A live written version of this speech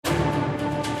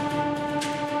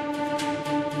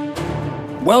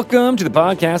Welcome to the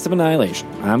Podcast of Annihilation.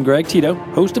 I'm Greg Tito,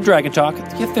 host of Dragon Talk,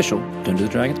 the official Dungeons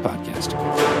 & Dragons podcast.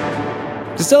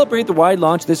 To celebrate the wide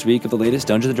launch this week of the latest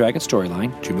Dungeons & Dragons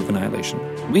storyline, Tomb of Annihilation,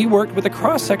 we worked with a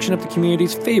cross-section of the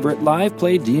community's favorite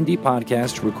live-play D&D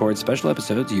podcast to record special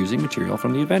episodes using material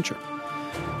from the adventure.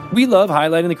 We love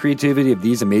highlighting the creativity of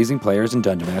these amazing players and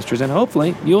dungeon masters, and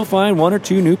hopefully you'll find one or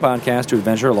two new podcasts to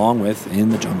adventure along with in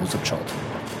the jungles of Chult.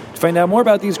 To find out more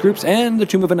about these groups and the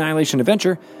Tomb of Annihilation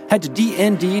adventure, head to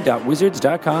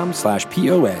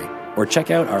dnd.wizards.com/POA or check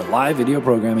out our live video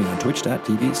programming on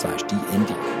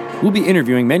twitch.tv/DND. We'll be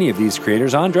interviewing many of these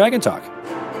creators on Dragon Talk.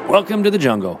 Welcome to the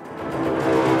jungle.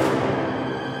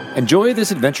 Enjoy this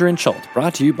adventure in Chult,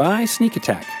 brought to you by Sneak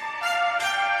Attack.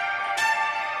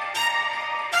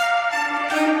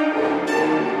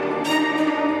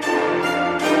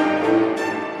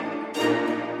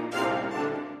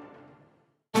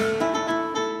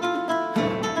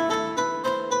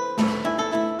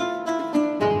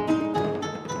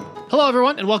 Hello,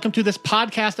 everyone, and welcome to this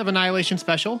Podcast of Annihilation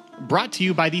special, brought to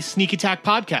you by the Sneak Attack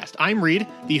podcast. I'm Reed,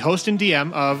 the host and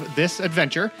DM of this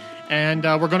adventure, and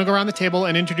we're going to go around the table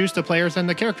and introduce the players and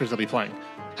the characters they'll be playing.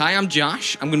 Hi, I'm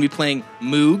Josh. I'm going to be playing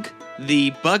Moog,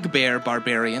 the Bugbear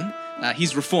Barbarian.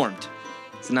 He's reformed.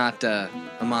 He's not a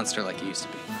monster like he used to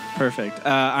be. Perfect.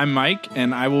 I'm Mike,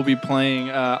 and I will be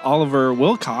playing Oliver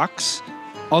Wilcox,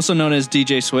 also known as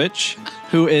DJ Switch,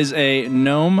 who is a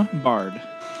gnome bard.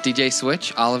 DJ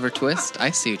Switch, Oliver Twist. I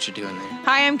see what you're doing there.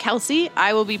 Hi, I'm Kelsey.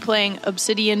 I will be playing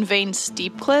Obsidian Vein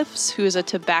Steepcliffs, who is a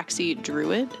Tabaxi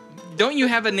druid. Don't you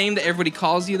have a name that everybody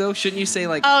calls you, though? Shouldn't you say,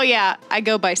 like... Oh, yeah. I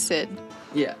go by Sid.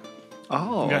 Yeah.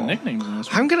 Oh. You got nicknames in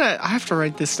this one. I have to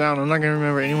write this down. I'm not going to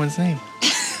remember anyone's name.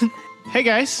 Hey,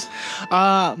 guys.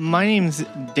 My name's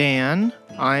Dan.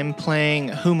 I'm playing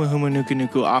Huma Huma Nuku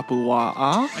Nuku Apu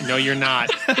Wa'a. No, you're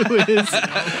not. Who is... No,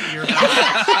 you're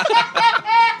not.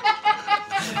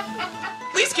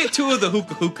 At least get two of the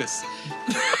hookah hookahs.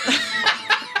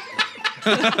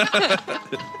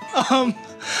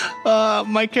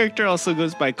 My character also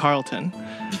goes by Carlton,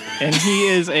 and he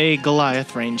is a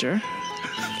Goliath Ranger.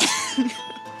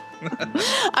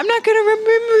 I'm not going to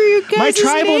remember you guys' My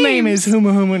tribal name is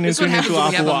Huma Huma This is what Nuku happens Nuku when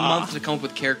we have Apu a Wa'a. month to come up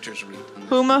with characters, Reed.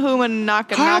 Huma Huma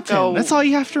Naka Carlton. Naka. That's all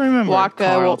you have to remember. Waka.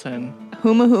 Carlton.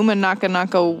 Huma Huma Naka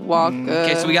Naka Waka.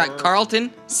 Okay, so we got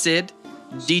Carlton, Sid,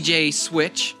 DJ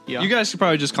Switch, Yeah. You guys should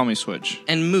probably just call me Switch.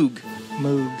 and Moog.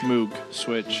 Moog,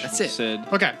 Switch. That's it. Sid.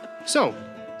 Okay, so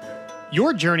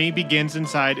your journey begins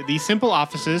inside the simple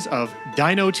offices of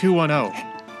Dino 210,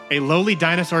 a lowly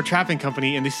dinosaur trapping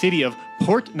company in the city of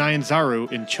Port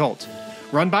Nyanzaru in Chult.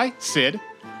 Run by Sid.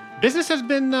 Business has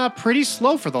been pretty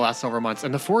slow for the last several months,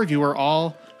 and the four of you are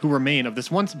all who remain of this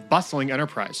once bustling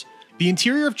enterprise. The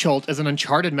interior of Chult is an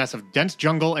uncharted mess of dense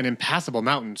jungle and impassable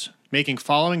mountains, making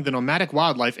following the nomadic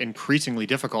wildlife increasingly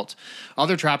difficult.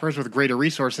 Other trappers with greater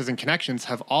resources and connections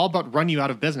have all but run you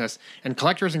out of business, and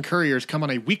collectors and couriers come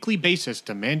on a weekly basis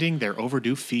demanding their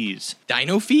overdue fees.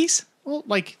 Dino fees? Well,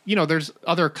 there's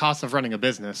other costs of running a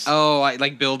business. Oh,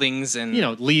 like buildings and...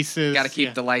 Leases. Gotta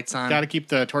keep the lights on. Gotta keep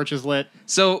the torches lit.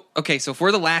 So if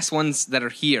we're the last ones that are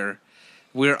here,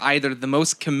 we're either the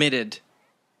most committed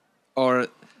or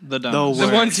The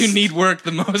The ones who need work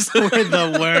the most. We're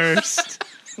the worst.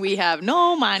 We have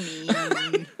no money.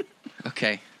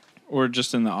 Okay. Or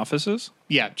just in the offices?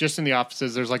 Yeah, just in the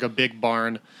offices. There's like a big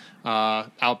barn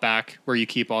out back where you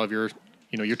keep all of your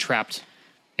trapped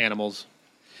animals.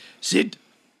 Sid,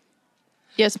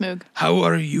 Yes, Moog. how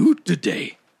are you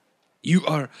today? You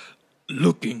are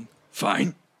looking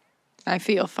fine. I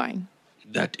feel fine.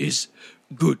 That is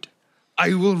good.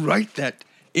 I will write that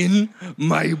in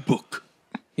my book.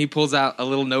 He pulls out a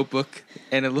little notebook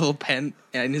and a little pen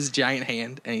in his giant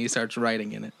hand, and he starts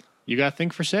writing in it. You got a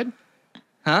thing for Sid?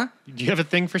 Huh? Do you have a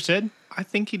thing for Sid? I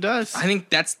think he does. I think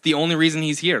that's the only reason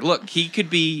he's here. Look, he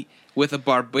could be with a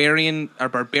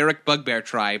barbaric bugbear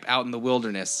tribe out in the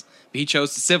wilderness, but he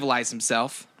chose to civilize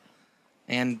himself,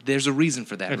 and there's a reason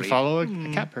for that. And Reed. follow a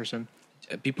cat person.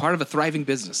 Be part of a thriving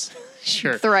business.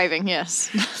 Sure. Thriving, yes.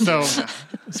 So,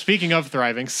 speaking of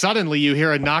thriving, suddenly you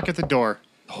hear a knock at the door.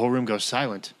 The whole room goes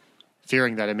silent,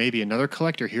 fearing that it may be another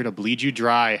collector here to bleed you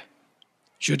dry.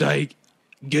 Should I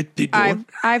get the door?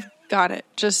 I've got it.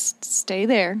 Just stay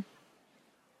there.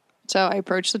 So I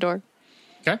approach the door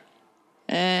Okay?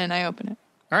 and I open it.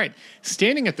 All right.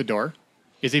 Standing at the door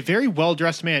is a very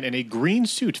well-dressed man in a green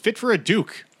suit fit for a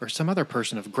duke or some other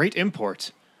person of great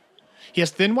import. He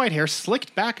has thin white hair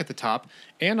slicked back at the top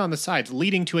and on the sides,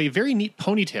 leading to a very neat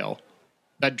ponytail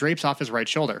that drapes off his right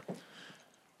shoulder.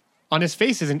 On his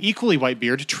face is an equally white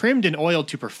beard, trimmed and oiled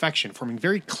to perfection, forming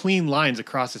very clean lines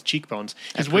across his cheekbones.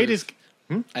 His weight is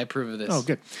I approve of this. Oh,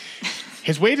 good.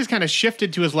 His weight is kind of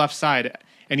shifted to his left side,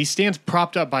 and he stands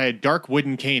propped up by a dark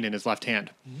wooden cane in his left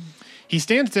hand. He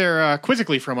stands there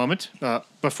quizzically for a moment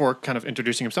before kind of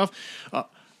introducing himself.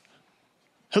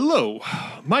 Hello,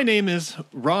 my name is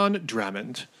Ron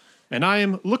Drummond, and I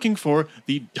am looking for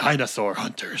the dinosaur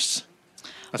hunters.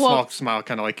 A small smile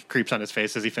kind of like creeps on his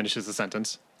face as he finishes the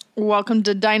sentence. Welcome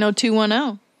to Dino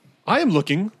 210. I am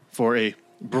looking for a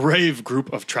brave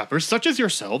group of trappers such as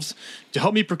yourselves to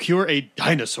help me procure a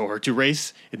dinosaur to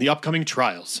race in the upcoming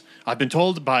trials. I've been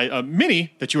told by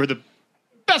many that you are the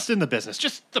best in the business,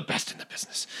 just the best in the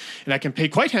business. And I can pay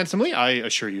quite handsomely, I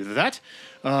assure you that,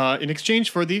 in exchange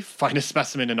for the finest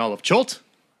specimen in all of Cholt.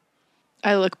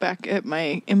 I look back at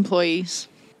my employees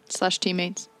 /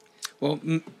 teammates. Well,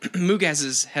 Moog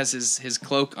has his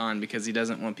cloak on because he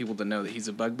doesn't want people to know that he's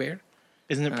a bugbear.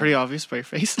 Isn't it pretty obvious by your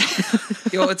face?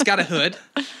 Well, it's got a hood.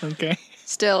 Okay.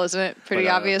 Still, isn't it pretty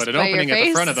obvious but by an your opening face? at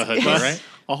the front of the hood, though, right?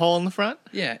 A hole in the front?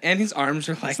 Yeah, and his arms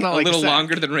are like a not like little a sack.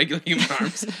 longer than regular human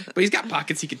arms. But he's got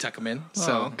pockets he can tuck them in.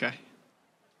 So Oh, okay.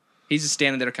 he's just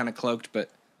standing there kind of cloaked, but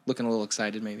looking a little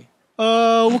excited maybe.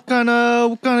 What kind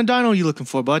of dino are you looking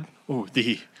for, bud? Oh,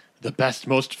 the best,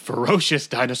 most ferocious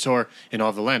dinosaur in all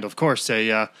of the land. Of course,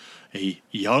 a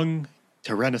young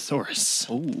Tyrannosaurus.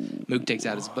 Moog takes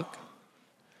out his book.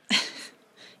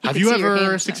 Have can you see your ever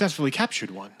hands now. successfully captured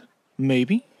one?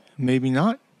 Maybe. Maybe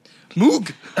not.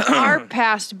 Moog! Our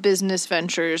past business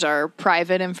ventures are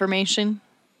private information.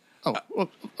 Oh, well,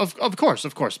 of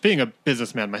course. Being a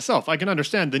businessman myself, I can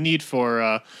understand the need for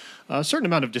a certain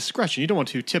amount of discretion. You don't want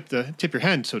to tip your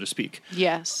hand, so to speak.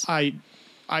 Yes.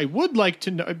 I would like to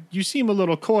know. You seem a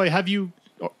little coy. Have you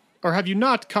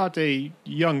not caught a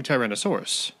young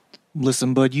Tyrannosaurus?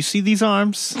 Listen, bud, you see these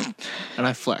arms? And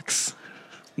I flex.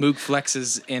 Moog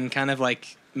flexes in kind of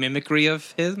like mimicry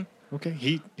of him. Okay,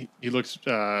 he looks.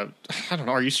 I don't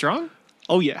know. Are you strong?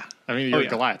 Oh, yeah. I mean, you're yeah.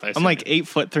 Goliath. I I'm assume. like 8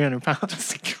 foot, 300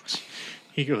 pounds.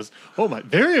 He goes, "Oh my,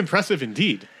 very impressive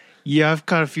indeed." Yeah, I've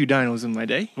caught a few dinos in my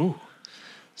day. Ooh.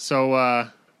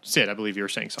 So, Sid, I believe you were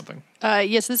saying something.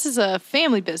 Yes, this is a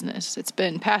family business. It's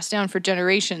been passed down for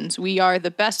generations. We are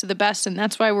the best of the best, and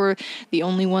that's why we're the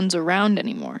only ones around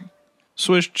anymore.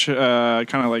 Swish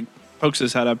kind of like pokes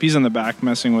his head up. He's in the back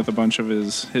messing with a bunch of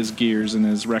his gears and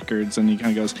his records, and he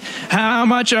kind of goes, "How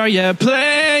much are you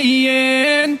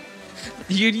playing?"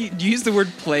 You use the word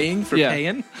playing for Yeah.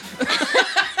 paying?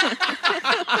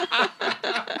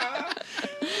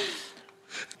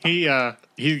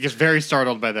 He gets very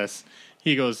startled by this.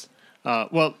 He goes,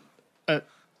 "Well,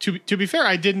 to be fair,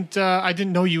 I didn't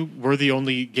know you were the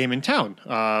only game in town.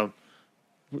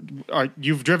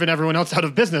 You've driven everyone else out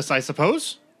of business, I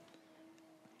suppose."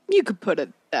 You could put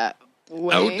it that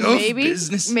way. Out of maybe.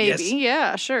 business, Maybe, yes.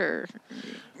 yeah, sure.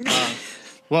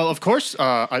 Well, of course,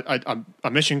 a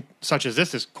mission such as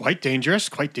this is quite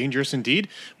dangerous indeed.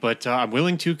 But I'm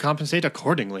willing to compensate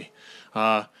accordingly.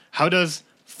 How does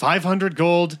 500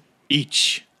 gold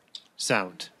each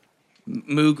sound?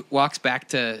 Moog walks back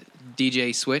to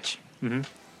DJ Switch,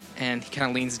 and he kind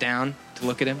of leans down to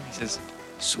look at him. He says,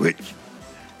 Switch,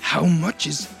 how much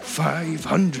is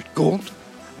 500 gold?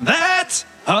 That's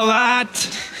a lot.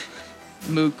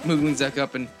 Moog leans back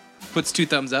up and puts 2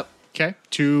 thumbs up. Okay,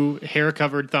 2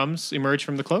 hair-covered thumbs emerge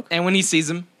from the cloak. And when he sees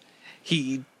him,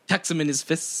 he tucks them in his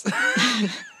fists.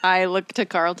 I look to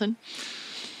Carlton.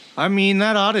 I mean,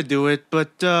 that ought to do it,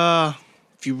 but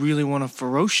if you really want a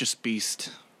ferocious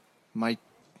beast, might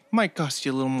cost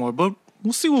you a little more, but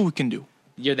we'll see what we can do.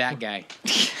 You're that guy.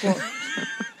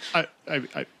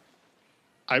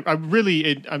 I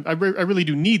really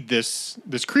do need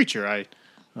this creature.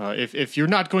 If you're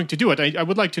not going to do it, I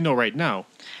would like to know right now.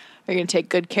 Are you going to take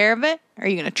good care of it, or are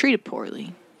you going to treat it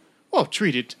poorly? Well,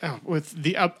 treat it with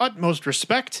the utmost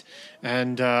respect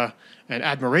and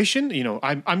admiration. You know,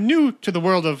 I'm new to the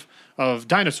world of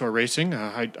dinosaur racing.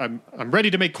 I'm ready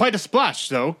to make quite a splash,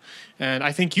 though, and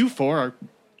I think you 4 are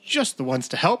just the ones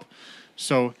to help.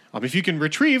 So, if you can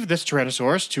retrieve this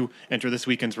Tyrannosaurus to enter this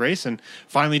weekend's race and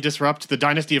finally disrupt the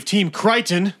dynasty of Team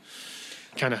Crichton,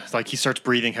 kind of like he starts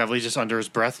breathing heavily just under his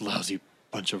breath. Lousy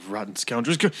bunch of rotten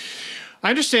scoundrels. I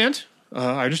understand.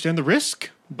 I understand the risk,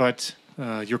 but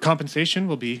your compensation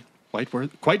will be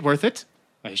quite worth it.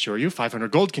 I assure you,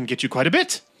 500 gold can get you quite a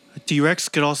bit. A T-Rex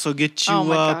could also get you Oh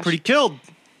my gosh. pretty killed.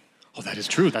 Oh, that is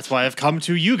true. That's why I've come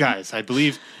to you guys. I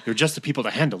believe you're just the people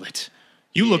to handle it.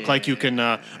 You look like you can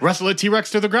wrestle a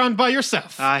T-Rex to the ground by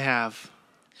yourself. I have.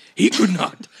 He could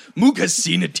not. Moog has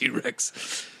seen a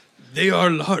T-Rex. They are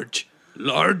large.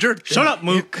 Larger than... Shut up,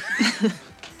 Mook.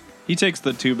 He takes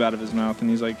the tube out of his mouth and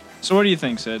he's like, "So what do you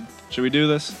think, Sid? Should we do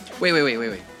this?" Wait.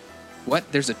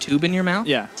 What? There's a tube in your mouth?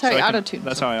 Yeah. Sorry, like a- auto-tune.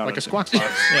 That's how I Like a auto-tune. squawk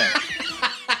box. Yeah.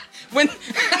 When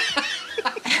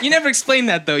you never explained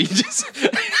that though. You just He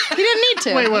didn't need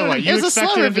to. Wait. It You was a slow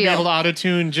expected him to be able reveal. to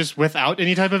auto-tune just without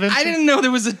any type of I instrument? didn't know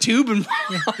there was a tube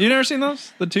involved. You never seen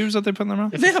those? The tubes that they put in their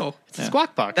mouth? No. It's a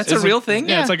squawk box. That's It's a real thing?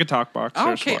 Yeah, it's like a talk box. Oh, or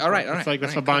a okay, squawk all right, box. all right. It's like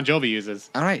that's all what right, Bon Jovi uses.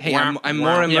 All right, hey, I'm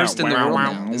more immersed in the world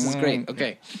now. This is great.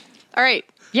 Okay. All right.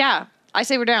 Yeah. I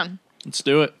say we're down. Let's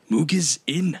do it. Moog is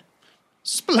in.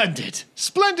 Splendid.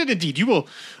 Splendid indeed. You will,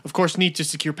 of course, need to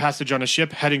secure passage on a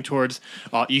ship heading towards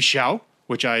Yishao,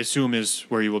 which I assume is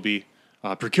where you will be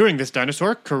procuring this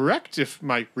dinosaur, correct? If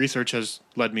my research has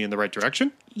led me in the right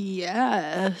direction.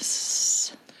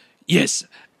 Yes. Yes,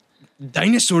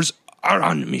 dinosaurs are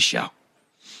on Michelle.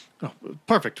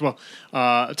 Perfect. Well,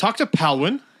 talk to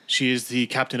Palwyn. She is the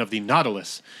captain of the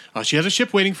Nautilus. She has a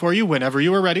ship waiting for you whenever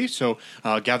you are ready, so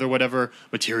gather whatever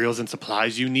materials and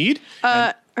supplies you need.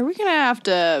 Are we gonna have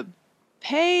to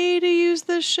pay to use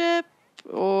this ship,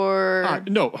 or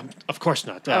No, of course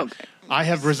not. Okay. I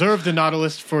have reserved the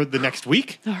Nautilus for the next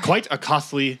week. Quite a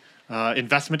costly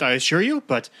investment, I assure you,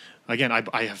 but again,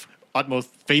 I have utmost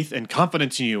faith and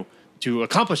confidence in you to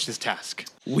accomplish this task.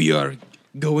 We are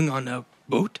going on a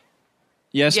boat.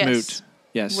 Yes, Yes. Moot.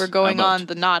 Yes. we're going a boat. on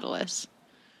the Nautilus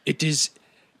It is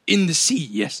in the sea,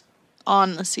 yes.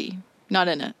 on the sea, not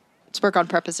in it? Let's work on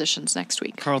prepositions next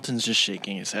week. Carlton's just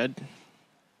shaking his head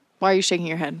Why are you shaking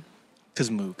your head? because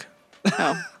Moog.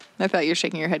 Oh, I thought you were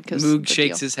shaking your head because Moog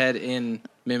shakes his head in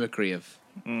mimicry of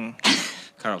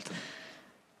Carlton.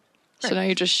 So now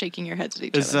you're just shaking your heads at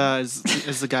each other.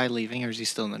 Is the guy leaving or is he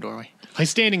still in the doorway? I'm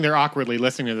standing there awkwardly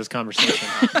listening to this conversation.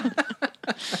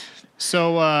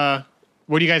 So,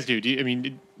 what do you guys do? Do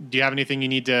you have anything you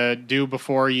need to do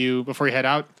before you head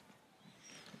out?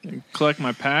 Collect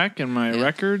my pack and my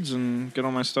records and get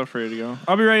all my stuff ready to go.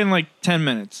 I'll be ready in like 10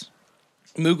 minutes.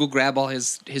 Moog will grab all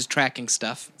his tracking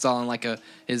stuff. It's all in like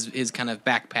his kind of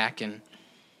backpack and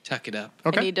tuck it up.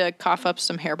 Okay. I need to cough up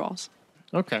some hairballs.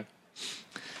 Okay.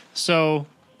 So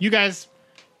you guys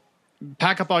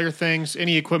pack up all your things,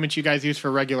 any equipment you guys use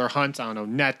for regular hunts. I don't know,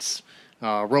 nets,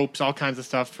 ropes, all kinds of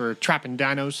stuff for trapping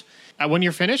dinos. When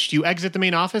you're finished, you exit the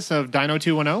main office of Dino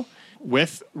 210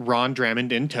 with Ron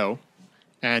Drummond in tow.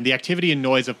 And the activity and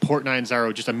noise of Port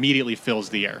 90 just immediately fills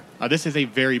the air. This is a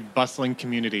very bustling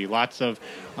community. Lots of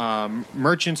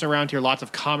merchants around here, lots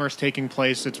of commerce taking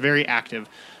place. It's very active.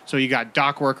 So you got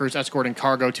dock workers escorting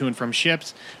cargo to and from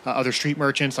ships, other street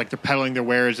merchants, like they're peddling their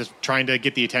wares, just trying to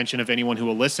get the attention of anyone who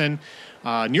will listen.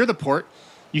 Near the port,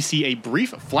 you see a brief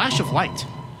flash of light.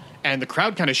 And the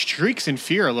crowd kind of shrieks in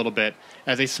fear a little bit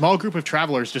as a small group of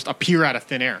travelers just appear out of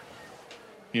thin air.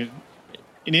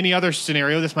 In any other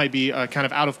scenario, this might be kind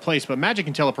of out of place, but magic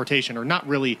and teleportation are not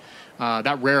really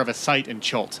that rare of a sight in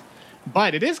Chult.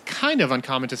 But it is kind of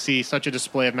uncommon to see such a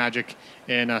display of magic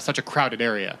in such a crowded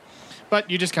area. But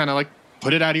you just kind of like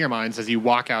put it out of your minds as you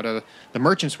walk out of the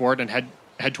merchant's ward and head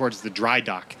towards the dry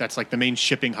dock. That's like the main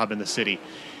shipping hub in the city.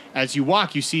 As you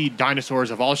walk, you see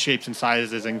dinosaurs of all shapes and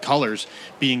sizes and colors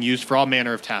being used for all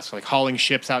manner of tasks, like hauling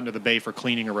ships out into the bay for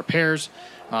cleaning or repairs,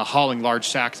 hauling large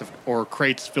sacks or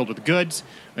crates filled with goods,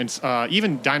 and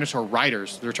even dinosaur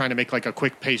riders. They're trying to make like a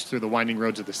quick pace through the winding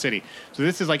roads of the city. So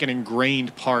this is like an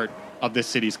ingrained part of this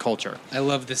city's culture. I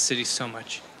love this city so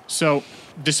much. So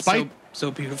despite So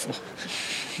beautiful.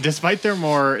 Despite their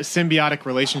more symbiotic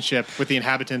relationship with the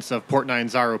inhabitants of Port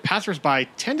 90, passersby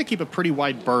tend to keep a pretty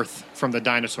wide berth from the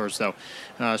dinosaurs, though.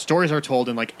 Stories are told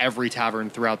in like every tavern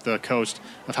throughout the coast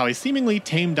of how a seemingly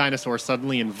tame dinosaur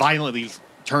suddenly and violently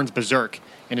turns berserk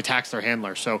and attacks their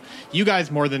handler. So you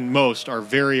guys, more than most, are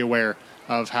very aware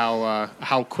of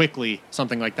how quickly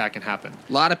something like that can happen.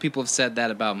 A lot of people have said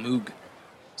that about Moog.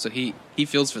 So he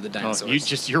feels for the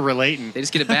dinosaurs. You're relating. They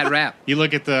just get a bad rap. You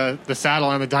look at the saddle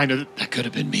on the dino, that could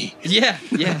have been me. Yeah.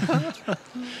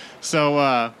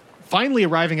 So, finally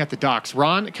arriving at the docks,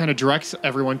 Ron kind of directs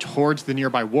everyone towards the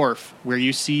nearby wharf, where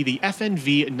you see the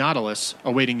FNV Nautilus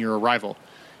awaiting your arrival.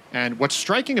 And what's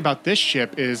striking about this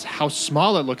ship is how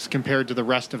small it looks compared to the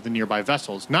rest of the nearby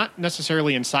vessels. Not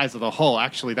necessarily in size of the hull.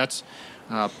 Actually, that's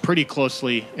pretty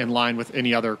closely in line with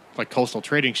any other like coastal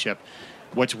trading ship.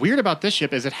 What's weird about this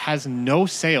ship is it has no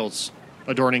sails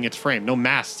adorning its frame, no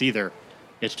masts either.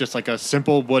 It's just like a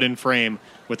simple wooden frame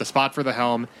with a spot for the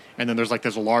helm, and then there's like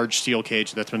this large steel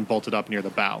cage that's been bolted up near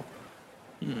the bow.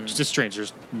 It's just strange.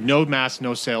 There's no mast,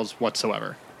 no sails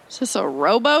whatsoever. Is this a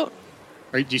rowboat?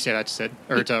 Or, do you say that to Sid?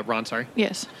 Or to Ron, sorry?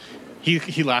 Yes.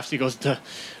 He laughs. He goes, the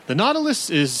Nautilus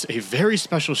is a very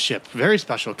special ship. Very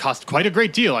special. Cost quite a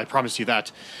great deal, I promise you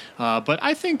that. But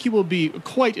I think you will be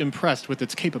quite impressed with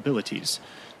its capabilities.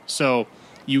 So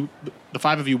the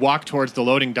five of you walk towards the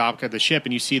loading dock of the ship,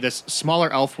 and you see this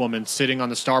smaller elf woman sitting on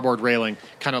the starboard railing,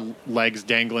 kind of legs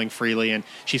dangling freely, and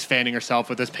she's fanning herself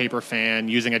with this paper fan,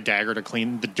 using a dagger to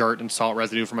clean the dirt and salt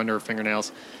residue from under her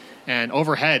fingernails. And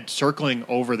overhead, circling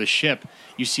over the ship,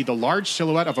 you see the large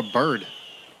silhouette of a bird,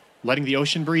 letting the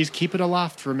ocean breeze keep it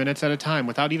aloft for minutes at a time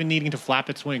without even needing to flap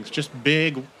its wings. Just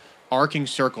big, arcing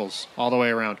circles all the way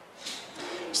around.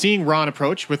 Seeing Ron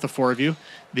approach with the four of you,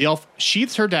 the elf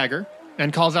sheaths her dagger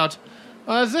and calls out,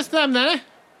 is this them then?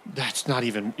 That's not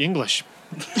even English.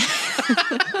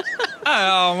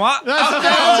 Oh, what? We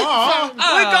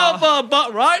go for a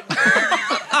butt, right?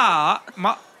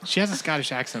 She has a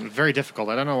Scottish accent. Very difficult.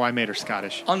 I don't know why I made her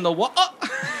Scottish. On the what?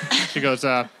 She goes,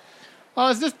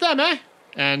 is this them, eh?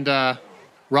 And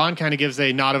Ron kind of gives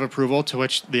a nod of approval, to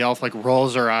which the elf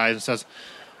rolls her eyes and says,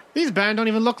 these band don't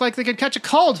even look like they could catch a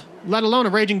cold, let alone a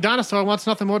raging dinosaur wants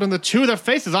nothing more than to chew their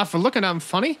faces off for looking at them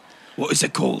funny. What is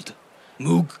it called?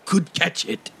 Moog could catch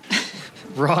it.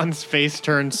 Ron's face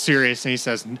turns serious and he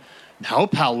says, now,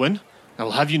 Palwyn, I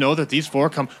will have you know that these four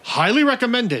come highly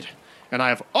recommended, and I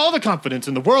have all the confidence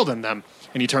in the world in them.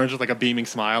 And he turns with a beaming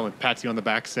smile and pats you on the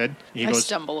back, Sid. He I goes,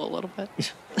 stumble a little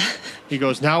bit. He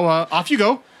goes, now off you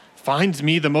go. Find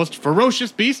me the most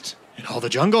ferocious beast in all the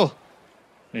jungle.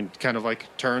 And kind of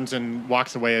turns and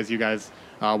walks away as you guys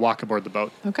walk aboard the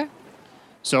boat. Okay.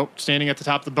 So standing at the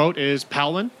top of the boat is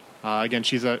Palwyn. Again,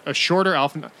 she's a shorter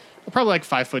elf, probably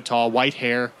 5 foot tall, white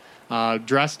hair,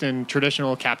 dressed in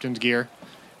traditional captain's gear.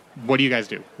 What do you guys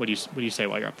do? What do you say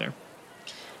while you're up there?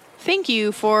 Thank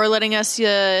you for letting us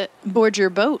board your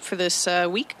boat for this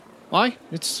week. Why?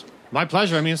 It's my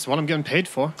pleasure. I mean, it's what I'm getting paid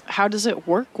for. How does it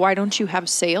work? Why don't you have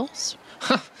sails?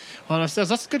 Well, that's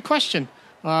a good question.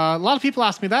 A lot of people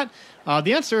ask me that.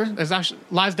 The answer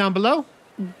lies down below.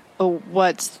 Oh,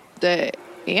 what's the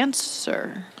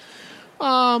answer?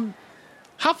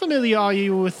 How familiar are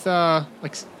you with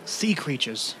sea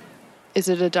creatures? Is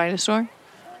it a dinosaur?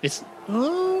 It's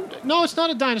no, it's not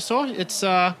a dinosaur. It's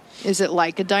Is it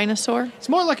like a dinosaur? it's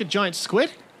more like a giant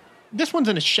squid. This one's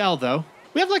in a shell, though.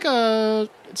 We have a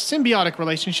symbiotic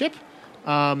relationship.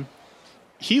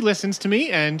 He listens to me,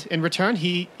 and in return,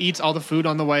 he eats all the food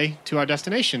on the way to our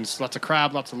destinations. Lots of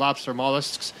crab, lots of lobster,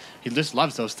 mollusks. He just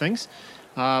loves those things.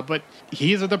 But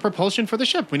he's the propulsion for the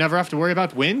ship. We never have to worry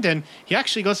about wind, and he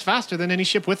actually goes faster than any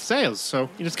ship with sails. So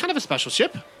it's kind of a special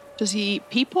ship. Does he eat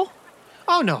people?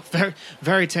 Oh, no. Very,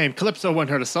 very tame. Calypso wouldn't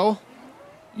hurt a soul.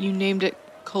 You named it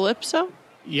Calypso?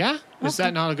 Yeah? Is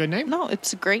that not a good name? No,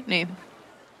 it's a great name.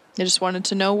 I just wanted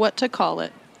to know what to call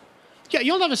it. Yeah,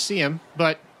 you'll never see him,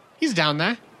 but he's down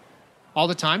there all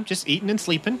the time, just eating and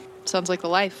sleeping. Sounds like the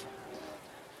life.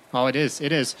 Oh, it is.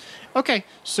 It is. Okay,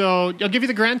 so I'll give you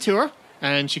the grand tour.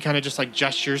 And she kind of just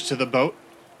gestures to the boat,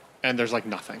 and there's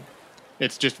nothing.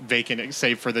 It's just vacant,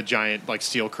 save for the giant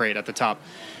steel crate at the top.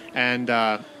 And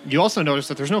you also notice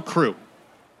that there's no crew.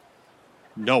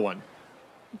 No one.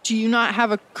 Do you not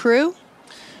have a crew?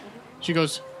 She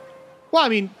goes, well, I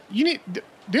mean, you need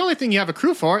the only thing you have a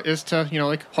crew for is to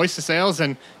hoist the sails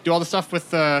and do all the stuff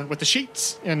with the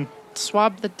sheets and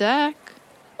Swab the deck?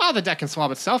 well, the deck can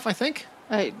swab itself, I think.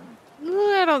 I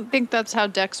don't think that's how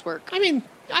decks work. I mean,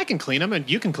 I can clean them and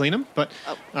you can clean them, but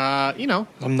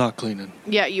I'm not cleaning.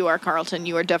 Yeah, you are, Carlton.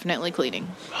 You are definitely cleaning.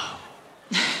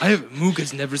 Moog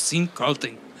has never seen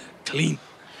Carlton clean.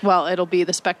 Well, it'll be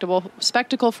the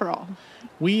spectacle for all.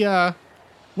 we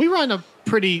run a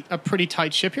pretty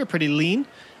tight ship here, pretty lean,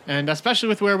 and especially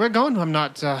with where we're going, I'm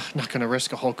not going to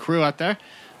risk a whole crew out there.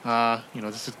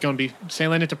 This is going to be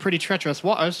sailing into pretty treacherous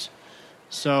waters.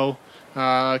 So,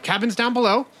 cabins down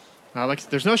below.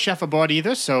 There's no chef aboard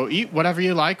either, so eat whatever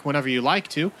you like, whenever you like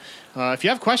to. If you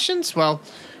have questions, well,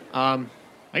 I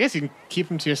guess you can keep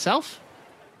them to yourself,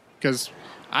 because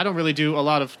I don't really do a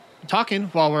lot of talking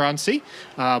while we're on sea.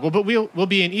 But we'll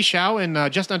be in Ishao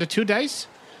in just under 2 days,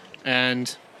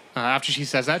 and after she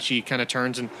says that, she kind of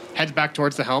turns and heads back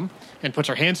towards the helm and puts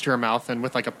her hands to her mouth, and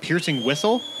with a piercing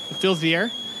whistle that fills the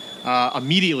air,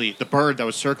 immediately the bird that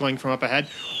was circling from up ahead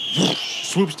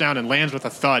swoops down and lands with a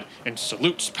thud and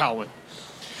salutes Palwyn.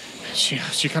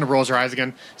 She kind of rolls her eyes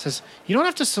again, says, you don't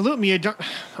have to salute me.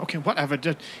 Okay, whatever.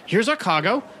 Here's our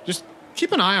cargo. Just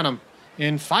keep an eye on him.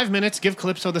 In 5 minutes, give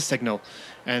Calypso the signal.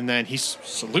 And then he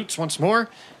salutes once more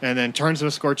and then turns to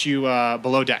escort you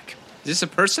below deck. Is this a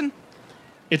person?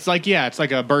 It's it's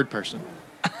like a bird person.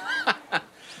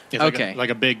 It's Okay. like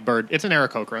a big bird. It's an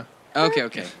Aarakocra.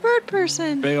 Okay. Bird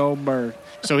person. Big old bird.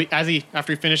 So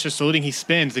after he finishes saluting, he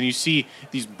spins, and you see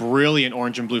these brilliant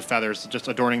orange and blue feathers just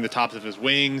adorning the tops of his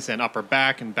wings and upper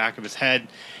back and back of his head,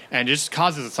 and it just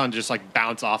causes the sun to just like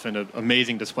bounce off in an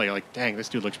amazing display. You're like, dang, this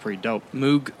dude looks pretty dope.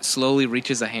 Moog slowly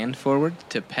reaches a hand forward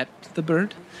to pet the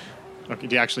bird. Okay,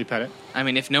 do you actually pet it? I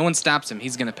mean, if no one stops him,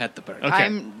 he's going to pet the bird.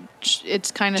 Okay. It's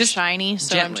kind of Just shiny,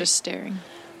 so I'm gently. just staring.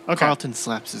 Okay. Carlton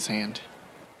slaps his hand.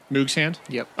 Moog's hand?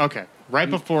 Yep. Okay. Right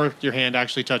before your hand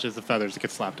actually touches the feathers, it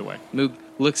gets slapped away. Moog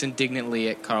looks indignantly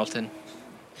at Carlton.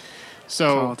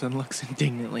 So, Carlton looks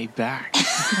indignantly back.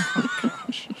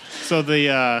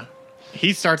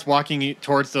 he starts walking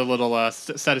towards the little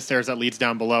set of stairs that leads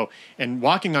down below, and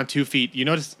walking on 2 feet. You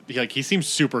notice he seems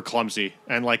super clumsy,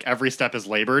 and like every step is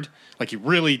labored. Like he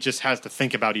really just has to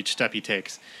think about each step he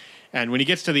takes. And when he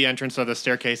gets to the entrance of the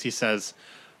staircase, he says,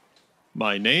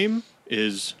 "My name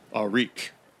is Arik,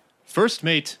 first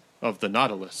mate of the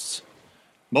Nautilus.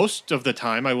 Most of the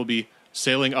time I will be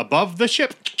sailing above the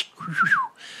ship.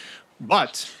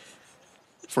 But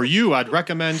for you, I'd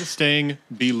recommend staying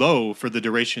below for the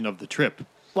duration of the trip.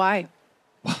 Why?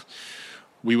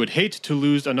 We would hate to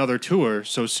lose another tour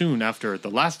so soon after the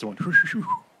last one."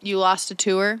 You lost a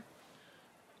tour?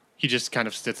 He just kind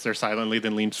of sits there silently,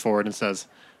 then leans forward and says,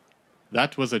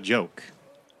 "That was a joke.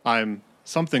 I'm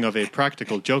something of a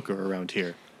practical joker around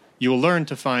here. You will learn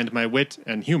to find my wit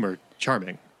and humor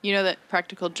charming. You know that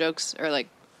practical jokes are like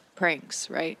pranks,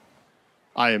 right?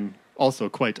 I am also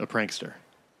quite a prankster."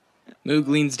 Moog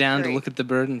leans down Great. to look at the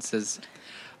bird and says,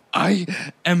 I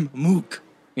am Mook.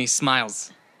 and he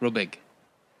smiles real big.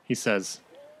 He says,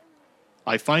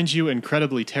 "I find you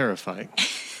incredibly terrifying.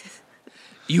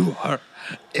 You are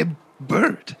a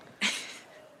bird.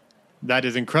 That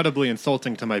is incredibly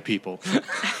insulting to my people.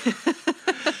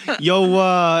 Yo,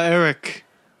 Eric.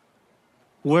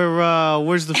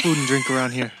 Where's the food and drink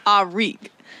around here? Arik.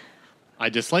 I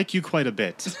dislike you quite a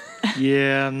bit.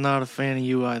 Yeah, I'm not a fan of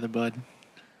you either, bud.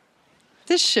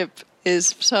 This ship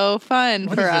is so fun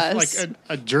What for is us. this, like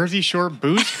a Jersey Shore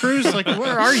booze cruise? Like,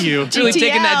 where are you?" Really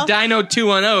taking that GTL. Dino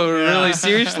 210 really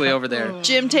seriously over there.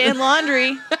 Gym tan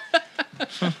laundry.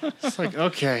 It's like,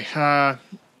 okay.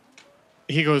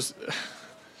 He goes,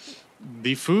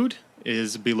 "The food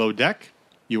is below deck.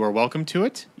 You are welcome to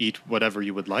it. Eat whatever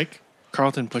you would like."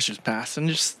 Carlton pushes past and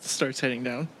just starts heading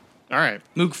down. All right.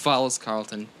 Moog follows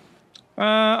Carlton.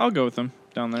 I'll go with them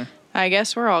down there. I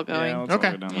guess we're all going. Yeah, let's Okay.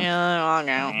 all go down there. Yeah, I'll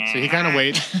go. So he kind of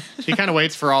waits. He kind of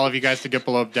waits for all of you guys to get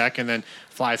below deck, and then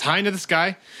flies high into the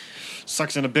sky,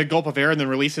 sucks in a big gulp of air, and then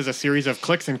releases a series of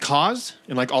clicks and caws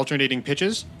in like alternating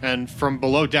pitches. And from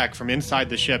below deck, from inside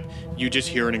the ship, you just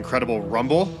hear an incredible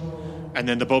rumble, and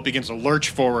then the boat begins to lurch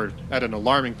forward at an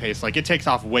alarming pace. Like it takes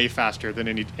off way faster than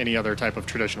any other type of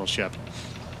traditional ship.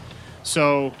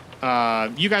 So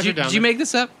you guys are down. Did you there. make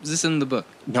this up? Is this in the book?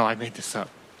 No, I made this up.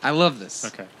 I love this.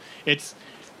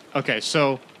 Okay.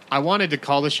 So I wanted to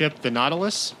call the ship the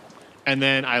Nautilus, and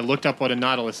then I looked up what a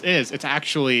Nautilus is. It's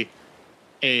actually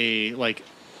a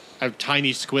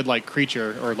tiny squid-like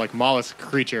creature or like mollusk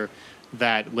creature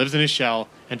that lives in a shell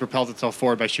and propels itself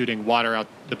forward by shooting water out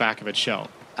the back of its shell.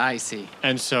 I see.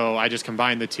 And so I just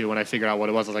combined the two when I figured out what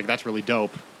it was. I was like, that's really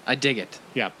dope. I dig it.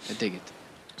 Yeah. I dig it.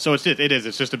 So it is.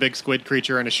 It's just a big squid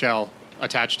creature in a shell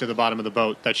attached to the bottom of the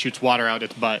boat that shoots water out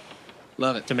its butt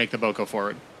Love it. to make the boat go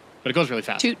forward. But it goes really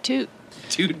fast. Toot toot.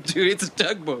 Dude, it's a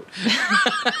tugboat.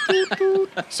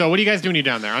 So what are you guys doing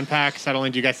down there? Unpack, settle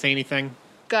in. Do you guys say anything?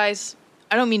 Guys,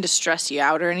 I don't mean to stress you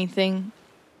out or anything,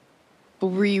 but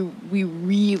we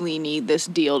really need this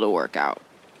deal to work out.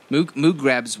 Moog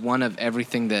grabs one of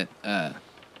everything that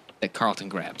Carlton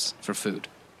grabs for food.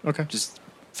 Okay. Just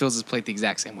fills his plate the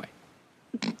exact same way.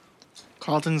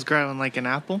 Carlton's grabbing like an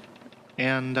apple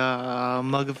and a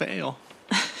mug of ale.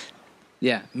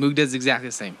 Yeah, Moog does exactly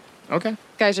the same. Okay.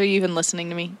 Guys, are you even listening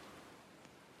to me?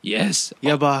 Yes.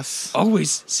 Yeah, boss.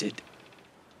 Always, Sid.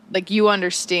 Like, you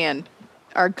understand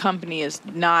our company is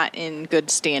not in good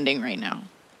standing right now.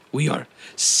 We are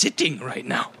sitting right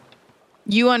now.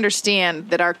 You understand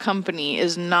that our company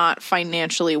is not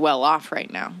financially well off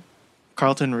right now.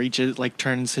 Carlton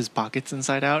turns his pockets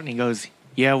inside out, and he goes,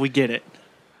 "Yeah, we get it."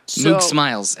 So, Moog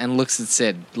smiles and looks at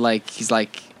Sid like he's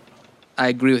like, I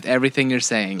agree with everything you're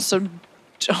saying. So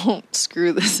don't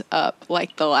screw this up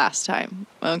like the last time,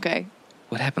 okay?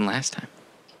 What happened last time?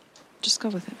 Just go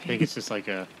with it, I think baby. it's just like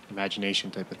a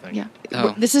imagination type of thing. Yeah.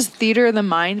 Oh. This is theater of the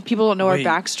mind. People don't know Wait,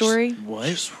 our backstory.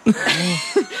 What?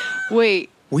 Wait,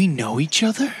 We know each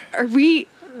other? are we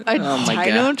a Oh my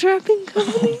dino God. trapping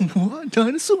company? What?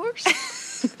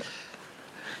 Dinosaurs?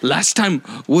 Last time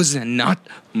was not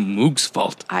Moog's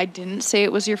fault. I didn't say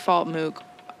it was your fault, Moog.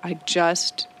 I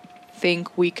just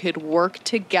think we could work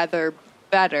together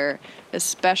better,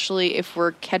 especially if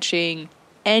we're catching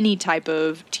any type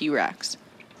of T-Rex.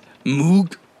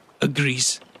 Moog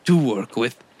agrees to work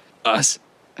with us.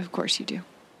 Of course you do.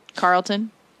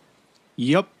 Carlton,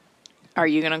 Yep. are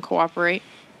you going to cooperate?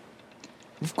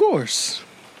 Of course.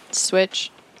 Switch,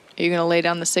 are you going to lay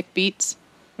down the sick beats?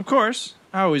 Of course,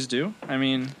 I always do. I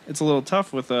mean, it's a little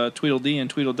tough with Tweedledee and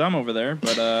Tweedledum over there,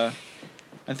 but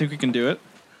I think we can do it.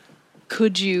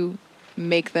 Could you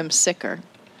make them sicker?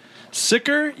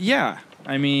 Sicker? Yeah.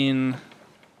 I mean,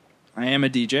 I am a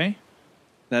DJ.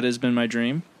 That has been my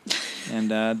dream.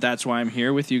 And that's why I'm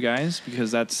here with you guys,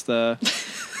 because that's the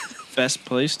best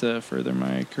place to further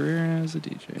my career as a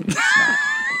DJ. It's not.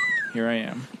 Here I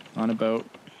am on a boat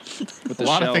with A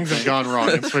lot of things have gone wrong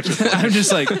in Switch's life. I'm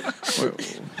just like,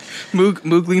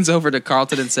 Moog leans over to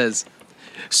Carlton and says,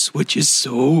 Switch is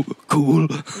so cool.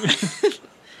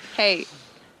 Hey,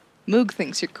 Moog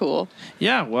thinks you're cool.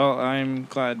 yeah, well, I'm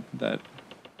glad that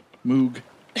Moog,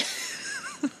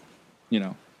 you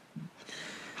know,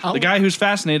 the guy who's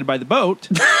fascinated by the boat,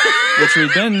 which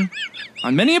we've been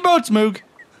on many boats, Moog,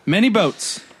 many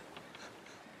boats,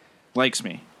 likes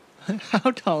me.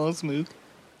 How tall is Moog?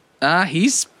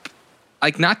 he's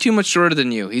like not too much shorter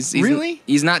than you. He's Really?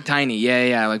 He's not tiny.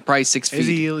 Yeah, like probably 6 feet. Is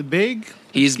he big?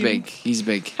 He's Skinny? big. He's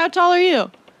big. How tall are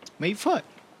you? 8 foot.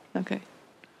 Okay.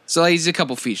 So he's a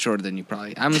couple feet shorter than you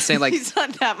probably. I'm gonna say like He's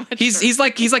not that much. he's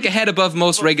like a head above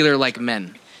most regular like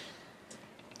men.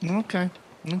 Okay.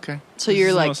 So you're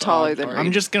the like most taller odd than part. me.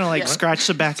 I'm just gonna scratch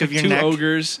the back of your Two neck.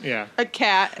 ogres. Yeah. a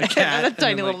cat, cat, and a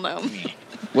tiny and little then, gnome.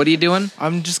 What are you doing?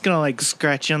 I'm just gonna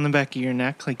scratch you on the back of your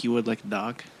neck like you would like a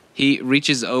dog. He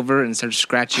reaches over and starts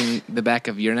scratching the back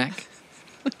of your neck.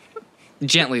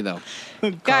 Gently though.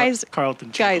 Guys, Carlton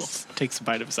guys. takes a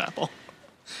bite of his apple.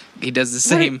 He does the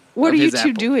same. What of are you his two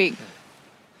apple. doing?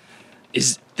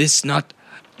 Is this not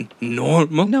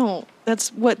normal? No,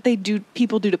 that's what they do.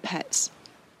 People do to pets.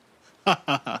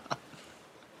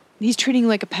 He's treating you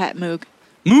like a pet, Moog.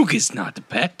 Moog is not the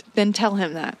pet. Then tell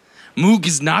him that. Moog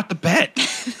is not the pet.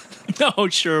 No,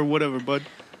 sure, whatever, bud.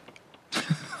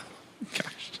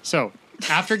 So,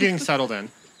 after getting settled in,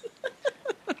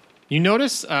 you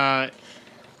notice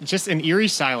just an eerie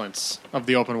silence of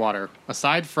the open water.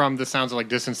 Aside from the sounds of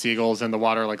distant seagulls and the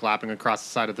water lapping across the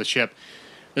side of the ship,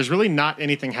 there's really not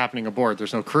anything happening aboard.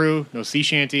 There's no crew, no sea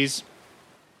shanties.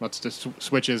 Much to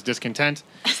Switch's discontent.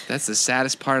 That's the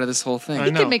saddest part of this whole thing. I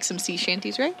You know. could make some sea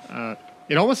shanties, right?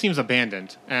 It almost seems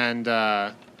abandoned, and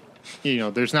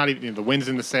there's not even the winds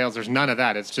in the sails. There's none of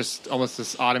that. It's just almost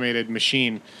this automated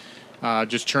machine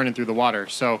just churning through the water.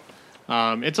 So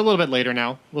it's a little bit later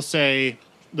now. We'll say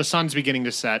the sun's beginning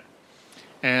to set,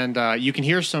 and you can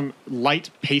hear some light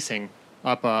pacing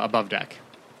up above deck.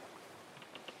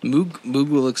 Moog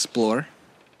will explore.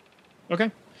 Okay,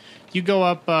 you go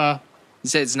up. You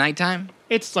said it's nighttime?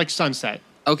 It's like sunset.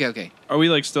 Okay. Are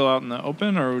we still out in the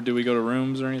open, or do we go to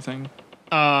rooms or anything?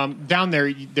 Down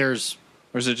there, there's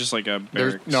Or is it just like a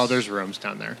barracks? there's rooms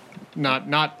down there.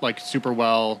 Not super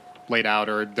well laid out,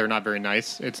 or they're not very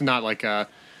nice. It's not like a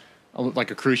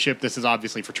cruise ship. This is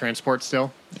obviously for transport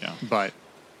still. Yeah. But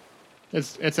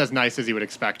it's as nice as you would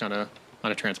expect on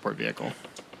a transport vehicle.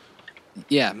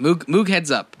 Yeah, Moog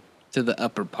heads up to the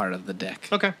upper part of the deck.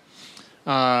 Okay.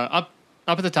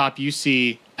 Up at the top, you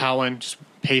see Helen just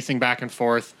pacing back and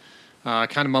forth,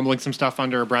 kind of mumbling some stuff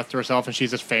under her breath to herself, and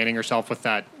she's just fanning herself with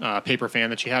that paper fan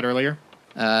that she had earlier.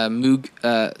 Moog,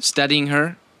 studying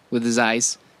her with his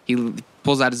eyes, he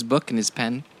pulls out his book and his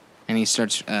pen, and he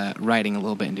starts writing a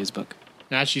little bit into his book.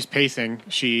 And as she's pacing,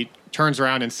 she turns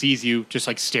around and sees you just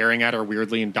staring at her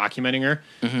weirdly and documenting her.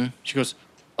 Mm-hmm. She goes,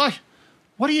 "Oi,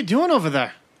 what are you doing over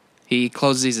there?" He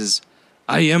closes, he says,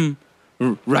 I am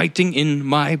writing in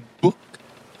my book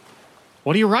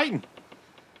 "What are you writing?"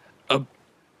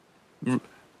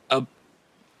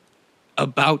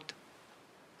 about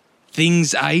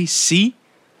things I see.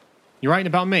 "You're writing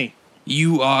about me."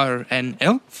 You are an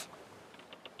elf.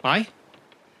 "I?"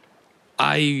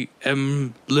 I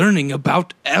am learning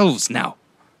about elves now.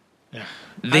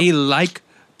 They like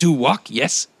to walk,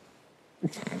 yes?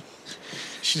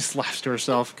 She just laughs to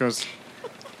herself, goes,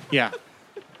 "Yeah,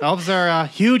 elves are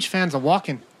huge fans of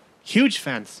walking. Huge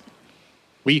fans.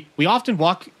 We often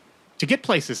walk to get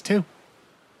places, too.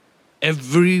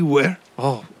 Everywhere.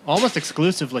 Oh, almost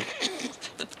exclusively."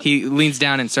 he leans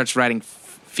down and starts writing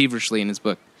feverishly in his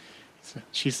book.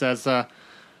 She says, "I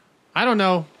don't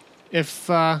know if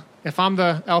I'm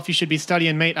the elf you should be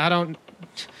studying, mate. I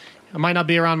might not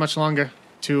be around much longer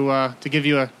to give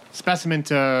you a specimen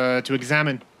to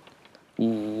examine.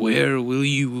 Where will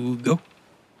you go?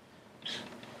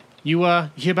 You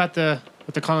hear about the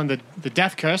what they're calling the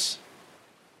death curse.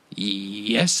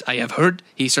 Yes, I have heard.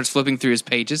 He starts flipping through his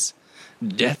pages.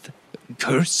 Death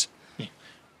curse.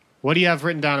 What do you have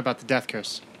written down about the death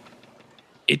curse?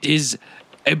 It is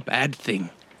a bad thing.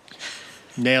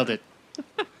 Nailed it.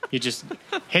 You just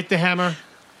hit the hammer.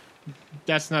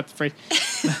 That's not the phrase.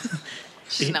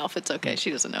 She's an elf. It's okay. She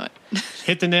doesn't know it.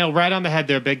 Hit the nail right on the head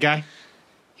there, big guy.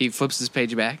 He flips his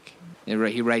page back.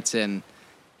 He writes in,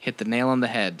 hit the nail on the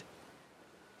head.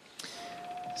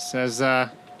 Says,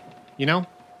 I've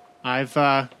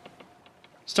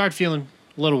started feeling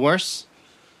a little worse.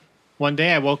 One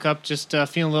day I woke up just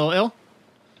feeling a little ill.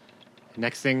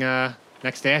 Next day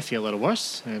I feel a little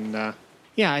worse. And I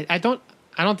don't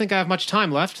think I have much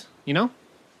time left, you know?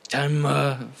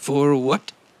 Time for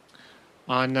what?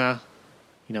 On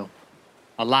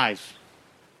alive.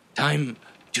 Time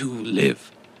to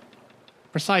live.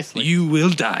 Precisely. You will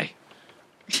die.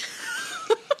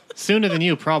 Sooner than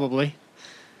you, probably.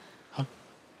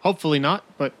 Hopefully not,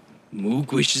 but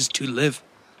Moog wishes to live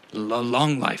a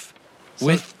long life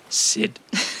with Sid.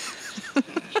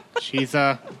 she's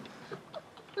a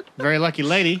very lucky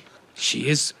lady. She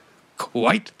is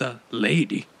quite the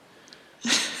lady.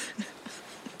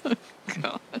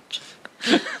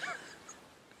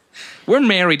 We're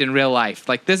married in real life.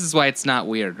 Like, this is why it's not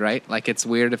weird, right? Like, it's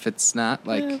weird if it's not,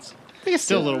 like... I think it's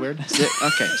still a little weird.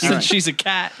 Okay. Since she's a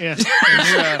cat. Yeah.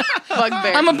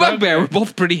 Bugbear. I'm a bugbear. We're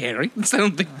both pretty hairy. I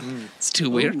don't think it's too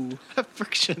weird.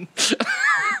 Friction.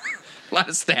 A lot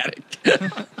of static.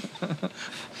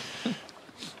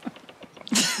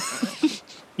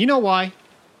 You know why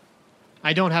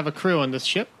I don't have a crew on this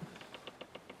ship?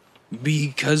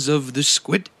 Because of the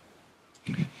squid?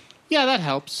 Yeah, that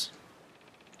helps.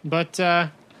 But,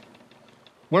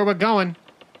 where we're going,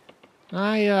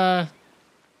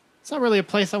 it's not really a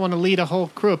place I want to lead a whole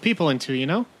crew of people into, you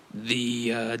know?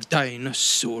 The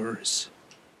dinosaurs.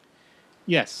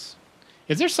 Yes.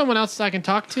 Is there someone else I can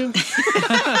talk to?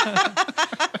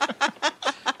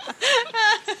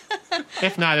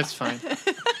 If not, it's fine.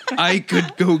 I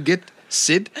could go get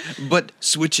Sid, but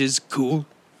Switch is cool.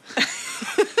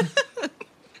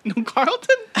 No,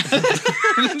 Carlton?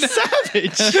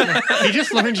 Savage. He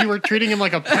just learned you were treating him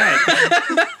like a pet.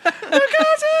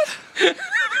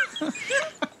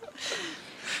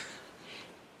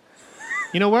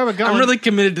 You know where we're going? I'm really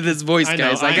committed to this voice, I know,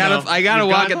 guys. I know. I gotta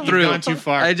You've walk gone- it through. you've gone too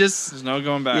far. There's no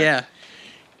going back. Yeah.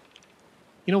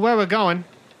 You know where we're going?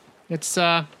 It's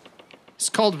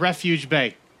called Refuge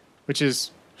Bay, which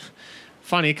is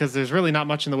funny because there's really not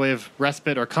much in the way of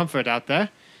respite or comfort out there.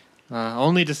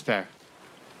 Only despair.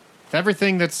 With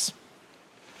everything that's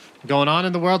going on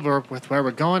in the world with where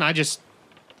we're going, I just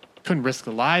couldn't risk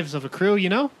the lives of a crew, you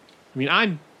know? I mean,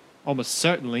 I'm almost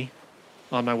certainly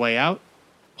on my way out.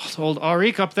 Old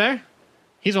Auric up there,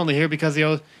 he's only here because he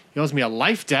owes me a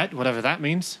life debt, whatever that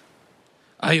means.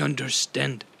 I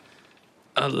understand.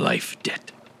 A life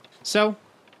debt. So,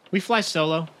 we fly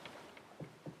solo.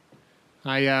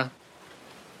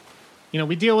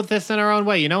 We deal with this in our own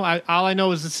way, you know? All I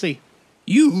know is the sea.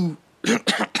 You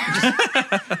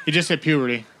You just hit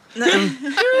puberty.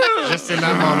 Just in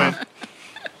that moment.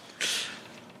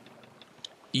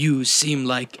 You seem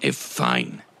like a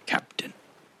fine captain.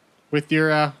 With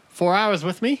your 4 hours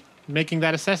with me, making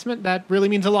that assessment, that really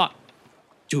means a lot.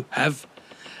 To have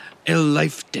a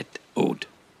life debt owed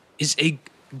is a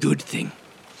good thing.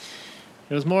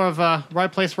 It was more of a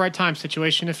right place, right time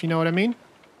situation, if you know what I mean.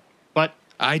 But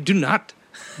I do not.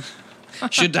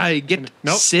 Should I get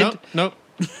Sid? Nope.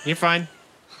 You're fine.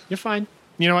 You're fine.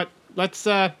 You know what? It's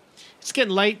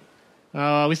getting late.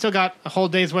 We still got a whole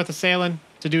day's worth of sailing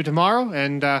to do tomorrow,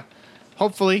 and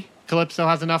hopefully Calypso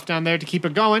has enough down there to keep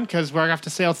it going, because we're going to have to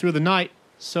sail through the night.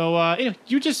 So,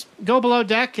 you just go below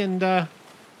deck, and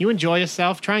you enjoy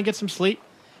yourself. Try and get some sleep.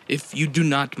 If you do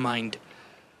not mind,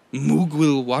 Moog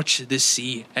will watch the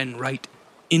sea and write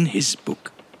in his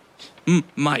book.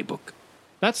 My book.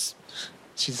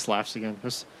 She just laughs again.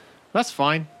 That's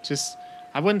fine. Just,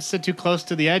 I wouldn't sit too close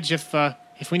to the edge if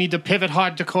we need to pivot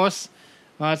hard to course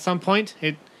at some point.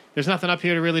 There's nothing up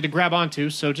here to grab onto,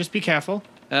 so just be careful.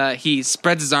 He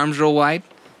spreads his arms real wide.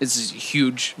 It's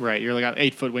huge. Right, you're like an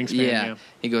 8-foot wingspan. Yeah.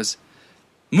 He goes,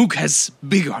 Moog has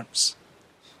big arms.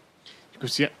 He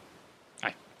goes, yeah,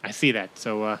 I see that.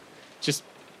 So just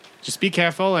be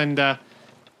careful, and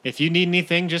if you need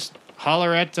anything, just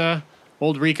holler at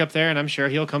old Reek up there, and I'm sure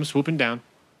he'll come swooping down.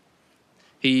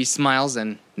 He smiles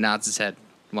and nods his head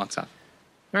and walks off.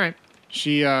 All right.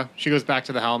 She goes back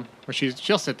to the helm, where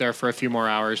she'll sit there for a few more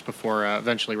hours before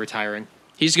eventually retiring.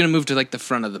 He's going to move to, the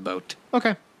front of the boat.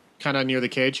 Okay. Kind of near the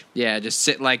cage. Yeah, just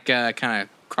sit, kind of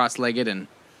cross-legged and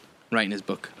writing his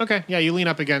book. Okay, yeah, you lean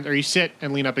up against, or you sit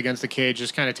and lean up against the cage,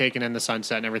 just kind of taking in the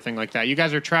sunset and everything like that. You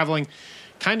guys are traveling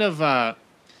kind of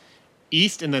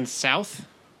east and then south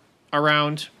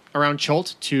around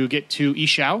Cholt to get to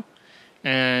Ishao,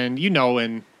 and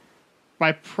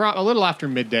by a little after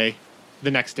midday,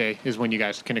 the next day is when you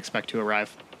guys can expect to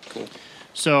arrive. Cool.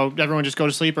 So everyone just go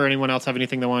to sleep, or anyone else have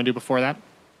anything they want to do before that?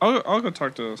 I'll go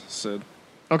talk to Sid.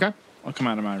 Okay. I'll come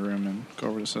out of my room and go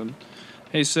over to Sid.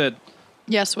 Hey, Sid.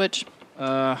 Yeah, Switch.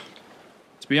 To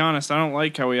be honest, I don't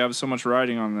like how we have so much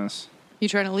riding on this. You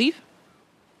trying to leave?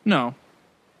 No.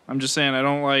 I'm just saying I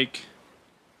don't like...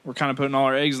 We're kind of putting all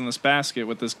our eggs in this basket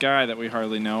with this guy that we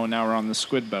hardly know, and now we're on this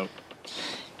squid boat.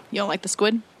 You don't like the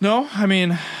squid? No, I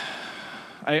mean...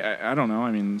 I don't know.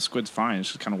 I mean, the squid's fine. It's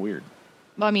just kind of weird.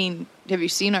 Well, I mean, have you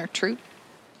seen our troop?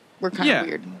 We're kind of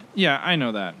weird. Yeah, I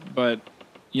know that. But,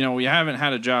 we haven't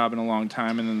had a job in a long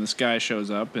time, and then this guy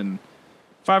shows up, and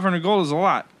 500 gold is a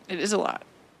lot. It is a lot.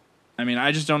 I mean,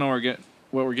 I just don't know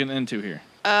what we're getting into here.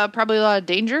 Probably a lot of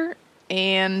danger,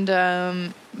 and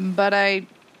but I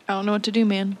don't know what to do,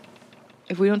 man.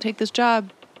 If we don't take this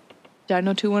job,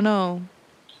 Dino 210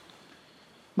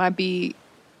 might be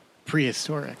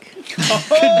prehistoric.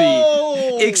 Could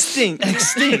be Extinct.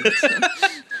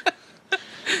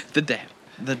 The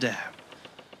dab.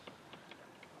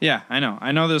 Yeah, I know.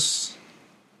 I know this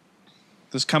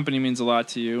company means a lot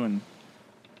to you, and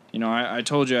I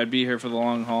told you I'd be here for the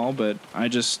long haul, but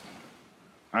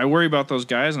I worry about those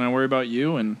guys, and I worry about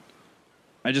you, and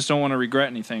I just don't want to regret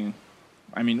anything.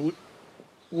 I mean,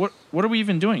 what are we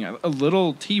even doing? A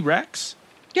little T-Rex?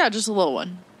 Yeah, just a little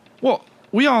one. Well,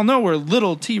 we all know where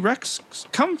little T-Rex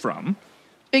come from.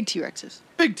 Big T-Rexes.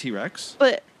 Big T-Rex.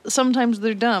 But sometimes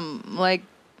they're dumb,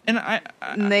 And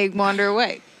and they wander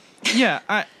away. Yeah,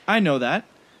 I know that.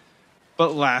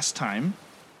 But last time,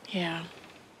 Yeah.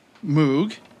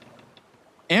 Moog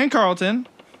and Carlton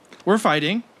were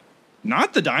fighting,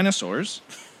 not the dinosaurs.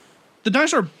 The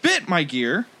dinosaur bit my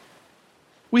gear.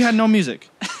 We had no music.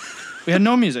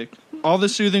 All the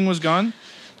soothing was gone.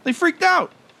 They freaked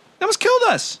out. They almost killed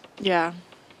us. Yeah.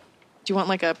 Do you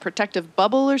want a protective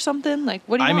bubble or something? What do you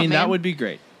want, I mean, man? that would be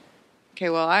great. Okay,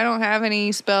 well, I don't have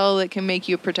any spell that can make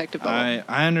you a protective bubble.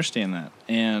 I understand that.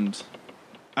 And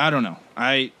I don't know.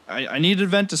 I need to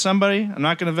vent to somebody. I'm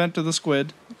not going to vent to the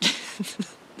squid.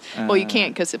 Well, you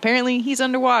can't, because apparently he's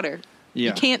underwater. Yeah.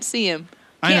 You can't see him.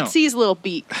 I Can't know. see his little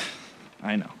beak.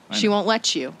 I know. She won't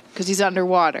let you, because he's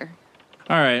underwater.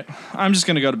 All right. I'm just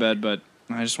going to go to bed, but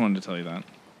I just wanted to tell you that.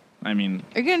 I mean...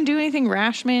 Are you going to do anything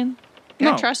rash, man? Can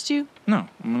I No. trust you? No.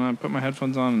 I'm going to put my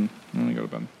headphones on and I'm going to go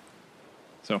to bed.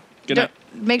 So, good night.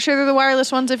 Make sure they're the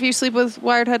wireless ones. If you sleep with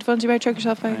wired headphones, you might choke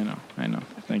yourself out. I know.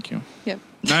 Thank you. Yep.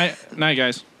 Night,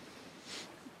 guys.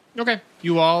 Okay,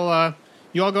 you all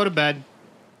go to bed.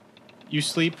 You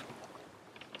sleep.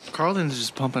 Carlton's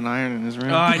just pumping iron in his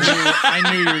room. Oh,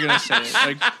 I knew you were going to say it.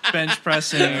 Like bench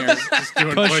pressing or Just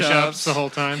doing Push-ups. push-ups the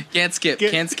whole time. Can't skip.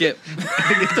 Get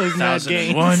those mad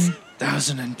gains.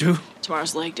 1001,002.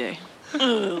 Tomorrow's leg day. Oh,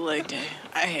 leg day.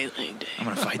 I hate leg day. I'm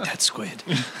going to fight that squid.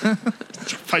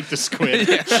 Fight the squid.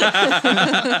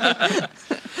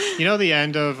 You know the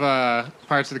end of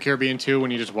Pirates of the Caribbean 2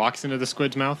 when he just walks into the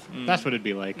squid's mouth? That's what it'd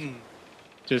be like.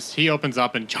 Just he opens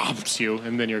up and chomps you,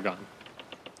 and then you're gone.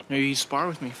 Maybe you spar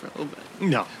with me for a little bit.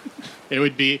 No. It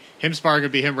would be him sparring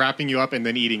would be him wrapping you up and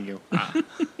then eating you.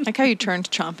 Like how you turned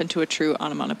chomp into a true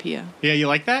onomatopoeia. Yeah, you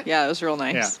like that? Yeah, it was real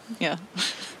nice. Yeah.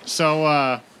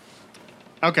 So,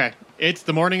 okay. It's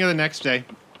the morning of the next day.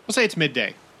 We'll say it's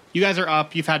midday. You guys are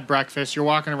up. You've had breakfast. You're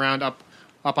walking around up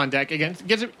on deck. Again,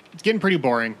 it's getting pretty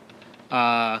boring.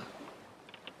 The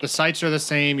sights are the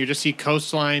same. You just see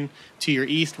coastline to your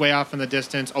east, way off in the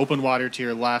distance, open water to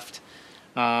your left.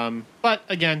 But,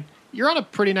 again, you're on a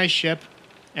pretty nice ship,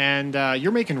 and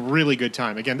you're making really good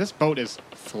time. Again, this boat is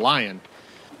flying.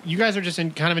 You guys are just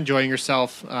kind of enjoying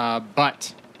yourself,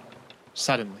 but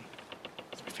suddenly,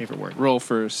 it's my favorite word. Roll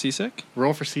for seasick.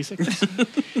 Roll for seasickness.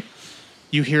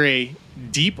 You hear a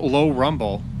deep, low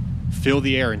rumble fill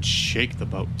the air and shake the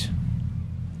boat.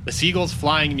 The seagulls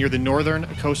flying near the northern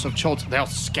coast of Cholt, they all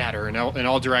scatter in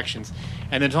all directions.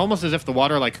 And it's almost as if the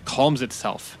water calms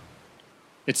itself.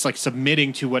 It's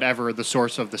submitting to whatever the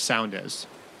source of the sound is.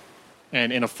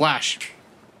 And in a flash,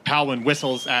 Palwyn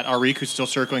whistles at Arik, who's still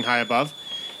circling high above,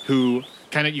 who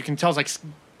you can tell is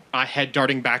a head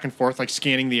darting back and forth,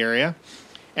 scanning the area.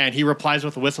 And he replies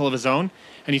with a whistle of his own,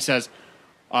 and he says,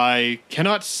 "I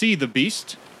cannot see the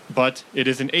beast, but it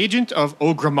is an agent of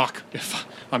Ogremak, if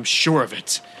I'm sure of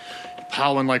it."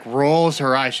 Palwyn rolls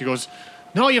her eyes. She goes,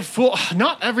 "No, you fool!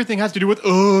 Not everything has to do with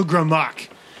Ogremak."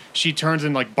 She turns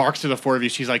and barks to the four of you.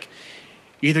 She's like,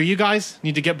 either you guys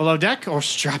need to get below deck or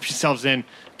strap yourselves in,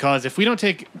 because if we don't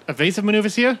take evasive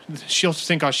maneuvers here, she'll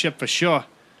sink our ship for sure.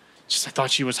 Just I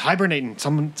thought she was hibernating.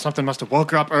 Something must have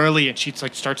woke her up early, and she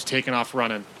like starts taking off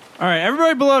running. All right,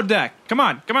 everybody below deck. Come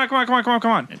on.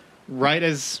 Right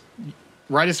as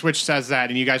Switch says that,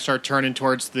 and you guys start turning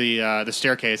towards the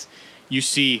staircase, you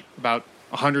see about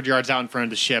 100 yards out in front of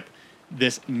the ship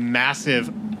this massive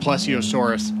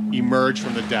plesiosaurus emerge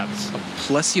from the depths.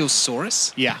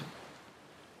 Plesiosaurus? Yeah,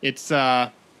 it's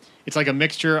like a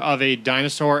mixture of a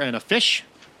dinosaur and a fish.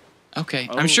 Okay.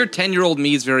 I'm sure 10-year-old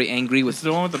me is very angry with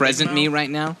the one with the present big me mouth? right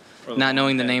now, Or the not one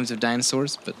knowing the with the- names of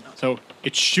dinosaurs. But So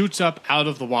it shoots up out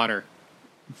of the water,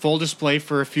 full display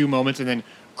for a few moments, and then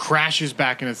crashes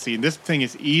back into the sea. And this thing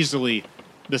is easily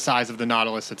the size of the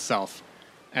Nautilus itself.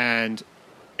 And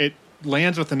it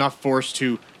lands with enough force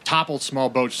to topple small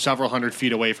boats several hundred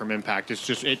feet away from impact.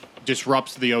 It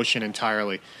disrupts the ocean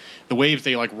entirely. The waves,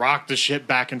 they like rock the ship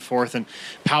back and forth, and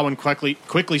Powin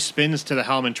quickly spins to the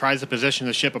helm and tries to position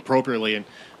the ship appropriately. And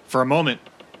for a moment,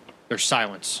 there's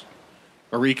silence.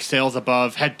 Arik sails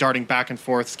above, head darting back and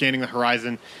forth, scanning the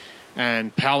horizon,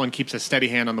 and Powin keeps a steady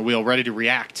hand on the wheel, ready to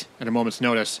react at a moment's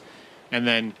notice. And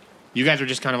then you guys are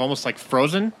just kind of almost like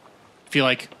frozen. Feel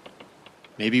like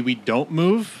maybe we don't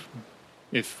move.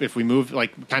 If we move,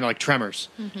 like kind of like Tremors.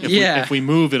 If we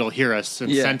move, it'll hear us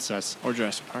and sense us. Or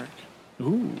Jurassic Park.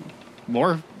 Ooh,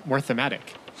 more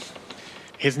thematic.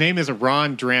 His name is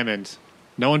Ron Drummond.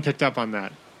 No one picked up on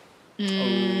that.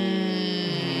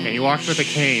 And he walks with a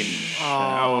cane.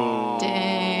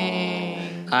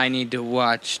 Dang. I need to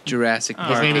watch Jurassic Park.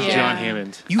 His name is Yeah. John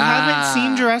Hammond. You haven't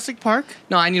seen Jurassic Park?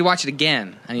 No, I need to watch it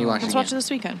again. Let's watch it this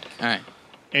weekend. All right.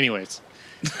 Anyways,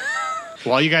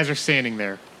 while you guys are standing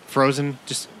there, frozen,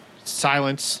 just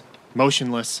silence,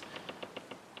 motionless,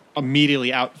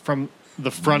 immediately out from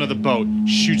the front of the boat,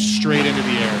 shoots straight into the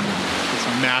air. This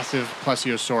massive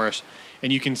plesiosaurus.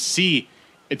 And you can see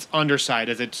its underside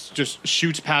as it just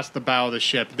shoots past the bow of the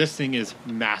ship. This thing is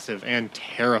massive and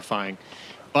terrifying.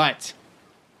 But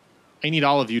I need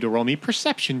all of you to roll me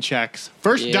perception checks.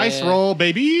 First Yeah. dice roll,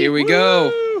 baby. Here we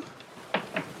go.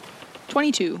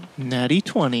 22. Natty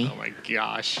 20. Oh my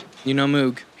gosh. You know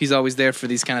Moog. He's always there for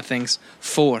these kind of things.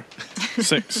 4.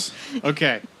 6.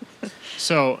 Okay.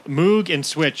 So Moog and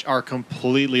Switch are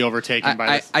completely overtaken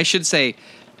by this. I should say,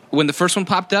 when the first one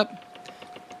popped up,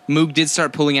 Moog did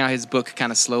start pulling out his book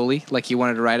kind of slowly, like he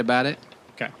wanted to write about it.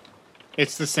 Okay.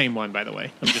 It's the same one, by the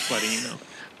way. I'm just letting you know.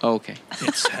 Oh, okay.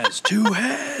 It has 2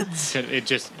 heads. It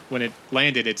just, when it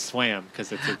landed, it swam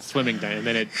because it's a swimming dive, and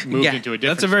then it moved Yeah, into a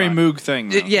different That's a very spot. Moog thing.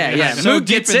 Though. Yeah. So Moog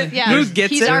gets it. Yeah, Moog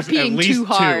gets he's it. RPing least too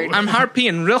hard. two. I'm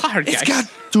harping real hard, guys. It's got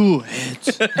 2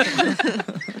 heads.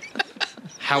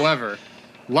 However,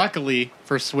 luckily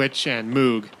for Switch and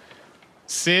Moog,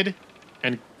 Sid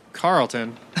and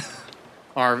Carlton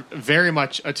are very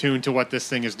much attuned to what this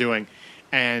thing is doing.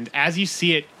 And as you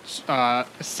see it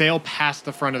sail past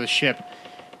the front of the ship,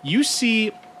 you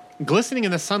see, glistening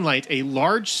in the sunlight, a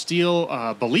large steel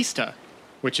ballista,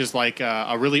 which is like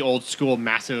a really old school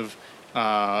massive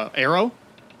arrow.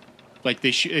 Like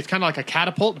they shoot, it's kind of like a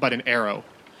catapult, but an arrow.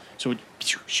 So it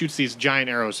shoots these giant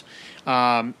arrows.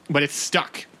 But it's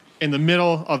stuck in the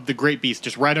middle of the great beast,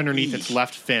 just right underneath its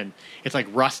left fin. It's like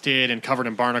rusted and covered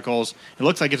in barnacles. It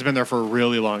looks like it's been there for a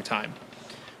really long time.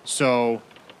 So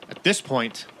at this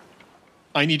point,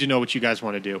 I need to know what you guys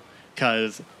want to do.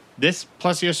 Because this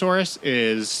plesiosaurus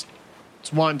it's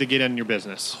wanting to get in your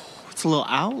business. It's a little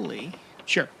owly.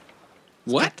 Sure.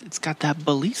 What? It's got that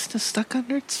ballista stuck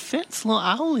under its fin. It's a little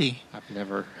owly. I've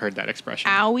never heard that expression.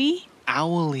 Owie?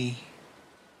 Owly.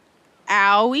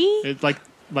 Owie? It's like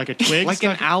a twig. Like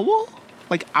an stuck- owl?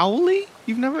 Like owly?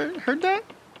 You've never heard that?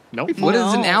 Nope. What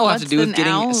does an No, owl have to what's do with an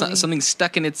getting owlie? something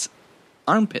stuck in its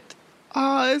armpit?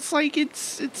 It's like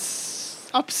it's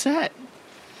upset.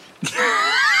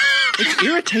 It's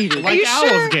irritated. Like you owls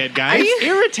sure? get, guys. It's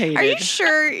irritated. Are you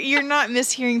sure you're not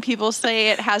mishearing people say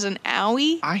it has an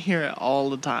owie? I hear it all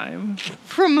the time.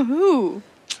 From who?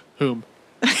 Whom?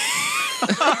 He's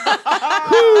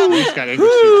got English.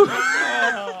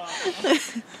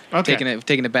 Okay.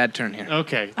 Taking a bad turn here.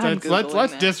 Okay. I'm Let's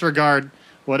Googling that. disregard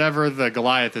whatever the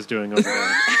Goliath is doing over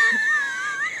there.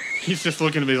 He's just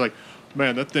looking at me like,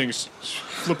 man, that thing's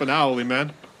flipping owly,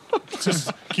 man. Can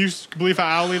you believe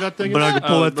how owly that thing is? can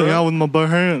pull that thing out with my bare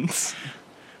hands.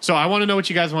 So I want to know what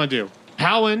you guys want to do.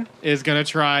 Powin is going to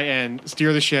try and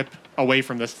steer the ship away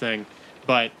from this thing,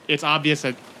 but it's obvious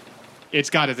that it's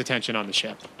got his attention on the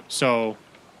ship. So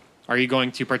are you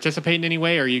going to participate in any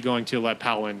way, or are you going to let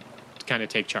Powin kind of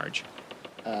take charge?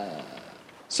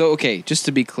 So, okay, just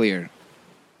to be clear,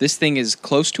 this thing is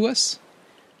close to us?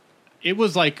 It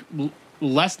was like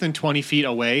less than 20 feet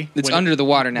away. It's when under the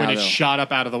water now, when it though. shot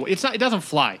up out of the. It's not. It doesn't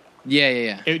fly.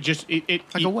 Yeah. It just Like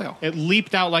a whale. It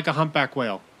leaped out like a humpback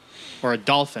whale, or a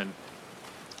dolphin.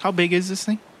 How big is this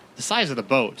thing? The size of the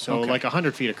boat, so Okay. like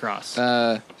 100 feet across.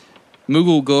 Moog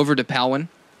will go over to Palwyn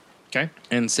Okay.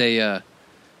 and say,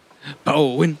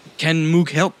 Palwyn, can Moog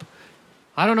help?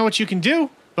 I don't know what you can do,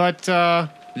 but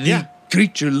The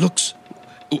creature looks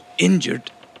injured.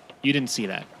 you didn't see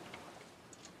that.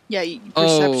 Yeah,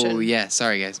 perception. Oh, yeah.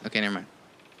 Sorry, guys. Okay, never mind.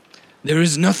 There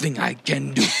is nothing I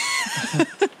can do.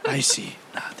 I see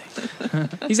nothing.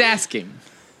 He's asking.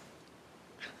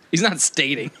 He's not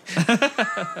stating.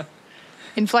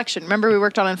 Inflection. Remember we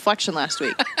worked on inflection last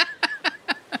week.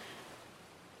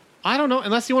 I don't know,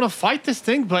 unless you want to fight this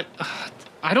thing, but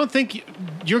I don't think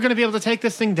you're going to be able to take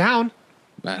this thing down.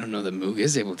 I don't know that Moog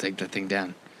is able to take that thing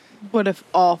down. What if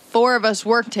all four of us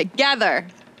work together?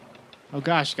 Oh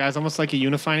gosh, guys, almost like a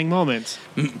unifying moment.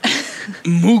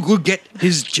 Moog will get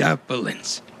his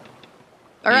javelins.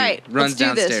 All right, runs let's do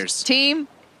downstairs. this. Team,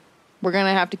 we're going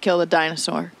to have to kill the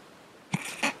dinosaur.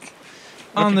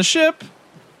 On the ship,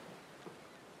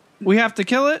 we have to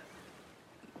kill it.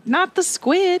 Not the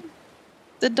squid,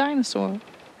 the dinosaur.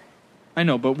 I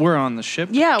know, but we're on the ship.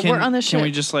 Yeah, we're on the Can we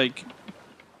ship. just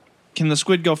can the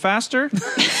squid go faster?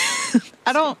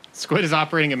 I don't Squid is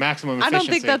operating at maximum I efficiency.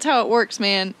 don't think that's how it works,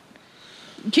 man.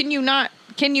 Can you not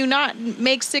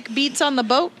make sick beats on the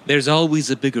boat? There's always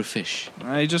a bigger fish.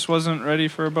 I just wasn't ready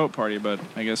for a boat party, but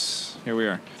I guess here we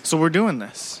are. So we're doing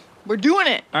this. We're doing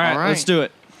it. All right, All right. let's do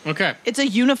it. Okay, It's a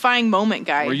unifying moment,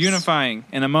 guys. We're unifying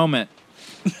in a moment.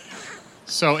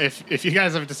 so if you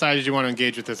guys have decided you want to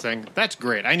engage with this thing, that's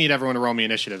great. I need everyone to roll me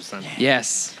initiatives then.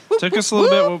 Yes. Took us a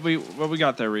little bit. What we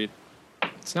got there, Reed?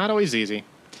 It's not always easy.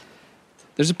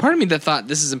 There's a part of me that thought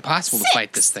this is impossible to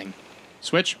fight this thing.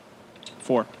 Switch,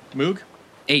 4. Moog,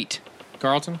 8.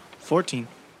 Carlton. 14.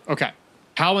 Okay.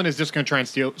 Palwyn is just going to try and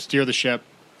steer the ship.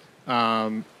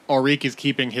 Ulrich is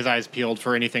keeping his eyes peeled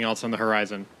for anything else on the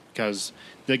horizon because,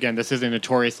 again, this is a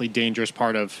notoriously dangerous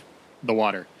part of the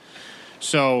water.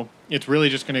 So it's really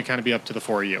just going to kind of be up to the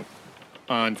four of you,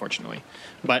 unfortunately.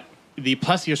 But the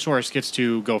Plesiosaurus gets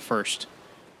to go first.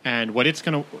 And what it's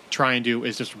going to try and do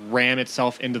is just ram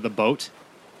itself into the boat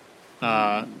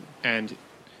and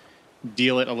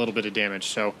deal it a little bit of damage.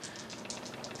 So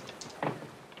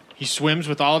he swims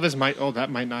with all of his might. Oh, that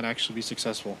might not actually be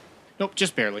successful. Nope,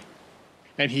 just barely.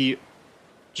 And he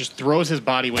just throws his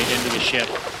body weight into the ship,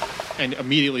 and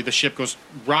immediately the ship goes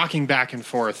rocking back and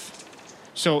forth.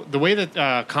 So the way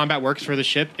that combat works for the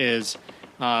ship is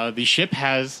the ship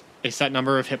has a set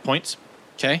number of hit points.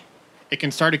 Okay. It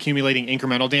can start accumulating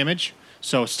incremental damage,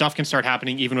 so stuff can start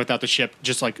happening even without the ship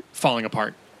just like falling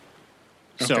apart.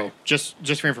 So Okay.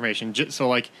 just for information, so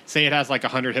like say it has like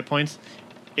 100 hit points,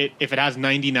 if it has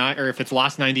 99 or if it's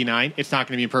lost 99, it's not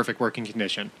going to be in perfect working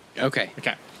condition. Okay.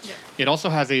 Okay. It also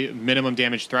has a minimum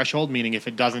damage threshold, meaning if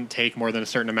it doesn't take more than a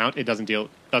certain amount, it doesn't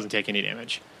take any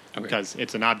damage because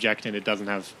it's an object and it doesn't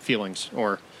have feelings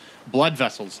or blood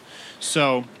vessels.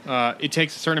 So it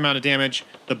takes a certain amount of damage.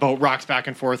 The boat rocks back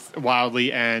and forth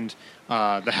wildly, and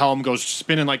the helm goes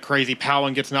spinning like crazy.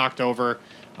 Palwyn gets knocked over,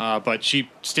 but she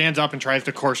stands up and tries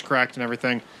to course correct and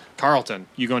everything. Carlton,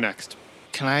 you go next.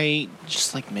 Can I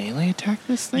just like melee attack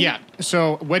this thing? Yeah.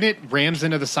 So when it rams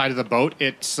into the side of the boat,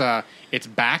 its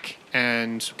back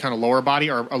and kind of lower body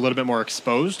are a little bit more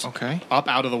exposed. Okay. Up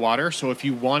out of the water. So if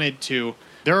you wanted to,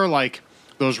 there are like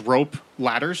those rope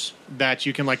ladders that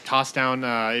you can like toss down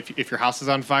if your house is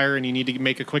on fire and you need to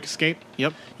make a quick escape.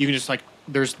 Yep. You can just like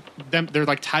there's them. They're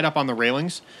like tied up on the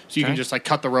railings, so you can Okay. just like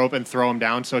cut the rope and throw them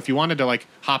down. So if you wanted to like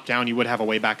hop down, you would have a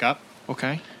way back up.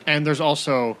 Okay. And there's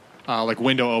also like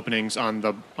window openings on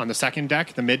the second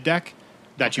deck, the mid deck,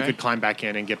 that you Okay. could climb back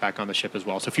in and get back on the ship as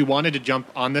well. So if you wanted to jump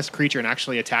on this creature and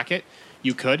actually attack it,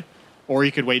 you could, or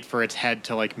you could wait for its head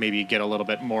to like maybe get a little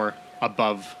bit more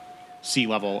above sea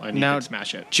level and you Now- could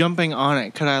smash it. Jumping on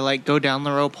it, could I like go down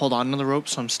the rope, hold on to the rope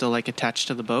so I'm still like attached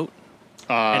to the boat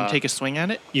and take a swing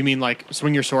at it? You mean like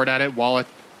swing your sword at it while it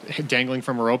dangling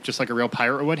from a rope, just like a real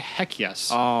pirate would? Heck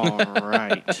yes. All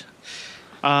right.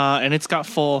 And it's got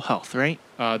full health, right?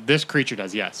 This creature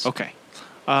does, yes. Okay.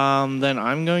 Then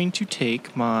I'm going to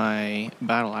take my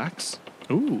battle axe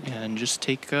Ooh. and just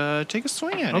take a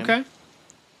swing at it. Okay.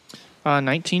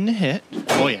 19 to hit.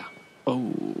 Oh yeah.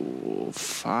 Oh,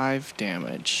 5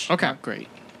 damage. Okay. Not great.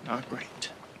 Not great.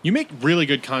 You make really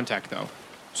good contact though,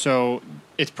 so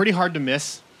it's pretty hard to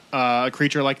miss a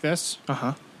creature like this.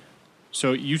 Uh-huh.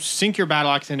 So you sink your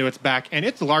battle axe into its back, and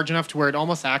it's large enough to where it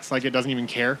almost acts like it doesn't even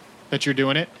care that you're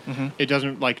doing it. Mm-hmm. It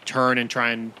doesn't like turn and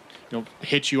try and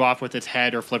hit you off with its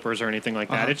head or flippers or anything like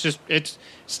that. It's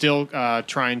still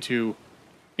trying to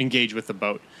engage with the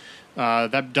boat.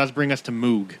 That does bring us to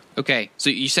Moog. Okay, so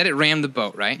you said it rammed the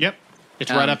boat, right? Yep. It's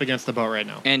right up against the boat right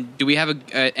now. And do we have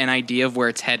an idea of where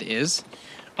its head is?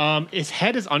 Its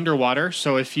head is underwater,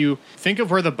 so if you think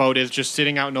of where the boat is, just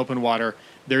sitting out in open water,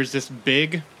 there's this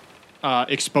big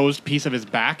exposed piece of his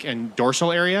back and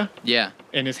dorsal area, Yeah.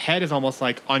 and his head is almost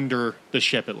like under the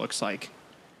ship, it looks like.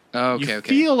 Okay, You okay.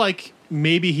 feel like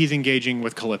maybe he's engaging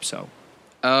with Calypso.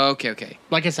 Okay.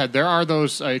 Like I said, there are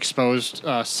those exposed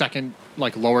second,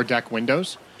 like lower deck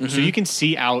windows, so you can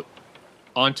see out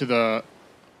onto the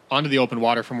open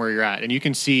water from where you're at, and you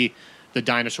can see the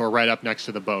dinosaur right up next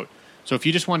to the boat. So if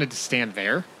you just wanted to stand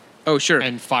there Oh, sure.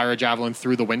 and fire a javelin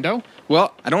through the window,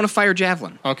 Well, I don't want to fire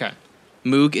javelin. okay,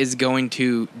 Moog is going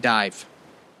to dive.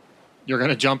 you're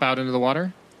gonna jump out into the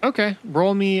water. Okay,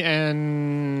 roll me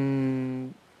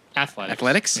an athletics.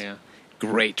 Athletics? Yeah.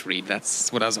 Great, Reed.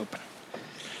 That's what I was hoping.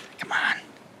 Come on.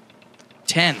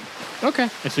 10. Okay.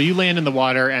 And so you land in the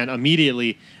water, and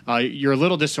immediately you're a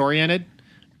little disoriented,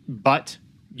 but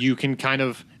you can kind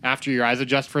of, after your eyes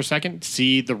adjust for a second,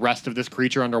 see the rest of this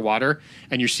creature underwater,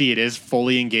 and you see it is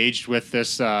fully engaged with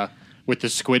this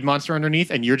squid monster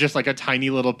underneath, and you're just like a tiny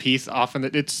little piece off. And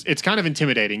it's kind of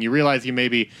intimidating. You realize you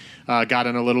maybe got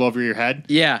in a little over your head.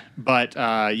 Yeah. But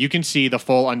you can see the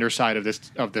full underside of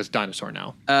this dinosaur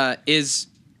now. Is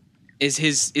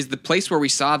the place where we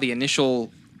saw the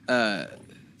initial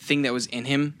thing that was in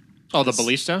him? Oh, the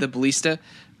ballista? The ballista.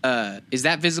 Is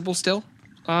that visible still?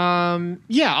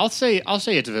 Yeah, I'll say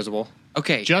it's visible.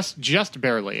 Okay. Just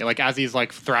barely, like as he's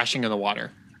like thrashing in the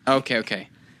water. Okay.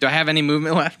 Do I have any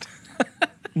movement left?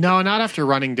 No, not after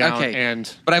running down Okay.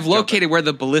 and. But I've jumping. located where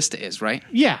the ballista is, right?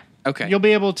 Yeah. Okay. You'll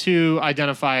be able to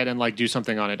identify it and like do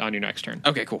something on it on your next turn.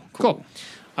 Okay, cool. Cool.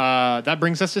 That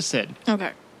brings us to Sid.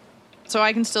 Okay. So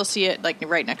I can still see it like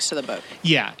right next to the boat.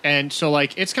 Yeah, and so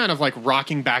like it's kind of like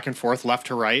rocking back and forth, left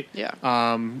to right. Yeah.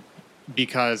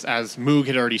 Because as Moog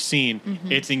had already seen,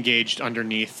 it's engaged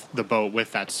underneath the boat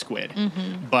with that squid.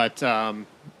 But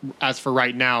as for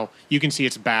right now, you can see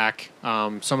its back,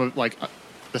 some of like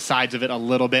the sides of it a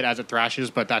little bit as it thrashes,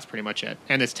 but that's pretty much it.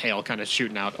 And its tail kind of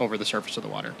shooting out over the surface of the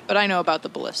water. But I know about the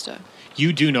ballista.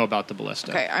 You do know about the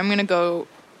ballista. Okay, I'm gonna go.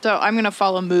 So I'm gonna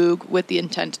follow Moog with the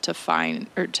intent to find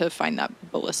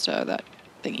that ballista, that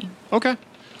thingy. Okay.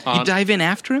 You dive in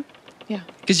after him? Yeah.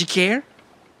 Because you care?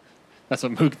 That's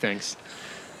what Moog thinks.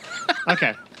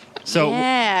 Okay. So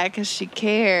Yeah, because she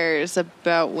cares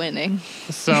about winning.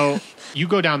 So you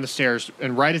go down the stairs,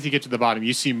 and right as you get to the bottom,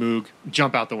 you see Moog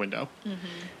jump out the window. And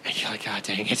you're like, God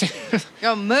dang it.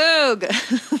 Go Moog.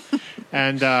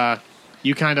 And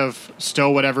you kind of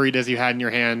stow whatever it is you had in your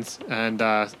hands and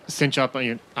cinch up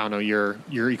on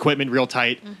your equipment real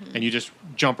tight, and you just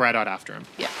jump right out after him.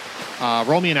 Yeah.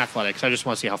 Roll me an athletics. I just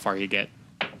want to see how far you get.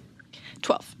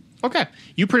 12. Okay.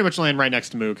 You pretty much land right next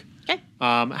to Moog. Okay.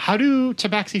 How do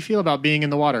Tabaxi feel about being in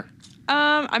the water?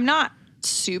 I'm not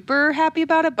super happy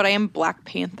about it, but I am Black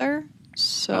Panther,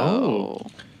 so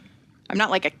I'm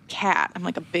not like a cat. I'm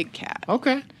like a big cat.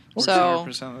 Okay. So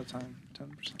 100% of the time.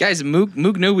 10%. Guys, Moog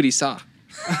knew what he saw.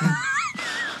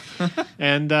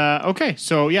 And okay,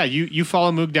 so yeah, you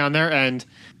follow Moog down there, and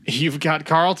you've got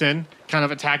Carlton kind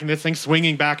of attacking this thing,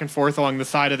 swinging back and forth along the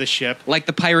side of the ship. Like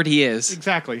the pirate he is.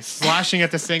 Exactly, slashing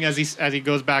at this thing as he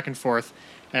goes back and forth.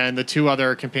 And the two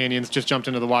other companions just jumped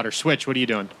into the water. Switch, what are you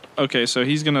doing? Okay, so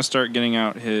he's gonna start getting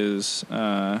out his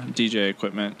DJ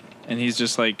equipment, and he's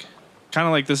just like, kind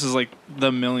of like this is like the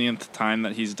millionth time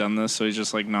that he's done this. So he's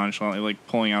just like nonchalantly like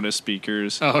pulling out his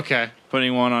speakers, Oh, okay.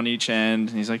 putting one on each end,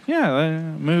 and he's like, "Yeah,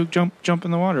 Moog, jump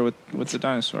in the water with the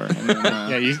dinosaur." And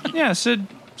then, Yeah, Sid,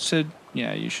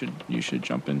 yeah, you should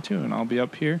jump in too, and I'll be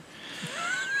up here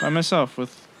by myself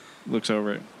with. Looks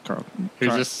over at Carl.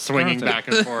 who's just swinging Carlton. back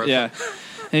and forth. Yeah,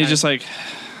 and he just like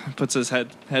puts his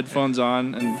headphones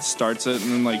on and starts it,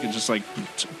 and then like it just like.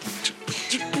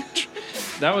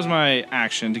 That was my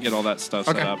action to get all that stuff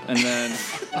set Okay. up, and then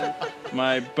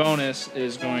my bonus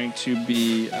is going to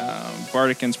be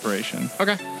Bardic Inspiration.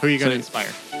 Okay. Who are you going to So-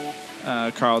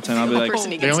 inspire? Carlton, I'll be like, The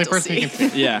only person you can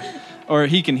see. yeah, or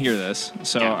he can hear this,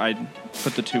 so Yeah. I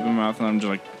put the tube in my mouth, and I'm just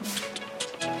like,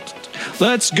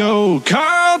 "Let's go,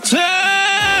 Carlton!"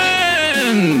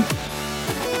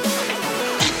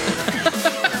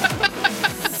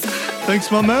 Thanks,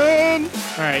 my man.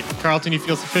 All right, Carlton, you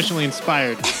feel sufficiently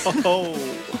inspired. Oh.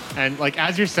 And like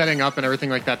as you're setting up and everything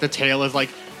like that, the tail is like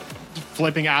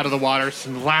flipping out of the water,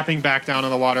 slapping back down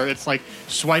on the water. It's like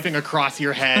swiping across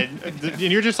your head, and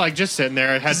you're just sitting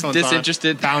there, headphones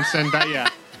disinterested. on, bouncing. Yeah,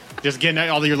 just getting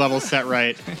all of your levels set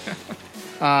right.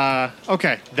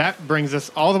 Okay, that brings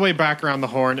us all the way back around the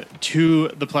horn to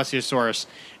the Plesiosaurus.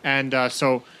 And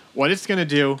so what it's going to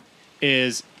do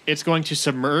is it's going to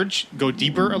submerge, go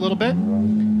deeper a little bit,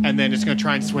 and then it's going to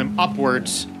try and swim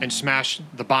upwards and smash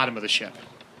the bottom of the ship.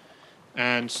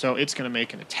 And so it's going to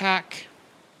make an attack.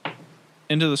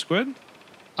 Into the squid?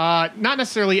 Not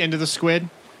necessarily into the squid,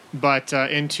 but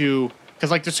into... Because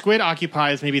like the squid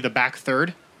occupies maybe the back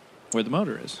third. Where the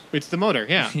motor is. It's the motor,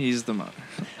 yeah. He's the motor.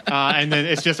 And then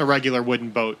it's just a regular wooden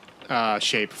boat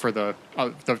shape for the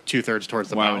 2/3 towards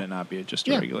the Why bow. would it not be just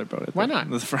a Yeah. regular boat? Why not?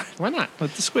 The front. Why not?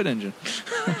 With the squid engine.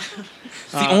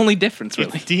 It's the only difference,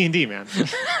 really. It's D&D, man.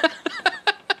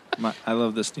 I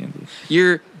love this D&D.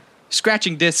 You're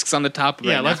scratching discs on the top of it.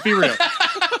 Yeah, let's be real.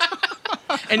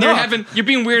 And you're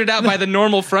being weirded out by the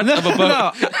normal front of a boat.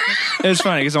 No. It's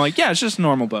funny because I'm like, yeah, it's just a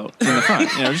normal boat in the front.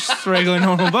 Just a regular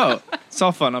normal boat. It's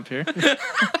all fun up here.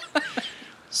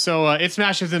 So it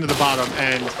smashes into the bottom,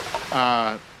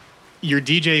 and your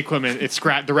DJ equipment,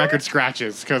 the record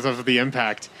scratches because of the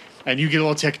impact, and you get a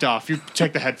little ticked off. You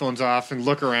take the headphones off and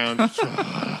look around,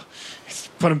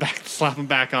 put them back, slap them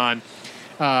back on.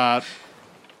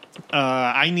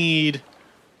 I need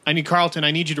Carlton.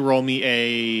 I need you to roll me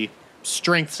a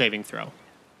strength saving throw.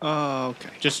 Okay.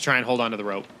 Just try and hold on to the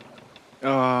rope.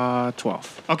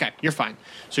 12. Okay, you're fine.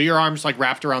 So your arm's like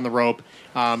wrapped around the rope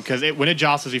because when it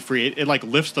jostles you free, it like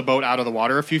lifts the boat out of the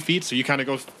water a few feet. So you kind of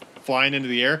go flying into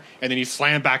the air, and then you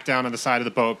slam back down on the side of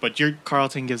the boat. But you're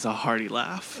Carlton gives a hearty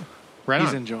laugh. right He's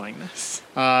on. enjoying this.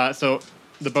 So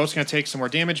the boat's going to take some more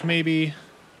damage, maybe.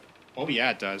 Oh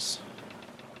yeah, it does.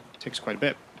 Takes quite a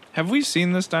bit. Have we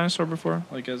seen this dinosaur before?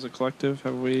 Like as a collective,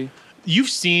 have we? You've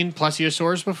seen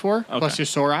plesiosaurs before, Okay.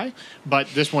 plesiosauri, but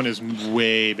this one is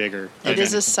way bigger. It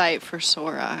is a sight for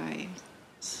sore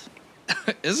eyes.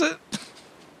 Is it?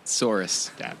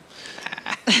 Saurus. Dad.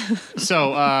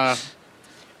 So,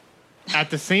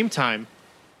 at the same time,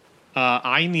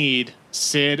 I need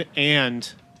Sid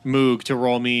and Moog to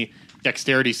roll me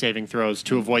dexterity saving throws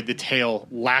to avoid the tail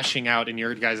lashing out in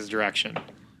your guys' direction.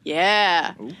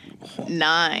 Yeah.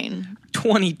 9.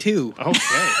 22.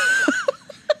 Okay.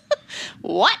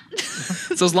 What?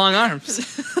 It's those long arms.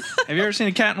 Have you ever seen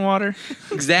a cat in water?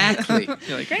 Exactly.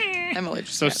 You're like, I'm allergic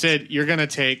to So, cats. Sid, you're going to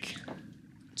take...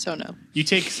 So no. You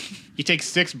take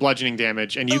 6 bludgeoning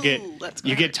damage, and you that's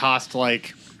get tossed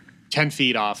like 10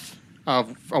 feet off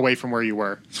away from where you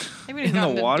were Maybe In the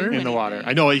water? in the water.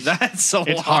 I know that's so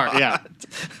it's hard. Yeah,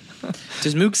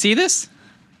 Does Mook see this?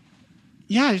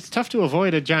 yeah. It's tough to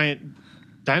avoid a giant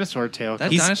dinosaur tail.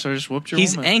 That He's- dinosaur just whooped your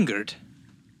He's woman. angered.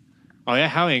 Oh yeah,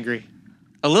 how angry?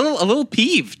 A little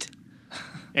peeved.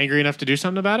 Angry enough to do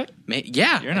something about it?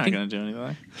 Yeah. You're I not think- going to do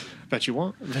anything. Bet you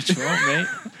won't. Bet you won't,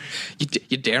 mate.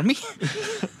 You dare me?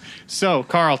 So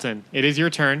Carlton, it is your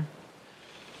turn.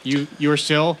 You are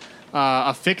still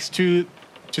affixed to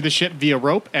the ship via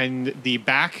rope, and the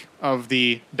back of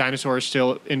the dinosaur is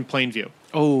still in plain view.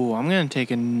 Oh, I'm going to take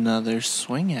another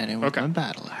swing at it with Okay. my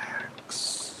battle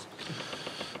axe.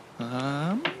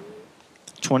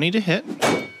 20 to hit.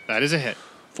 That is a hit.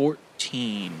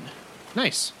 14.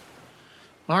 Nice.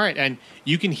 All right, and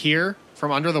you can hear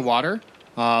from under the water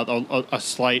a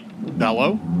slight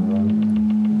bellow.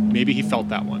 Maybe he felt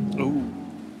that one.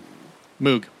 Ooh.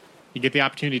 Moog, you get the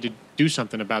opportunity to do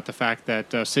something about the fact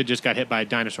that Sid just got hit by a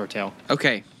dinosaur tail.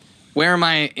 Okay. Where am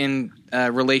I in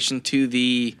relation to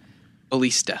the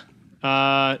ballista?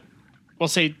 We'll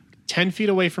say 10 feet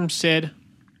away from Sid,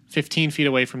 15 feet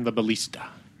away from the ballista.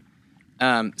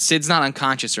 Sid's not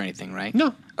unconscious or anything, right?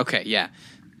 No. Okay, yeah.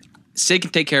 Sid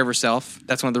can take care of herself.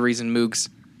 That's one of the reasons Moog's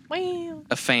Wow.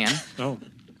 a fan. Oh,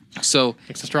 So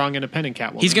it's a strong, independent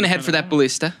cat. he's going to head for that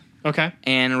ballista Okay.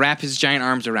 and wrap his giant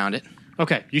arms around it.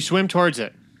 Okay. You swim towards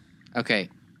it. Okay.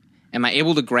 Am I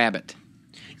able to grab it?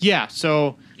 Yeah.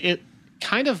 So it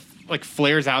kind of like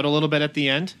flares out a little bit at the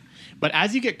end, but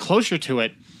as you get closer to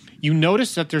it, you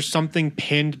notice that there's something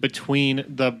pinned between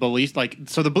the ballista.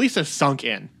 So the ballista sunk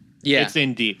in. Yeah. It's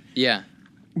in deep. Yeah.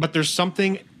 But there's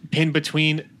something pinned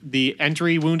between the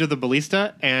entry wound of the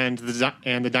ballista and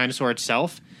the dinosaur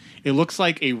itself. It looks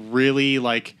like a really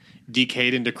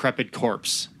decayed and decrepit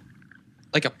corpse.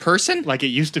 Like a person? Like it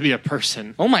used to be a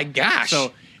person. Oh my gosh.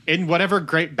 So in whatever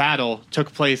great battle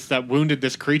took place that wounded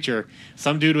this creature,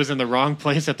 some dude was in the wrong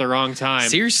place at the wrong time.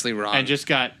 Seriously wrong. And just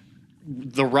got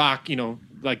The Rock,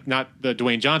 like not the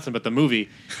Dwayne Johnson, but the movie,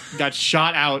 got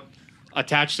shot out,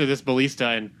 attached to this ballista,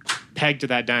 and pegged to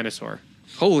that dinosaur.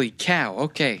 Holy cow.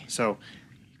 Okay. So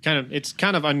it's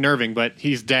kind of unnerving, but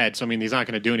he's dead, so I mean he's not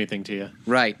going to do anything to you.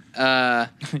 Right.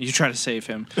 You try to save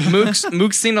him.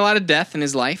 Mook's seen a lot of death in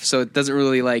his life, so it doesn't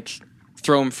really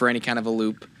throw him for any kind of a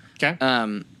loop. Okay.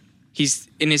 he's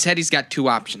in his head. He's got two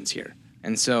options here,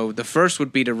 and so the first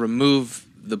would be to remove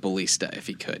the ballista if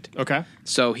he could. Okay.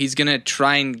 So he's gonna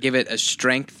try and give it a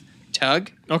strength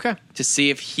tug Okay. to see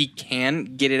if he can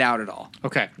get it out at all.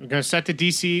 Okay. I'm going to set the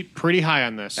DC pretty high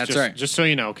on this. That's just, right. Just so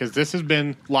you know, because this has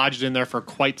been lodged in there for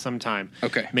quite some time.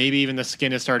 Okay. Maybe even the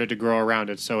skin has started to grow around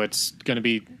it, so it's going to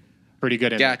be pretty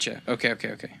good in there. Gotcha. Okay.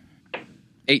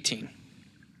 18.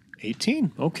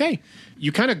 18. Okay.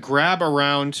 You kind of grab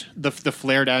around the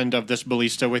flared end of this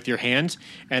ballista with your hands,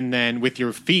 and then with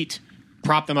your feet,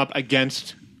 prop them up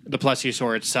against the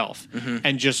plesiosaur itself,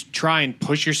 and just try and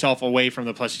push yourself away from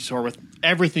the plesiosaur with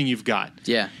everything you've got.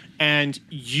 Yeah. And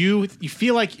you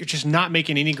feel like you're just not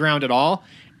making any ground at all,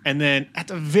 and then at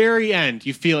the very end,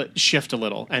 you feel it shift a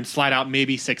little and slide out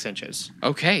maybe 6 inches.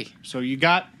 Okay. So you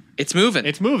got It's moving.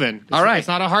 it's moving. All right. It's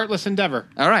not a heartless endeavor.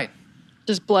 all right.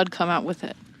 Does blood come out with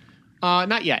it?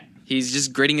 Not yet. He's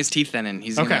just gritting his teeth then, and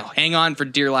he's Okay. gonna hang on for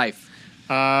dear life.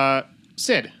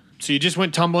 Sid. So you just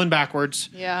went tumbling backwards.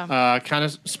 Yeah. Kind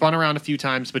of spun around a few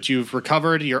times, but you've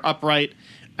recovered. You're upright,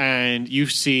 and you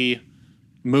see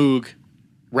Moog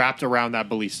wrapped around that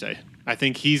ballista. I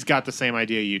think he's got the same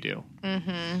idea you do.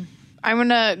 I'm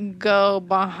gonna go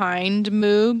behind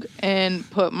Moog and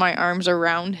put my arms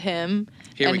around him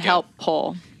Here we and go. help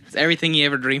pull. It's everything he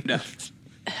ever dreamed of.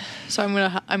 So I'm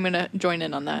gonna join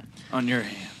in on that. On your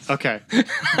hand. Okay.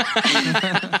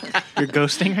 You're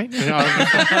ghosting right now?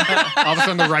 All of a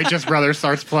sudden, the Righteous Brothers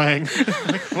starts playing.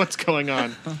 Like, what's going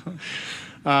on?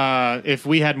 If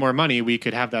we had more money, we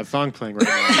could have that song playing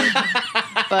right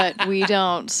now. But we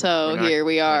don't, so not- here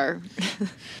we are.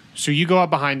 So you go up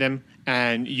behind him,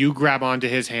 and you grab onto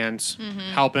his hands,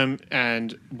 help him,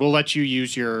 and we'll let you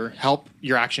use your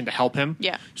action to help him.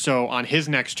 Yeah. So on his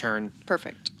next turn,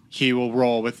 Perfect. he will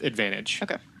roll with advantage.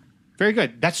 Okay. Very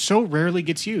good. That so rarely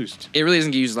gets used. It really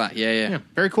doesn't get used a lot. Yeah. Yeah,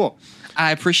 very cool.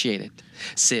 I appreciate it.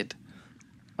 Sid.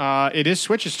 It is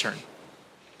Switch's turn.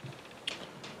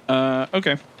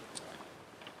 Okay.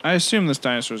 I assume this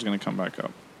dinosaur is going to come back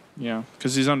up. Yeah,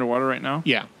 because he's underwater right now.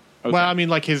 Yeah. Okay. Well, I mean,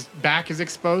 like his back is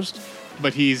exposed,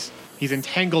 but he's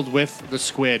entangled with the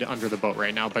squid under the boat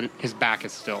right now, but his back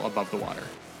is still above the water.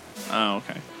 Oh,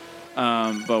 okay.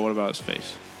 But what about his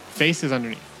face? Face is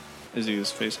underneath. Is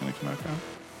his face going to come back out?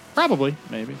 Probably.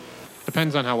 Maybe.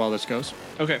 Depends on how well this goes.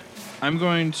 Okay. I'm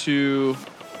going to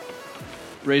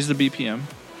raise the BPM,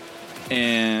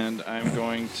 and I'm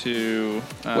going to.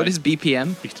 What is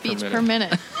BPM? Beats per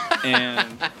minute. And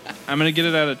I'm going to get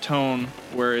it at a tone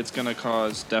where it's going to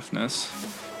cause deafness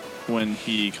when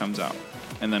he comes out,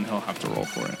 and then he'll have to roll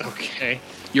for it. Okay.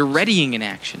 You're readying an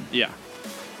action. Yeah.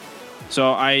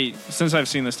 So since I've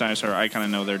seen this dinosaur, I kind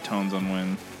of know their tones on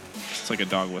when it's like a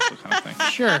dog whistle kind of thing.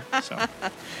 Sure. So,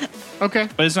 Okay.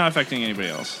 but it's not affecting anybody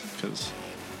else because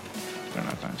they're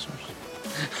not dinosaurs.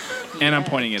 And I'm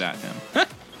pointing it at him.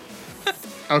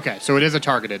 Okay. So it is a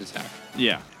targeted attack.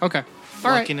 Yeah. Okay. All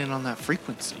right. Locking in on that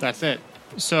frequency. That's it.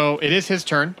 So it is his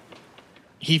turn.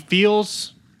 He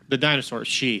feels the dinosaur.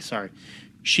 She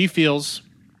feels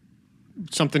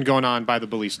something going on by the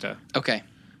ballista. Okay.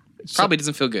 Probably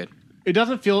doesn't feel good. It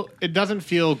doesn't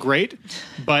feel great,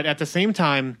 but at the same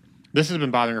time, this has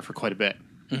been bothering her for quite a bit.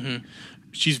 Mm-hmm.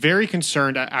 She's very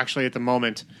concerned, actually, at the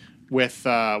moment with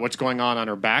what's going on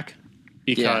her back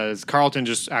because Carlton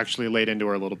just actually laid into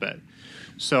her a little bit.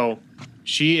 So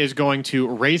she is going to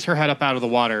raise her head up out of the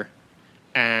water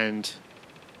and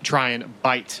try and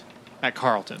bite at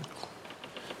Carlton.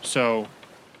 So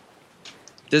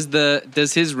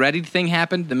Does his ready thing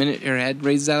happen the minute her head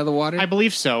raises out of the water? I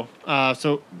believe so.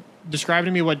 So describe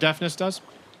to me what deafness does.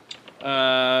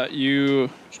 You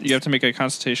have to make a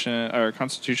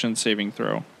Constitution saving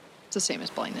throw. It's the same as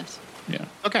blindness. Yeah.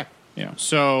 Okay. Yeah.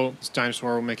 So this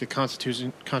dinosaur will make a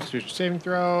Constitution saving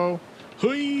throw.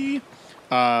 Hui.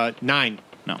 9.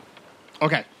 No.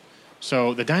 Okay.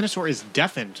 So the dinosaur is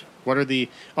deafened. What are the?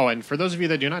 Oh, and for those of you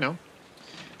that do not know,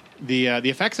 the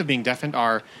effects of being deafened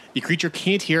are the creature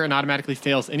can't hear and automatically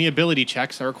fails any ability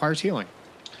checks that requires healing.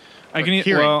 I can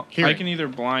Hearing. I can either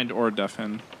blind or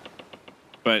deafen.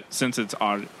 But since it's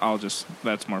odd,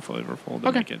 that's more flavorful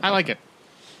to make it. I like it.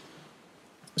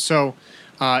 So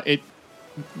it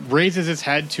raises its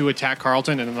head to attack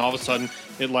Carlton, and then all of a sudden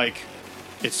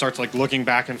it starts like looking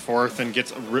back and forth and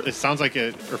gets. It sounds like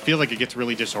it or feels like it gets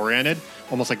really disoriented,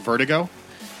 almost like vertigo,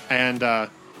 and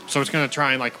so it's going to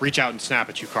try and like reach out and snap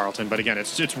at you, Carlton. But again,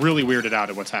 it's really weirded out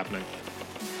at what's happening.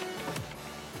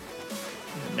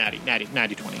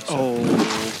 Natty 20. So Oh,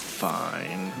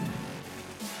 fine.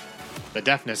 the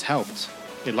deafness helped.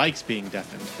 It likes being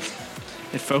deafened.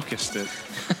 It focused it.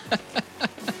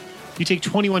 You take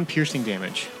 21 piercing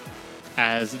damage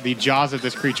as the jaws of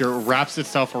this creature wraps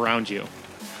itself around you.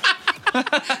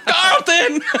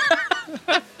 Carlton!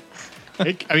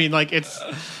 It's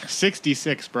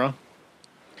 66, bro.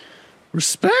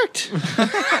 Respect.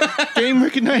 Game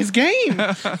recognized game.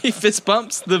 He fist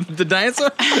bumps the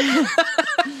dinosaur.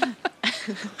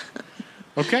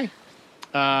 Okay.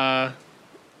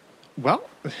 Well,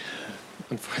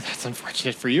 that's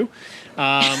unfortunate for you.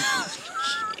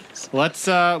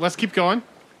 Let's keep going.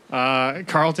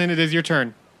 Carlton, it is your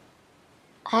turn.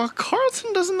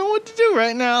 Carlton doesn't know what to do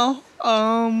right now.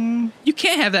 You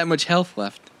can't have that much health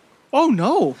left. Oh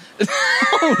no.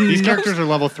 These characters are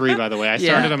level 3, by the way. I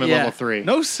started them at level 3.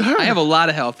 No, sir. I have a lot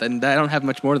of health, and I don't have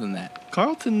much more than that.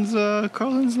 Carlton's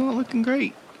not looking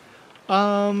great.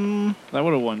 That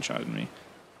would have one-shotted me.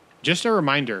 Just a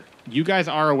reminder, you guys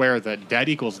are aware that dead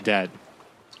equals dead.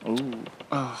 Ooh.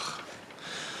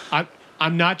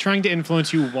 I'm not trying to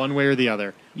influence you one way or the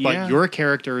other, but Yeah. your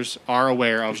characters are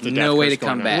aware of the death no way curse to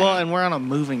come going back. on. Well, and we're on a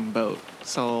moving boat,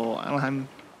 so I'm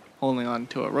holding on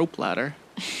to a rope ladder.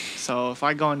 So if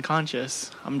I go unconscious,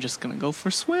 I'm just gonna go for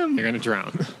a swim. You're going to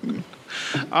drown.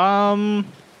 I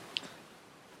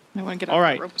want to get All off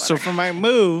right. the rope So ladder. for my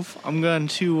move, I'm going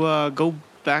to go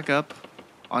back up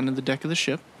onto the deck of the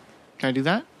ship. Can I do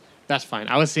that? That's fine.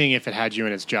 I was seeing if it had you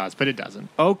in its jaws, but it doesn't.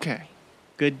 Okay.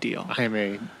 Good deal. I am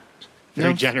a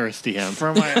very generous DM.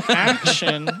 For my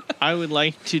action, I would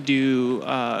like to do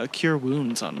cure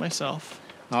wounds on myself.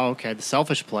 Oh, okay. The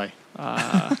selfish play.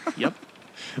 Yep.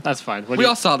 That's fine. We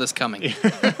all saw this coming.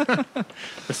 The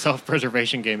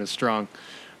self-preservation game is strong.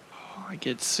 I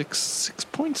get six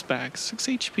points back, 6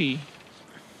 HP.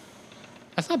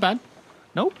 That's not bad.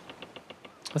 Nope.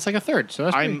 That's like a third, so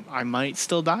that's pretty... I might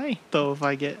still die though if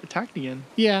I get attacked again.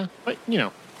 Yeah, but,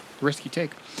 risk you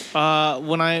take.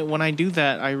 When I do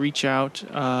that, I reach out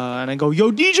and I go, "Yo,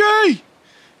 DJ,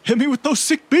 hit me with those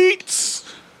sick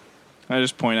beats." I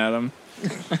just point at him.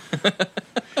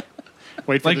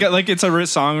 Wait for Like it's a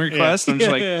song request. Yeah. I'm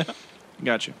just like,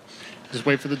 got you. Just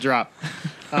wait for the drop.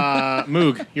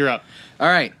 Moog, you're up. All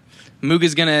right. Moog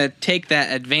is going to take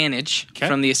that advantage 'Kay.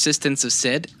 from the assistance of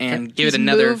Sid and give He's it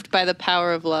another... moved by the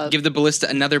power of love. Give the ballista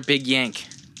another big yank.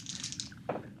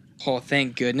 Oh,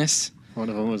 thank goodness. One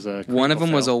of them was a... One of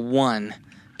them was a 1.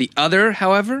 The other,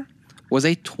 however, was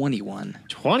a 21.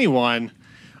 21.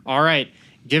 All right.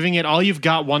 Giving it all you've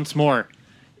got once more.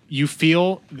 You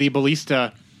feel the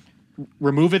ballista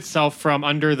remove itself from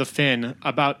under the fin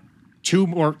about 2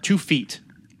 feet.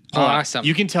 Awesome.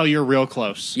 You can tell you're real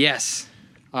close. Yes.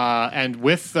 And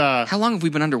with How long have we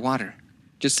been underwater?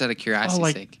 Just out of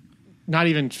curiosity's sake. not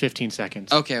even 15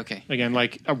 seconds. Okay. Again,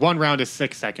 one round is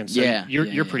 6 seconds. So Yeah, you're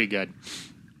yeah. pretty good.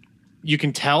 You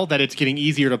can tell that it's getting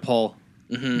easier to pull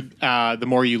the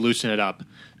more you loosen it up.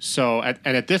 So,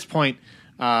 at this point,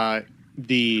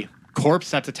 the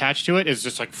corpse that's attached to it is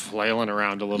just like flailing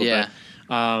around a little Yeah.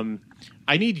 bit.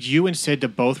 I need you and Sid to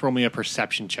both roll me a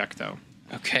perception check, though.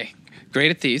 Okay.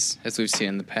 Great at these, as we've seen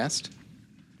in the past.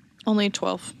 Only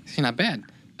 12. Not bad.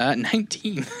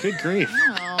 19. Good grief.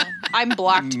 Oh, I'm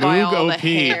blocked by Moog all the OP.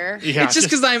 hair. Yeah, It's just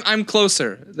because I'm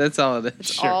closer. That's all it is.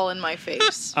 It's all in my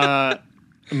face.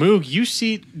 Moog, you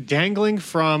see dangling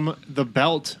from the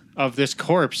belt of this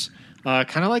corpse,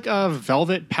 kind of like a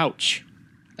velvet pouch.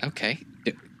 Okay.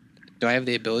 Do I have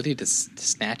the ability to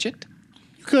snatch it?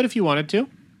 You could if you wanted to.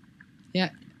 Yeah.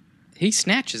 He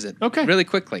snatches it. Okay. Really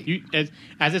quickly.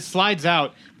 As it slides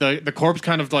out, the corpse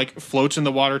kind of like floats in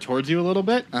the water towards you a little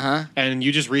bit, and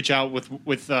you just reach out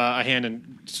with a hand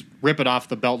and rip it off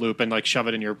the belt loop and like shove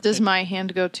it in your. Does my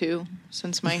hand go too?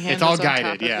 Since my hand It's all is on guided,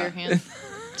 top of yeah. your hand.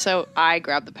 So I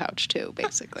grab the pouch too,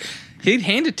 basically. He'd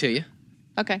hand it to you.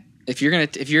 Okay, If you're I'll there,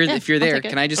 take it.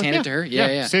 can I just hand it to her?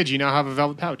 Yeah. Sid, you now have a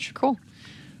velvet pouch, cool.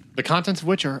 the contents of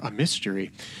which are a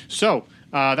mystery. So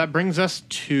that brings us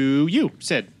to you,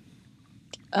 Sid.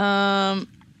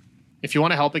 If you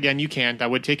want to help again, you can. That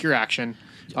would take your action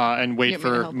and wait You want me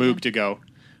to for help Moog again? to go.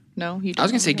 No, you. I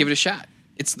was going to say give it a shot.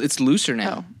 It's looser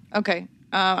now. Oh, okay.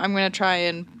 I'm gonna try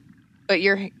and. But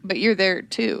you're there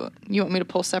too. You want me to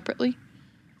pull separately?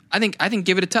 I think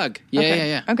give it a tug.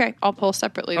 Yeah. Okay, I'll pull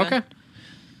separately. Then. Okay.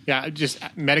 Yeah, just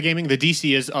metagaming. The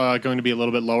DC is going to be a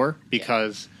little bit lower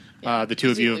because the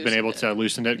two of you have been able to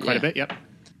loosen it quite a Yeah. bit. Yep.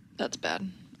 That's bad.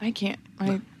 I can't.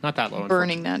 Not that low.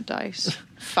 Burning that dice.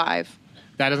 5.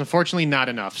 That is unfortunately not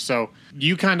enough. So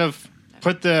you kind of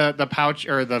put the pouch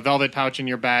or the velvet pouch in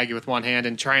your bag with one hand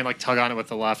and try and like tug on it with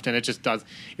the left, and it just does.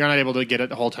 You're not able to get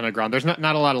a whole ton of ground. There's not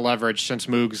a lot of leverage since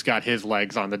Moog's got his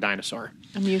legs on the dinosaur.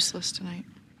 I'm useless tonight.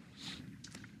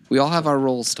 We all have our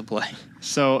roles to play.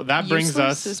 So that brings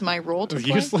Useless us. is my role to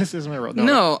play. Useless is my role.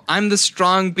 No, I'm the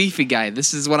strong, beefy guy.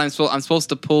 This is what I'm supposed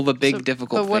to pull the big,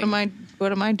 difficult But what thing.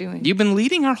 What am I doing? You've been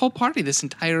leading our whole party this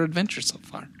entire adventure so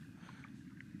far.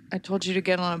 I told you to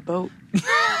get on a boat.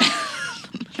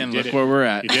 And Did look it. where we're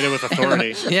at. You did it with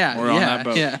authority. Yeah, We're on that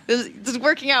boat. Yeah. This is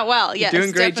working out well. Yes, doing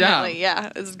a great definitely. job. Yeah,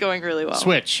 this is going really well.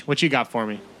 Switch. What you got for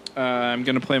me? I'm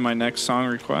going to play my next song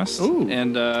request. Ooh.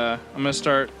 And I'm going to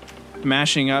start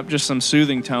mashing up just some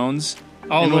soothing tones.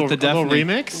 Oh, And a little deafening-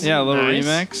 remix? Yeah, a little Nice.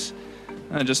 remix.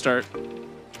 I just start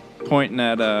pointing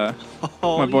at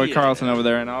my boy Carlton over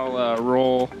there, and I'll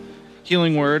roll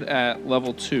Healing Word at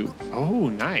level 2. Oh,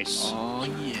 nice. Oh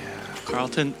yeah.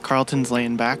 Carlton's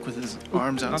laying back with his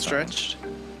arms outstretched.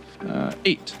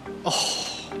 8.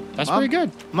 That's pretty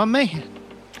good. My man.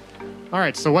 All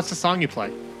right, so what's the song you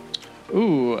play?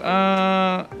 Ooh,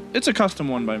 it's a custom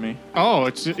one by me. Oh,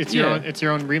 it's your Yeah.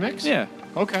 own remix? Yeah.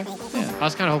 Okay. Yeah. I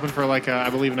was kind of hoping for like I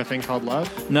believe in a thing called love.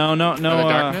 No,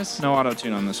 Darkness? no auto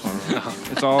tune on this one.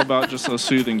 It's all about just those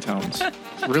soothing tones.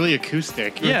 It's really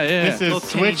acoustic. Yeah, yeah. This is Little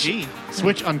Kenny G.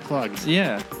 Switch Unplugged.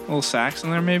 Yeah, a little sax in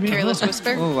there maybe. Careless A Whisper.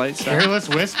 little light sax. Careless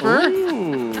Whisper.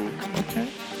 Ooh, okay.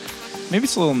 Maybe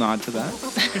it's a little nod to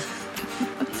that.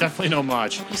 Definitely no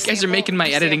much. You guys are making my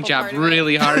editing job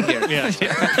really hard here. Yeah.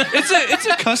 It's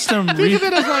a custom. Think of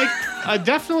it as like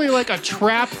definitely like a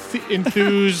trap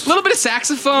enthused A little bit of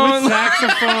saxophone. with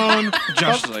saxophone,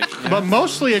 Josh is like, yeah, but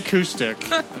mostly acoustic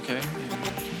okay.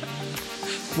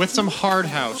 with some hard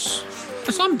house,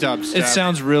 some dubstep. It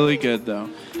sounds really good though.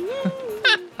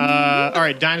 All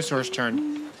right, Dinosaur's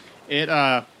turn. It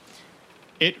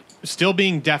still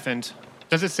being deafened.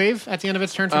 Does it save at the end of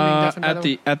its turn for being deafened? by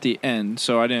way? At the end.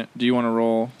 So I didn't. Do you want to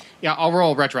roll? Yeah, I'll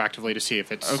roll retroactively to see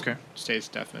if it Okay. stays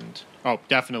deafened. Oh,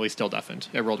 definitely still deafened.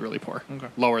 It rolled really poor. Okay.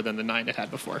 Lower than the 9 it had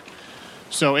before.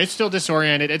 So it's still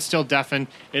disoriented. It's still deafened.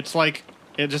 It's like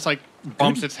it just like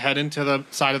bumps its head into the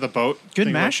side of the boat. Good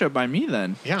Thinking like, mashup by me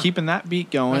then. Yeah. Keeping that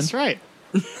beat going. That's right.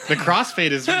 The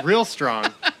crossfade is real strong.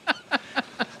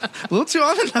 A little too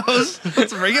on the nose.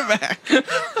 Let's bring it back.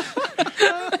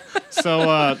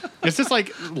 So it's just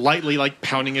like lightly like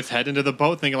pounding its head into the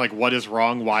boat, thinking like, "What is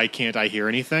wrong? Why can't I hear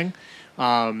anything?"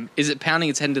 Is it pounding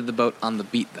its head into the boat on the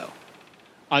beat, though?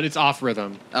 It's off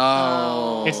rhythm.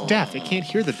 Oh. It's deaf. It can't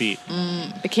hear the beat.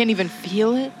 I can't even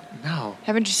feel it. No,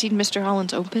 Haven't you seen Mr.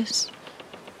 Holland's Opus?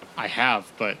 I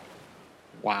have, but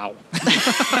wow.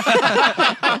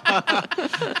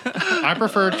 I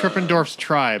prefer Trippendorf's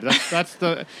Tribe. That's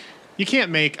the. You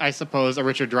can't make, I suppose, a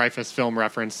Richard Dreyfuss film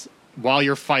reference while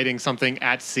you're fighting something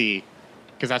at sea,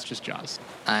 because that's just Jaws.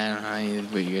 I don't know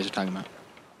what you guys are talking about.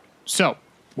 So,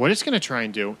 what it's going to try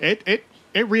and do, it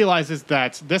realizes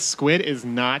that this squid is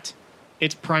not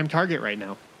its prime target right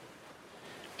now,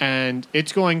 and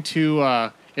it's going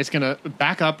to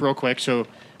back up real quick. So,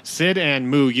 Sid and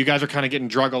Moo, you guys are kind of getting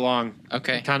drug along,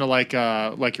 Okay. kind of like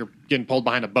you're getting pulled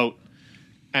behind a boat,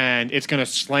 and it's going to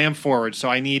slam forward. So,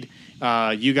 I need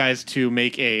you guys to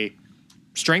make a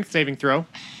strength saving throw.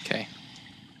 Okay.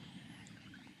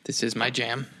 This is my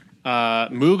jam.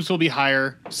 Moogs will be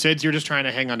higher. Sid's, you're just trying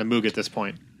to hang on to Moog at this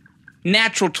point.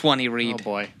 Natural 20, Reed. Oh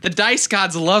boy. The dice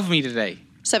gods love me today.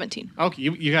 17. Okay,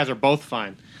 you guys are both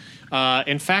fine.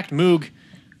 In fact, Moog,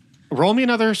 roll me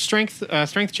another strength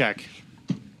check.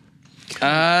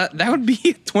 That would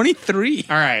be 23.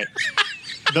 All right.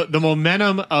 The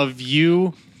momentum of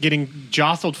you getting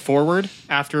jostled forward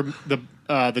after the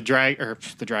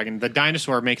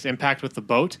dinosaur makes impact with the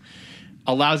boat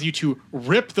allows you to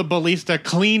rip the ballista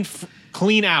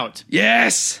clean out,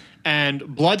 Yes!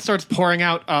 and blood starts pouring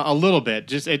out a little bit.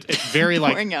 Just it's very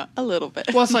like Pouring out a little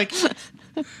bit. well, it's like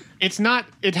it's not.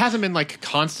 It hasn't been like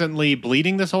constantly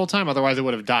bleeding this whole time. Otherwise, it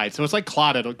would have died. So it's like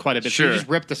clotted quite a bit. So Sure. you just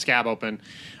rip the scab open,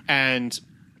 and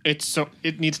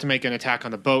it needs to make an attack on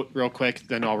the boat real quick.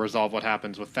 Then I'll resolve what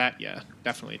happens with that. Yeah,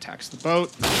 definitely attacks the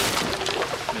boat.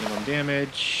 Minimum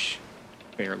damage,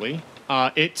 barely.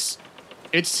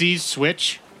 It sees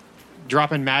Switch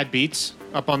dropping mad beats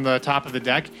up on the top of the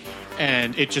deck,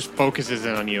 and it just focuses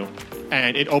in on you.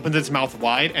 And it opens its mouth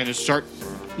wide and it starts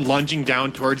lunging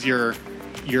down towards your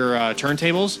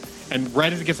turntables. And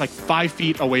right as it gets like 5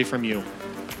 feet away from you,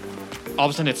 all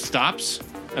of a sudden it stops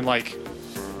and like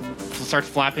starts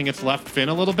flapping its left fin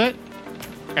a little bit,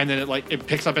 and then it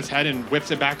picks up its head and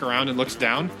whips it back around and looks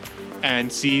down and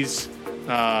sees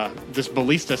this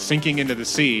ballista sinking into the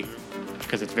sea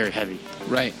because it's very heavy.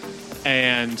 Right.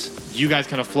 And you guys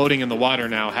kind of floating in the water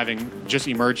now, having just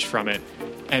emerged from it.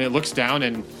 And it looks down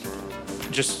and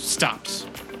just stops.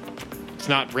 It's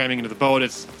not ramming into the boat.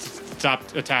 It's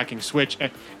stopped attacking Switch.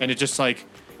 And it just like,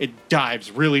 it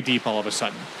dives really deep all of a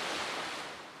sudden.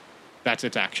 That's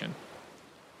its action.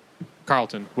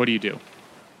 Carlton, what do you do?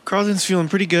 Carlton's feeling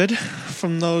pretty good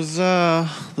from those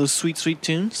sweet, sweet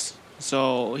tunes.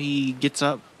 So he gets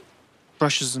up,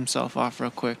 brushes himself off real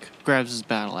quick, grabs his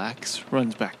battle axe,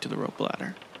 runs back to the rope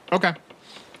ladder. Okay.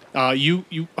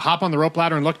 You hop on the rope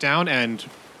ladder and look down, and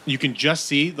you can just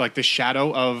see like the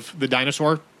shadow of the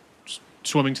dinosaur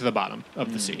swimming to the bottom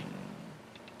of the sea.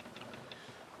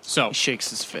 So He shakes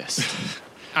his fist.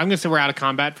 I'm gonna say we're out of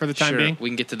combat for the time Sure, being. we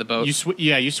can get to the boat.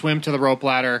 You swim to the rope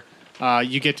ladder.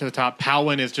 You get to the top.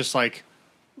 Palwyn is just like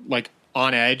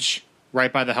on edge,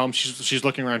 right by the helm. She's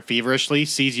looking around feverishly,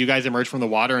 sees you guys emerge from the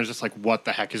water, and is just like, "What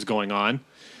the heck is going on?"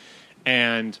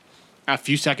 And a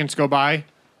few seconds go by.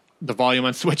 The volume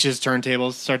on switches,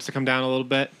 turntables starts to come down a little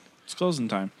bit. It's closing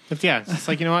time. It's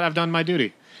like, you know what? I've done my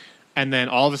duty. And then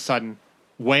all of a sudden,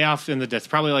 way off in the distance,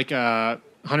 probably like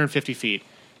 150 feet,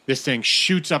 this thing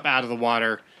shoots up out of the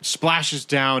water, splashes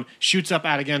down, shoots up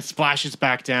out again, splashes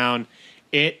back down.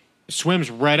 It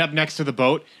swims right up next to the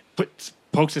boat,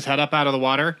 pokes his head up out of the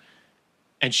water,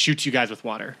 and shoots you guys with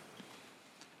water.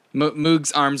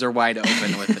 Moog's arms are wide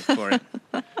open with it for it.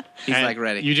 He's And like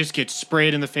ready. You just get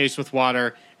sprayed in the face with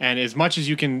water, and as much as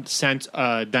you can sense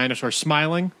a dinosaur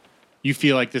smiling, you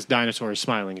feel like this dinosaur is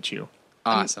smiling at you.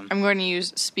 Awesome. I'm going to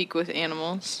use Speak with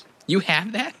Animals. You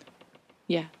have that?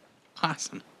 Yeah.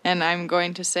 Awesome. And I'm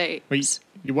going to say Wait,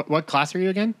 what class are you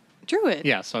again? Druid.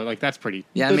 Yeah, so like that's pretty.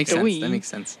 Yeah, that makes sense. Wee. That makes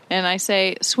sense. And I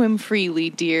say, swim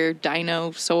freely, dear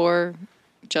dinosaur.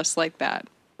 Just like that.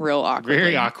 Real awkward.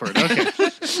 Very awkward. Okay.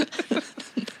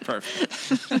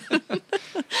 Perfect.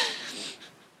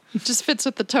 Just fits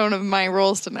with the tone of my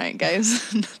roles tonight,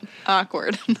 guys.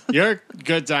 Awkward. You're a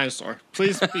good dinosaur.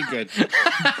 Please be good.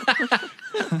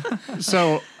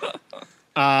 So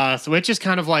it just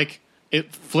kind of like,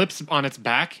 it flips on its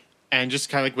back and just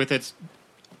kind of like with its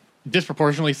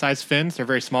disproportionately sized fins, they're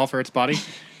very small for its body,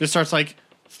 just starts like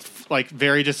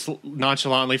very just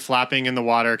nonchalantly flapping in the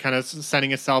water, kind of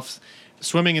setting itself,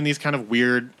 swimming in these kind of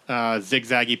weird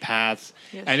zigzaggy paths.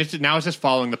 Yes. And it's just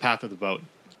following the path of the boat.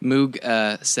 Moog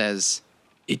says,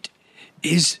 It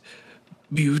is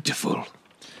beautiful.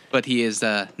 but he is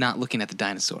not looking at the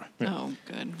dinosaur. Oh,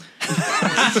 good.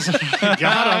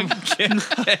 Got him.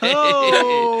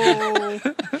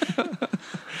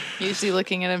 Is he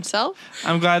looking at himself?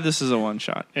 I'm glad this is a one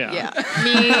shot. Yeah. Yeah.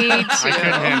 Me too. I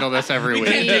couldn't handle this every week.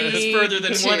 Me further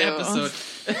than one too. episode.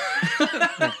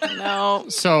 No.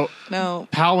 So No.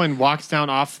 Palwyn walks down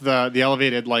off the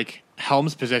elevated like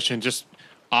helm's position, just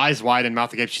eyes wide and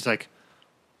mouth agape. She's like,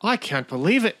 I can't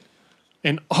believe it.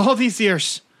 In all these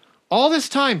years, all this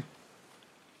time,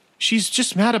 she's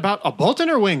just mad about a bolt in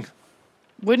her wing.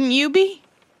 Wouldn't you be?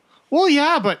 Well,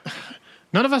 yeah, but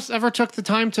none of us ever took the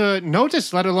time to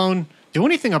notice, let alone do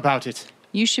anything about it.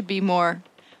 You should be more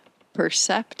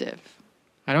perceptive.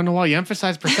 I don't know why you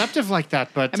emphasize perceptive like that,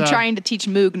 but I'm trying to teach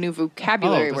Moog new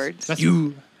vocabulary that's- words. that's-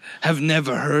 You have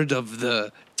never heard of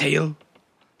the tail?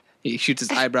 He shoots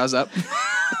his eyebrows up.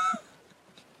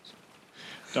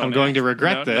 I'm going to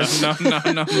regret this. No.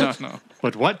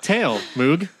 But what tale,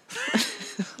 Moog?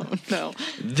 No.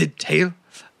 The tail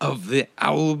of the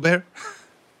owl bear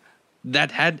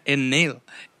that had a nail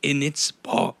in its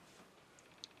paw.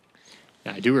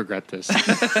 Yeah, I do regret this.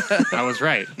 I was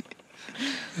right.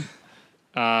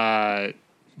 No,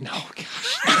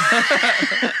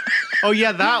 gosh. Oh,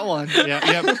 yeah, that one.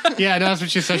 Yeah, no, that's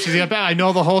what she said. She's like, I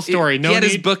know the whole story. He had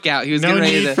his book out. He was getting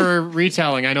ready need to. for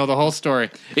retelling. I know the whole story.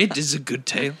 It is a good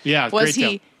tale. Yeah, Was great he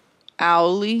tale.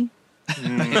 owly?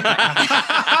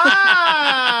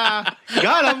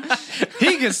 Got him.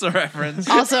 He gets the reference.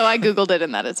 Also, I Googled it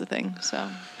and that is a thing. So,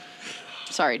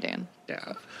 sorry, Dan.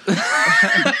 Yeah.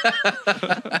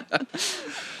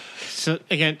 So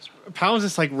again, Palwyn's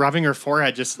just like rubbing her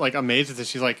forehead, just like amazed at this.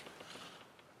 She's like,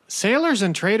 sailors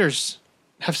and traders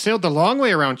have sailed the long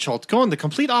way around Chult, going the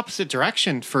complete opposite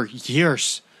direction for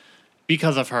years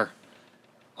because of her.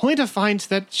 Only to find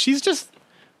that she's just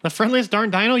the friendliest darn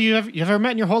dino you've ever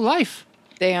met in your whole life.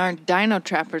 They aren't dino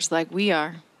trappers like we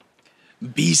are.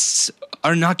 Beasts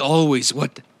are not always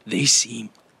what they seem.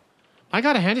 I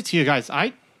gotta hand it to you guys.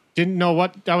 I didn't know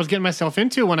what I was getting myself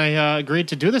into when I agreed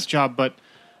to do this job, but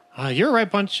you're a right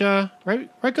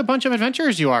good bunch of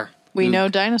adventurers you are. We know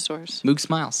dinosaurs. Moog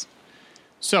smiles.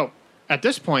 So, at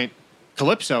this point,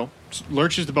 Calypso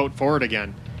lurches the boat forward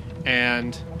again,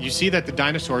 and you see that the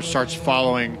dinosaur starts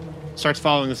following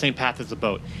the same path as the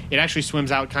boat. It actually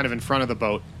swims out kind of in front of the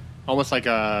boat, almost like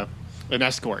an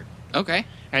escort, Okay.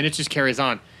 and it just carries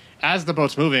on. As the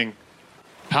boat's moving,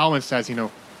 Palwyn says,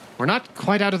 we're not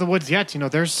quite out of the woods yet.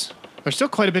 There's still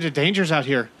quite a bit of dangers out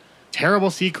here. Terrible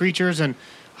sea creatures and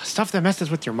stuff that messes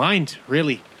with your mind,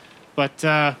 really. But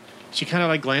she kind of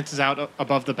like glances out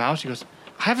above the bow. She goes,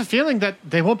 I have a feeling that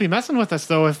they won't be messing with us,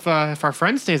 though, if our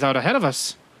friend stays out ahead of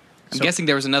us. I'm guessing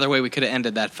there was another way we could have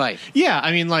ended that fight. Yeah,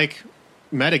 I mean, like,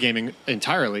 metagaming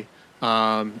entirely.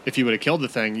 If you would have killed the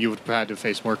thing, you would have had to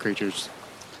face more creatures.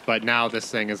 But now this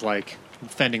thing is, like,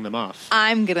 fending them off.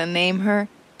 I'm going to name her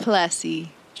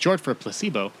Plessy. Short for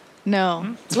placebo.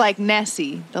 No, it's like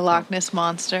Nessie, the Loch Ness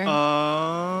Monster.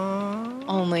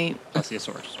 Only,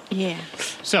 Plesiosaurus. yeah.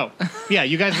 So, yeah,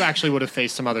 you guys actually would have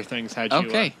faced some other things had you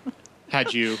Okay.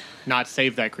 had you not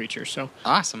saved that creature. So,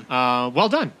 Awesome. well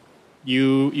done.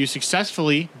 You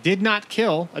successfully did not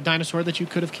kill a dinosaur that you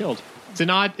could have killed. It's an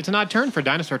odd turn for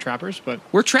dinosaur trappers, but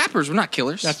We're trappers. We're not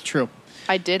killers. that's true.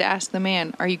 I did ask the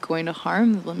man, are you going to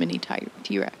harm the mini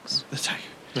T-Rex? The tiger.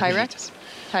 T-Rex?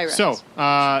 T-Rex. So,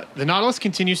 the Nautilus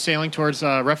continues sailing towards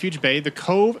Refuge Bay, the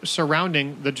cove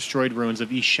surrounding the destroyed ruins of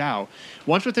Ishao.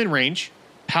 Once within range,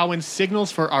 Powin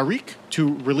signals for Arik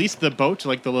to release the boat,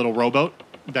 like the little rowboat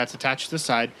that's attached to the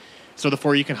side, so the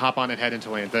four of you can hop on and head into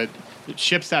land. The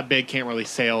ships that big can't really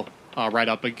sail right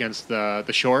up against the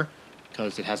shore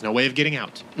because it has no way of getting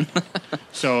out.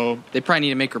 So, They probably need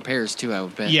to make repairs too, I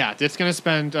would bet. yeah, it's going to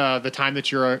spend the time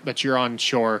that you're on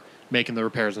shore making the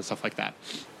repairs and stuff like that.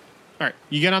 All right,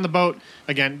 you get on the boat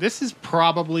again. This is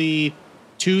probably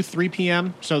 2-3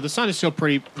 p.m., so the sun is still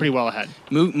pretty well ahead.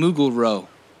 Moogle row.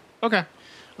 Okay,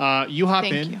 you hop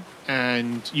Thank in you.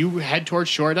 and you head towards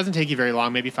shore. It doesn't take you very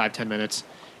long, maybe 5-10 minutes.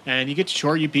 And you get to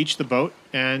shore, you beach the boat,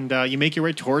 and you make your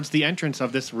way towards the entrance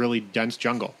of this really dense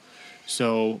jungle.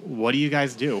 So, what do you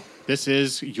guys do? This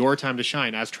is your time to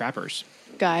shine as trappers,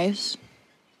 Guys,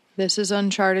 this is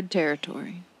uncharted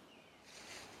territory,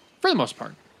 for the most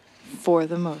part. for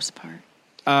the most part.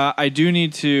 I do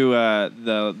need to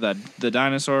the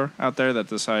dinosaur out there that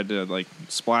decided to like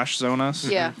splash zone us.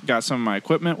 Yeah. Got some of my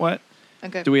equipment wet.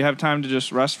 Okay. Do we have time to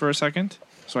just rest for a second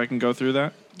so I can go through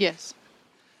that? Yes.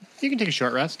 You can take a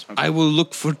short rest. I will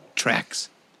look for tracks.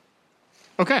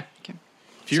 Okay. Okay.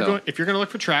 If you're So- going to look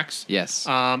for tracks, Yes.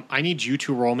 I need you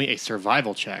to roll me a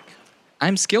survival check.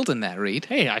 I'm skilled in that, Reed.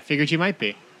 Hey, I figured you might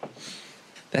be.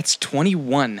 That's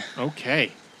 21.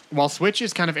 Okay. While Switch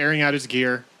is kind of airing out his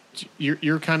gear,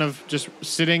 you're kind of just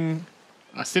sitting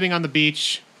on the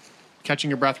beach, catching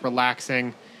your breath,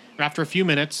 relaxing. And after a few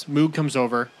minutes, Moog comes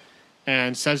over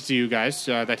and says to you guys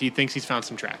that he thinks he's found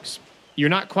some tracks. You're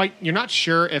not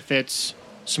sure if it's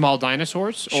small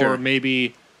dinosaurs Sure. or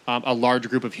maybe a large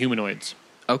group of humanoids.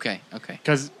 Okay.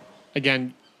 Because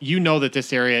again, you know that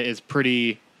this area is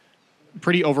pretty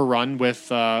overrun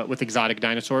with exotic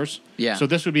dinosaurs. Yeah. So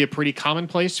this would be a pretty common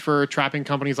place for trapping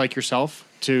companies like yourself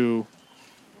to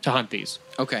hunt these.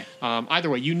 Okay. Either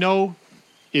way, you know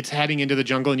it's heading into the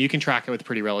jungle, and you can track it with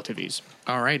pretty relative ease.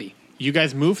 Alrighty. You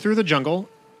guys move through the jungle,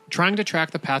 trying to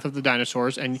track the path of the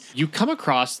dinosaurs, and you come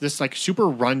across this like super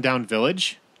rundown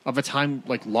village of a time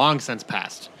like long since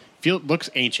past. Looks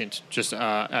ancient, just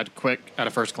at a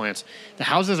first glance. The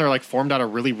houses are like formed out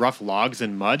of really rough logs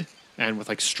and mud, and with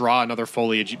like straw and other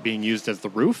foliage being used as the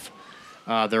roof.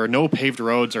 There are no paved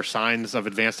roads or signs of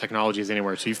advanced technologies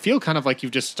anywhere, so you feel kind of like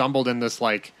you've just stumbled in this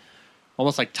like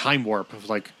almost like time warp of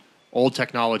like old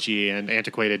technology and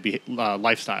antiquated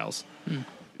lifestyles.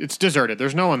 It's deserted.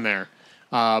 There's no one there.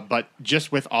 But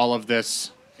just with all of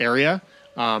this area,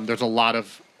 there's a lot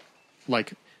of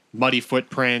like muddy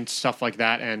footprints, stuff like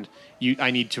that, and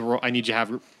I need to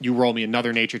have you roll me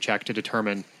another nature check to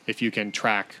determine if you can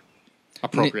track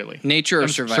appropriately. Nature or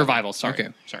survival? Survival. Sorry. Okay.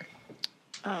 Sorry.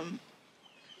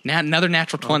 Another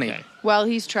natural 20. Okay. While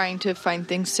he's trying to find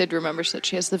things, Sid remembers that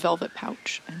she has the velvet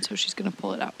pouch, and so she's going to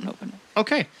pull it out and open it.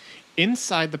 Okay.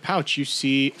 Inside the pouch, you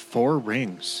see 4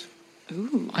 rings.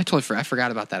 Ooh, I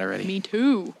forgot about that already. me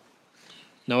too.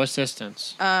 No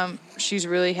assistance. She's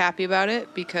really happy about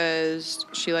it because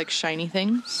she likes shiny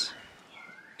things.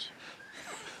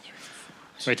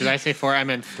 Wait, did I say 4? I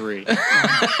meant 3. I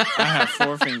have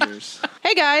 4 fingers.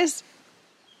 Hey guys,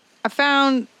 I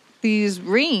found these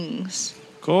rings.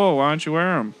 Cool. Why don't you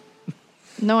wear them?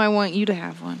 No, I want you to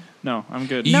have one. No, I'm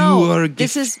good. No, You are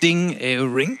this is- gifting a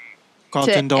ring?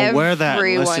 Carlton, don't wear that unless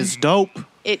everyone. it's dope.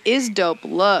 It is dope.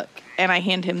 Look, and I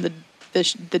hand him the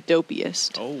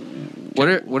dopiest. Oh.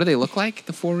 What do they look like?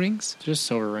 The 4 rings? Just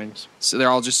silver rings. So they're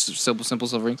all just simple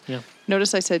silver rings. Yeah.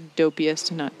 Notice I said dopiest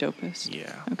and not dopest.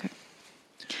 Yeah. Okay.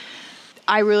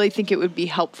 I really think it would be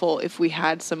helpful if we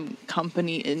had some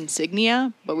company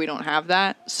insignia, but we don't have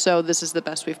that. So this is the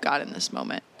best we've got in this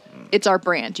moment. It's our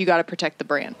brand. You got to protect the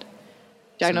brand.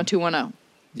 Dino 210.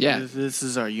 Yeah. This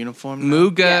is our uniform now?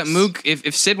 Moog, Yes. Moog.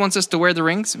 If Sid wants us to wear the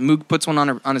rings, Moog puts one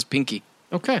on his pinky.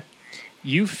 Okay.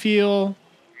 You feel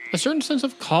a certain sense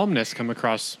of calmness come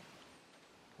across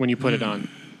when you put it on.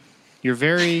 You're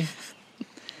very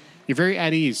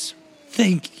at ease.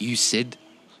 Thank you, Sid.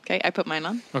 Okay, I put mine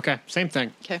on. Okay, same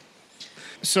thing. Okay.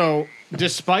 So,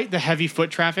 despite the heavy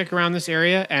foot traffic around this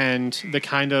area and the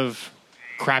kind of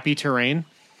crappy terrain,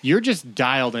 you're just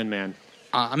dialed in, man.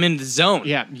 I'm in the zone.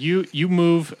 Yeah, you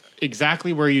move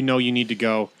exactly where you know you need to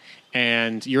go,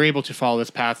 and you're able to follow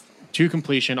this path to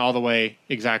completion all the way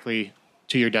exactly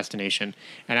to your destination.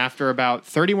 And after about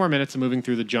 30 more minutes of moving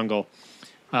through the jungle,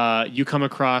 you come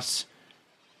across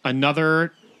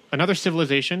another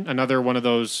civilization, another one of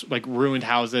those like ruined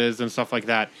houses and stuff like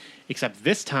that. Except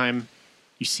this time,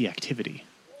 you see activity.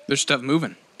 There's stuff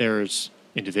moving. There's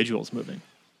individuals moving,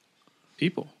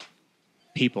 People.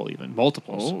 people even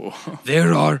multiples.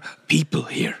 There are people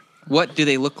here. What do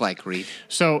they look like, Reed?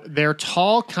 So they're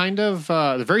tall, kind of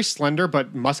they're very slender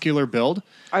but muscular build.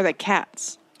 Are they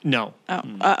cats? No, Oh,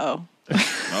 uh-oh.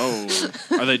 Oh,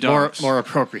 are they more dogs? more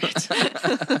appropriate.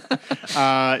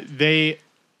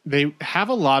 They have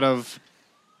a lot of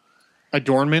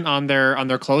adornment on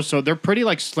their clothes, so they're pretty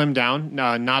like slimmed down.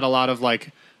 Not a lot of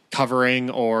like covering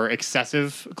or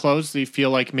excessive clothes. They feel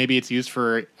like maybe it's used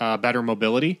for better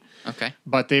mobility. Okay.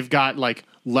 But they've got like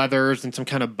leathers and some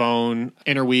kind of bone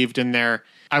interweaved in there.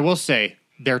 I will say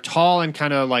they're tall and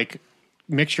kind of like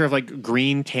mixture of like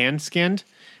green tan skinned,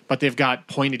 but they've got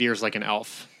pointed ears like an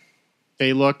elf.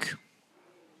 They look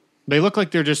like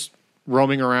they're just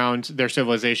roaming around their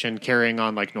civilization, carrying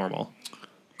on like normal.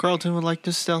 Carlton would like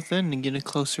to stealth in and get a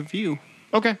closer view.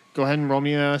 Okay, go ahead and roll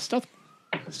me a stealth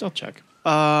check.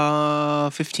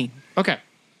 15. Okay,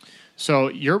 so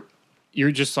you're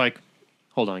just like,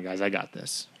 hold on, guys, I got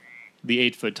this. The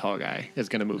 8-foot tall guy is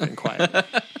going to move in quietly.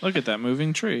 Look at that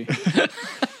moving tree.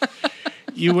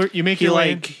 You make He your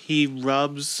way. he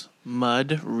rubs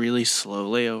mud really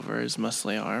slowly over his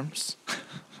muscly arms.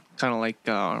 Kind of like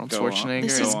Arnold Go on. Schwarzenegger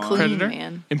This in is on. clean, Predator.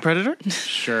 man. In Predator?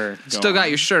 Sure. Still got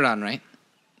your shirt on, right?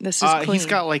 This is clean. He's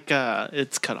got like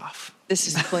it's cut off. This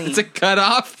is clean. It's a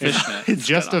cutoff.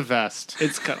 Just a vest.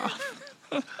 It's cut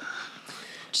off.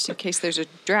 Just in case there's a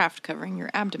draft covering your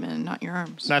abdomen and not your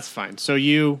arms. That's fine. So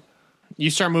you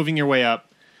start moving your way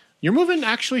up. You're moving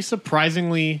actually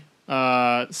surprisingly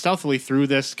stealthily through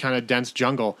this kind of dense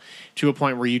jungle to a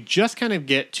point where you just kind of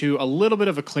get to a little bit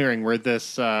of a clearing where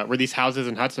these houses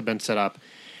and huts have been set up,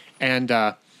 and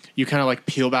you kind of like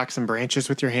peel back some branches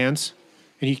with your hands,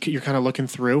 and you're kind of looking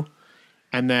through,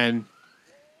 and then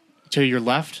to your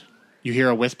left you hear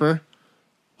a whisper,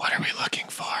 "What are we looking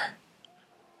for?"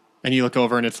 And you look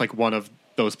over, and it's like one of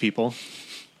those people.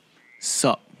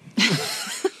 Sup.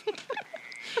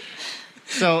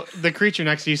 So the creature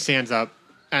next to you stands up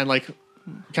and like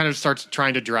kind of starts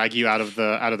trying to drag you out of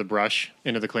the brush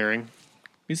into the clearing.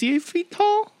 Is he 8 feet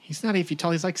tall? He's not 8 feet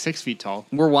tall. He's like 6 feet tall.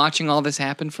 We're watching all this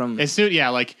happen from. As soon, yeah,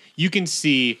 like you can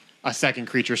see a second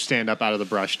creature stand up out of the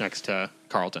brush next to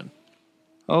Carlton.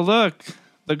 Oh, look.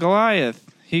 The Goliath.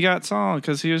 He got Saul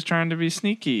because he was trying to be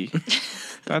sneaky.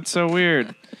 That's so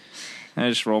weird. I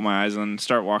just roll my eyes and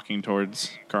start walking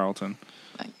towards Carlton.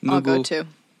 I'll go Moogle. too.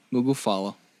 Moogle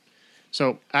follow.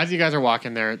 So as you guys are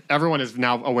walking there, everyone is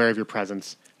now aware of your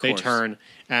presence. They course. turn,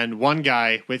 and one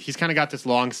guy he's kind of got this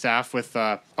long staff with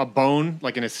a bone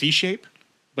like in a C shape,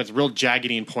 but it's real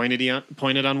jaggedy and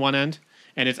pointed on one end,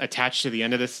 and it's attached to the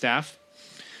end of this staff.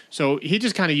 So he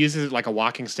just kind of uses it like a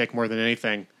walking stick more than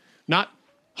anything. Not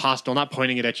hostile, not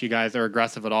pointing it at you guys or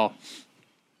aggressive at all.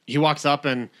 He walks up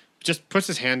and just puts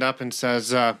his hand up and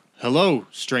says, "Hello,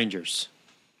 strangers.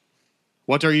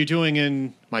 What are you doing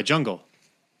in my jungle?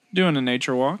 Doing a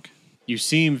nature walk. You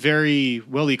seem very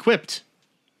well equipped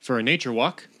for a nature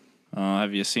walk."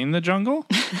 Have you seen the jungle?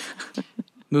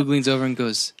 Moog leans over and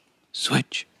goes,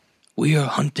 Switch, we are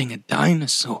hunting a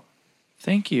dinosaur.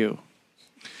 Thank you.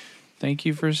 Thank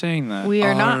you for saying that. We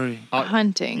are not Uh,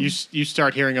 hunting. You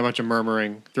start hearing a bunch of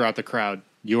murmuring throughout the crowd.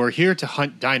 You are here to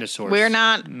hunt dinosaurs. We're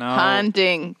not No.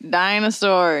 hunting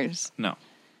dinosaurs. No.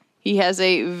 He has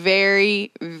a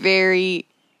very, very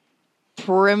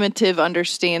primitive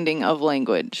understanding of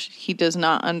language. He does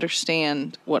not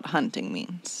understand what hunting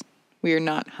means. We are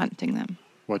not hunting them.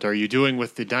 What are you doing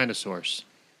with the dinosaurs?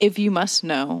 If you must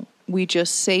know, we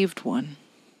just saved one.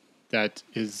 That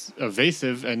is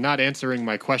evasive and not answering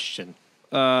my question.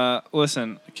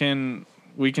 Listen, can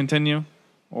we continue?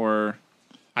 Or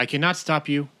I cannot stop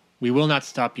you. We will not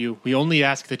stop you. We only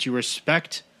ask that you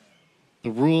respect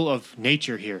the rule of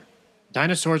nature here.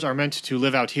 Dinosaurs are meant to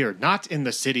live out here, not in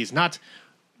the cities, not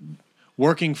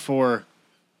working for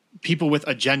people with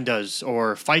agendas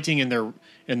or fighting in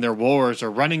their wars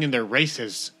or running in their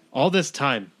races. All this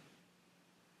time,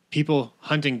 people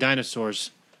hunting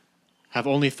dinosaurs have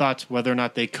only thought whether or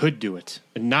not they could do it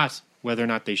and not whether or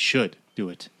not they should do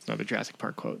it. It's another Jurassic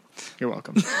Park quote. You're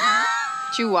welcome.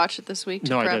 Did you watch it this week?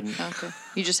 No, I prep? didn't. Okay.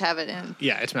 You just have it in.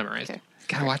 Yeah, it's memorized. Okay.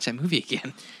 Gotta watch that movie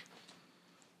again.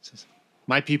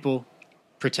 My people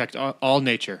protect all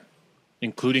nature,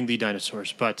 including the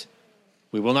dinosaurs, but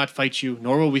we will not fight you,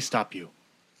 nor will we stop you.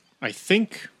 I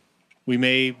think we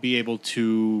may be able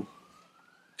to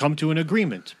come to an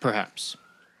agreement, perhaps.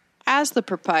 As the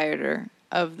proprietor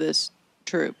of this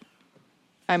troop,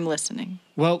 I'm listening.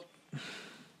 Well,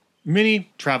 many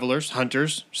travelers,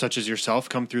 hunters, such as yourself,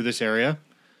 come through this area,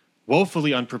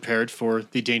 woefully unprepared for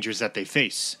the dangers that they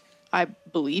face. I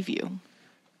believe you.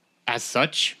 As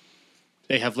such,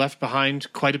 they have left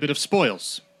behind quite a bit of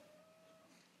spoils.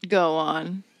 Go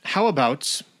on. How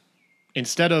about,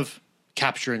 instead of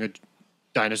capturing a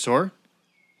dinosaur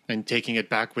and taking it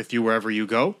back with you wherever you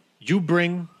go, you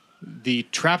bring the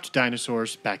trapped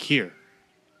dinosaurs back here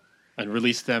and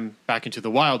release them back into the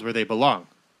wild where they belong.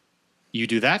 You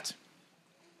do that,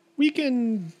 we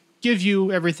can give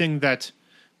you everything that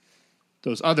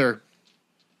those other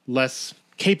less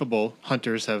capable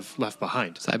hunters have left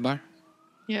behind. Sidebar.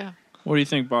 Yeah. What do you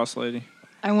think, boss lady?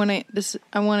 I want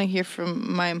to hear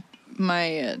from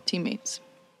my teammates.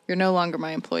 You're no longer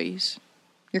my employees.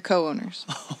 You're co-owners.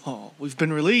 Oh, we've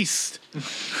been released.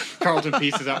 Carlton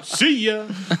pieces out. See ya!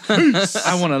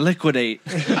 I want to liquidate.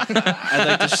 I'd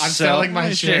like to I'm sell selling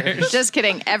my shares. Just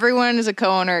kidding. Everyone is a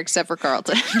co-owner except for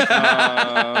Carlton.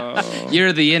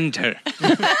 You're the intern.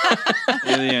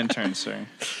 You're the intern, sir.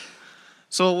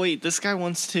 So wait, this guy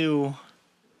wants us to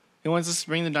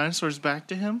bring the dinosaurs back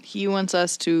to him? He wants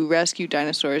us to rescue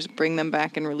dinosaurs, bring them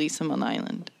back, and release them on the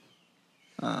island.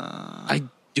 I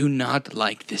do not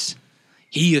like this.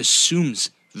 He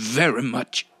assumes very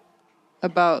much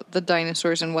About the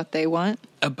dinosaurs and what they want?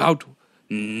 about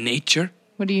nature.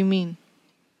 What do you mean?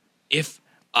 If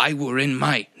I were in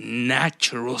my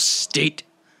natural state,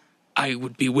 I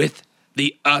would be with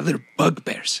the other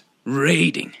bugbears,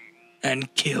 raiding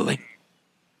and killing.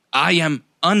 I am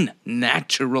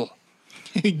unnatural,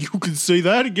 You can say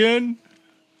that again.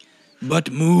 but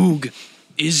Moog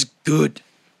is good.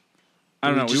 I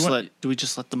don't know. Do we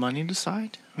just let the money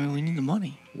decide? I mean, we need the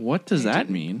money. What does that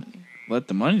mean? Let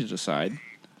the money decide.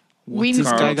 We This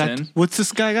guy Carlton. what's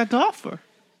this guy got to offer?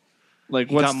 Like,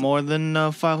 He got more than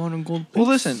 500 gold. Well,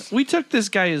 bits. listen. We took this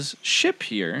guy's ship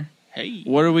here. Hey,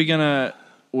 What are we gonna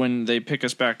when they pick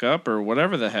us back up or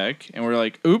whatever the heck? And we're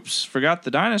like, "Oops, forgot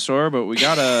the dinosaur, but we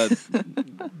got a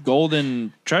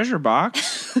golden treasure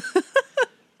box."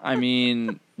 I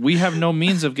mean, we have no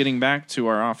means of getting back to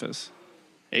our office.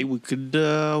 hey, we could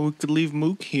leave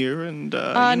Mook here and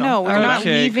No, we're not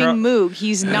Okay, leaving Moog.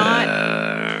 He's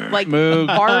not like Moog,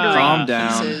 bartering calm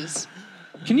down. pieces.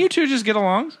 Can you two just get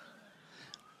along?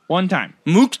 One time.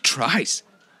 Moog tries.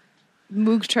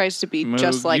 Moog tries to be Moog,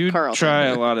 just like you Carlton. try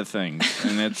a lot of things,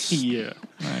 and it's yeah.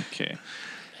 okay.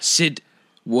 Sid,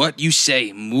 what you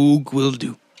say, Moog will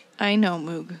do. I know,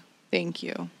 Moog. Thank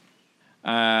you.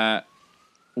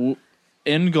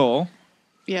 In goal,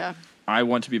 Yeah. I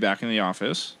want to be back in the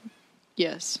office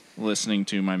Yes. listening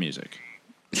to my music.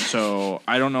 So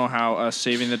I don't know how us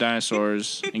saving the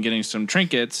dinosaurs and getting some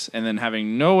trinkets and then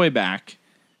having no way back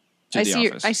to I the see.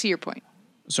 office. I see your point.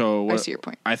 So I see your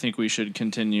point. I think we should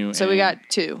continue. So and we got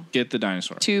two. get the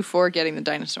dinosaur. 2 for getting the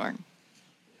dinosaur.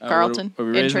 Uh, Carlton, Are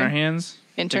we raising intern. our hands?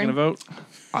 Intern. Taking a vote?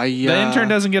 I The intern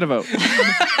doesn't get a vote.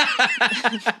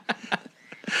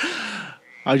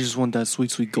 I just want that sweet,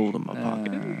 sweet gold in my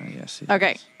pocket. Yes.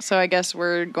 Okay. So I guess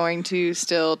we're going to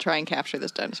still try and capture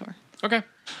this dinosaur. Okay.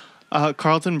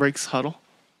 Carlton breaks huddle,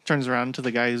 turns around to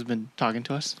the guy who's been talking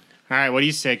to us. All right, what do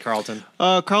you say, Carlton?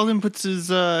 Carlton puts his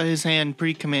hand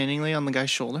pretty commandingly on the guy's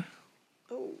shoulder.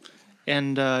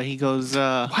 And he goes,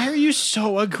 Why are you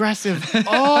so aggressive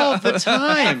all the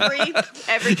time?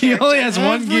 Every He only has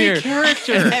one Every gear.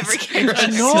 character. Every character.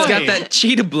 He's got that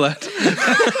cheetah blood.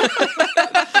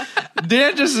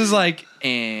 Dan just is like,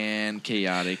 and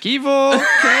chaotic evil.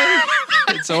 Okay.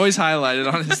 It's always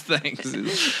highlighted on his things.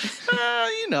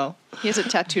 you know. He has it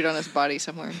tattooed on his body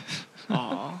somewhere.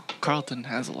 Aw, Carlton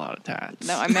has a lot of tats.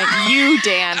 No, I meant you,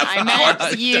 Dan. I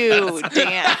meant you,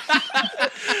 Dan.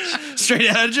 Straight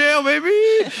out of jail, baby.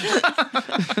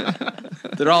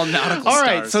 They're all nautical All stars.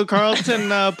 right, so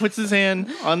Carlton puts his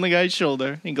hand on the guy's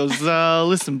shoulder and goes,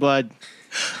 "Listen, bud,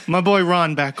 my boy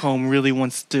Ron back home really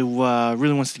wants to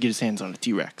get his hands on a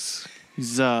T-Rex.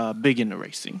 He's big into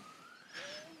racing.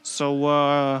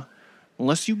 So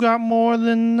unless you got more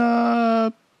than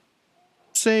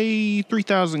say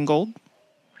 3,000 gold,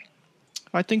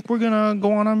 I think we're gonna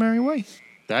go on our merry way."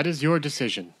 That is your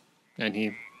decision. And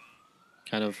he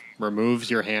kind of removes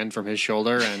your hand from his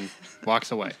shoulder and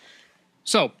walks away.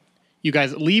 So, You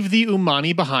guys leave the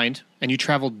Umani behind, and you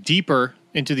travel deeper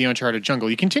into the uncharted jungle.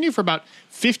 You continue for about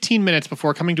 15 minutes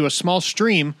before coming to a small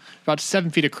stream about 7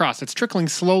 feet across. It's trickling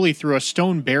slowly through a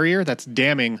stone barrier that's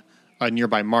damming a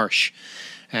nearby marsh.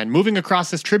 And moving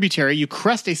across this tributary, you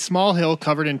crest a small hill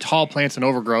covered in tall plants and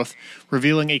overgrowth,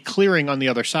 revealing a clearing on the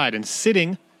other side. And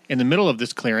sitting in the middle of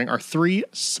this clearing are 3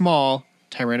 small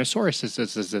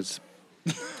Tyrannosauruses.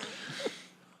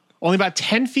 Only about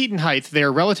 10 feet in height, they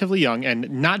are relatively young, and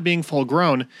not being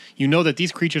full-grown, you know that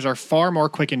these creatures are far more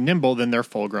quick and nimble than their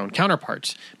full-grown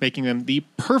counterparts, making them the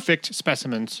perfect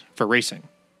specimens for racing.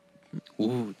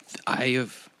 Ooh,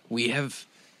 we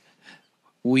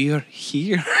are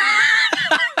here.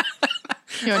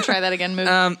 You want to try that again,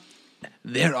 Moog?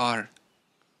 There are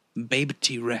baby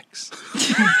T-Rex.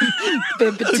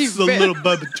 Baby It's a little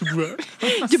baby T-Rex.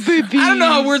 I don't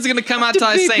know how words are going to come out till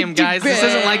I say them, guys. This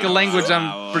isn't like a language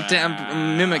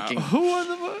I'm mimicking. Who are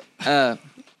the...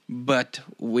 But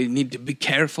we need to be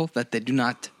careful that they do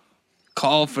not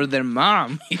call for their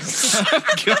mom. Where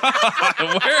are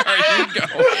you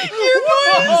going?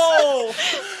 Oh!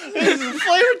 This is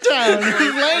Flavor Town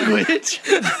language.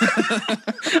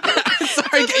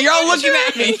 Sorry, you're all looking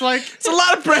at me. It's a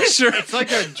lot of pressure. It's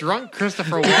like a drunk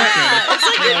Christopher Walken. It's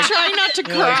like you're trying not to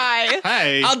cry.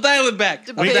 Hey, I'll dial it back.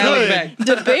 We could.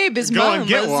 The baby's Go and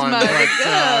get one, mama's but,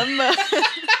 gum.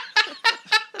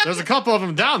 there's a couple of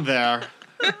them down there.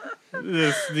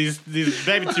 These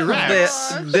baby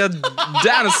T-Rex. They're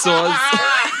dinosaurs.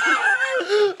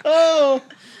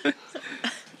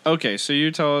 Okay, so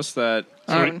you tell us that.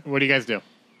 So what do you guys do?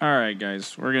 All right,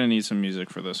 guys, we're gonna need some music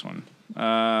for this one.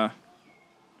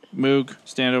 Moog,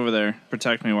 stand over there.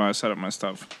 Protect me while I set up my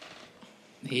stuff.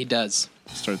 He does.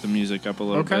 Start the music up a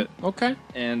little bit. Okay.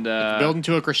 And Building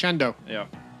to a crescendo. yeah,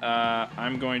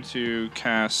 I'm going to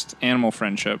cast Animal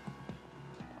Friendship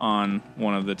on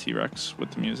one of the T-Rex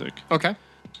with the music. Okay.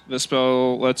 The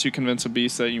spell lets you convince a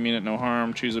beast that you mean it no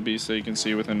harm. Choose a beast that you can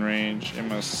see within range. It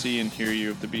must see and hear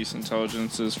you. If the beast's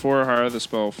intelligence is 4 or higher, the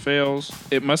spell fails.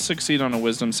 It must succeed on a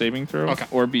wisdom saving throw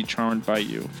or be charmed by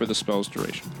you for the spell's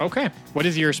duration. Okay. What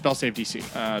is your spell save DC?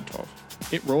 12.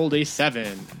 It rolled a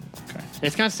 7. Okay.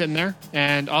 It's kind of sitting there,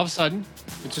 and all of a sudden,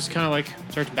 it just kind of like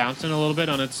starts bouncing a little bit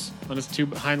on its 2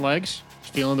 hind legs,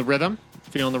 feeling the rhythm,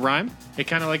 feeling the rhyme. It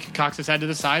kind of like cocks its head to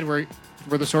the side where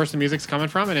the source of the music's coming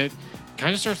from, and it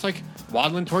kind of starts like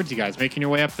waddling towards you guys, making your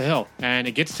way up the hill. And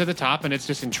it gets to the top, and it's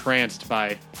just entranced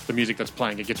by the music that's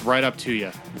playing. It gets right up to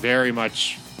you, very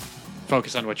much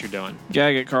focused on what you're doing.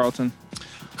 Gag it, Carlton.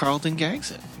 Carlton gags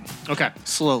it. Okay.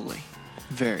 Slowly.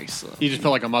 Very slowly. You just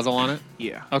put like a muzzle on it?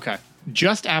 Yeah. Okay.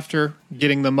 Just after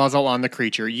getting the muzzle on the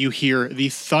creature, you hear the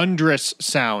thunderous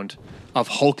sound of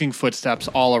hulking footsteps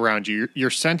all around you. Your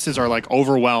senses are like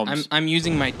overwhelmed. I'm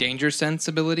using my danger sense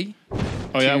ability.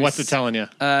 Oh yeah, what's it telling you?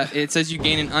 It says you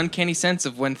gain an uncanny sense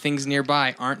of when things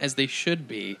nearby aren't as they should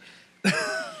be.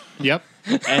 Yep.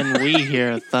 And we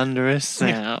hear thunderous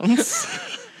sounds.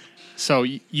 So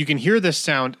you can hear this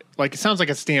sound, like it sounds like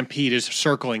a stampede is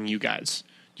circling you guys.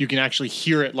 You can actually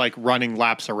hear it like running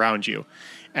laps around you.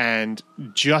 And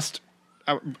just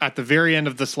at the very end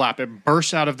of this lap, it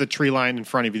bursts out of the tree line in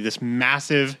front of you, this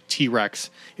massive T-Rex.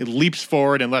 It leaps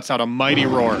forward and lets out a mighty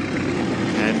roar.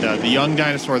 And the young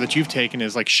dinosaur that you've taken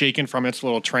is like shaken from its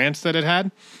little trance that it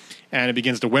had, and it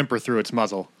begins to whimper through its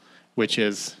muzzle, which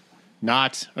is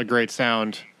not a great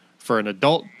sound for an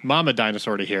adult mama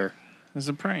dinosaur to hear. It's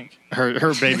a prank.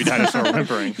 Her baby dinosaur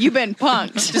whimpering. You've been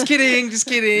punked. Just kidding.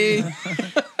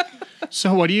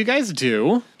 So what do you guys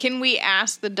do? Can we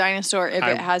ask the dinosaur if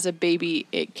it has a baby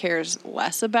it cares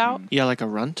less about? Yeah, like a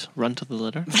runt. Runt to the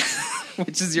litter.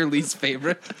 Which is your least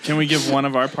favorite? Can we give one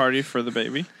of our party for the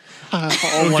baby? One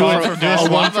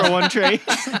for one trade.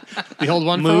 The old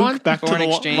one for Moog, one? back to For an the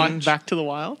exchange. back to the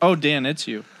wild. Oh, Dan, it's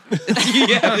you.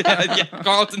 yeah.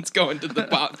 Carlton's going to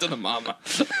the mama.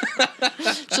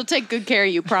 She'll take good care of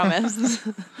you, promise.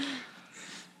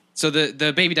 So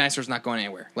the baby dinosaur's not going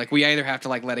anywhere. Like, we either have to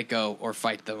like let it go or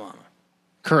fight the mama.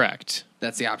 Correct.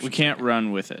 That's the option. We can't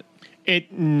run with it.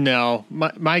 No.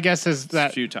 My guess is that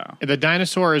It's futile. the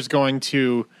dinosaur is going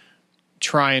to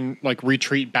try and like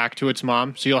retreat back to its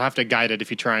mom. So you'll have to guide it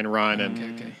if you try and run.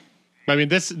 And Okay. I mean,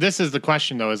 this is the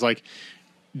question though: is like,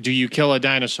 do you kill a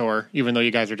dinosaur even though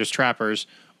you guys are just trappers,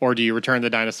 or do you return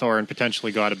the dinosaur and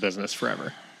potentially go out of business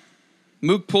forever?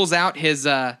 Moog pulls out his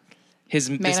Man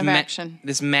of action.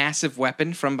 this massive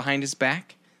weapon from behind his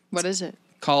back What is it?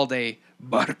 called a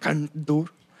Barkandur.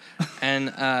 And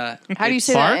How do you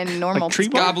say bark? that in normal? Like tree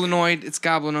bark? goblinoid. It's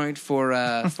goblinoid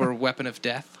for weapon of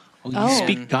death. You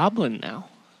speak goblin now.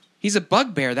 He's a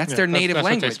bugbear. That's their native that's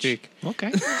language. What they speak.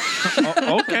 Okay.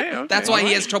 Okay. That's why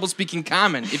he has trouble speaking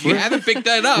common. If you haven't picked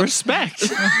that up, Respect.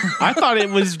 I thought it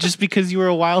was just because you were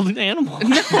a wild animal.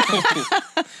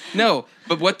 no.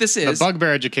 But what this The is,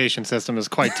 bugbear education system is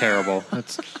quite terrible.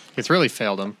 It's really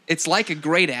failed him. it's like a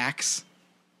great axe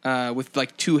with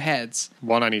like two heads.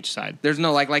 One on each side. There's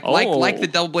no like the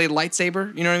double bladed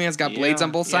lightsaber. You know what I mean? It's got blades Yeah,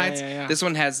 on both yeah, sides. yeah. This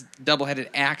one has double headed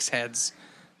axe heads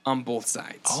on both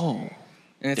sides. Oh,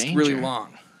 and it's danger. really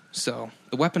long. So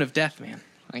the weapon of death, man.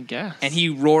 I guess. And he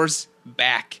roars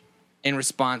back in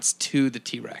response to the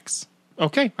T-Rex.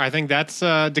 Okay, I think that's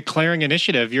declaring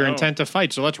initiative, your intent to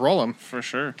fight. So let's roll them. For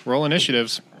sure. Roll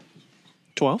initiatives.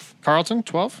 12. Carlton,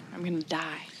 12. I'm gonna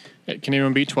die. Can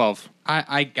anyone beat 12?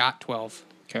 I got 12,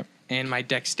 Okay. and my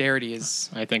dexterity is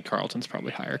I think Carlton's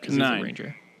probably higher because he's 9. a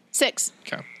ranger. 6.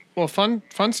 Okay. Well, fun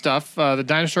stuff. The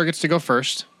dinosaur gets to go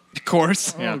first. of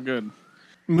course. Yeah. Oh, good.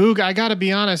 Moog, I gotta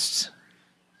be honest.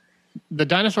 The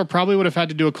dinosaur probably would have had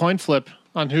to do a coin flip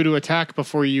on who to attack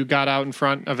before you got out in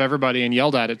front of everybody and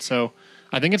yelled at it. So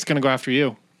I think it's gonna go after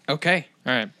you. Okay.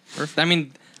 All right. I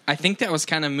mean, I think that was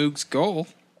kind of Moog's goal.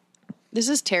 This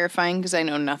is terrifying because I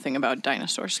know nothing about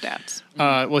dinosaur stats.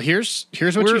 Well, here's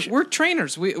what you should. We're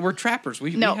trainers. We're trappers.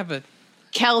 We No. have a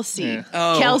Kelsey. Yeah.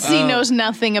 Kelsey knows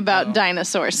nothing about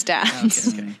dinosaur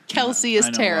stats. Kelsey is I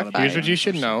know a lot about terrified. Here's what you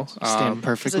should know. Stand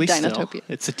perfectly It's a still. Dinotopia.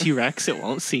 It's a T-Rex. It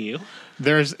won't see you.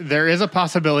 There is a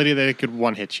possibility that it could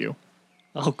one hit you.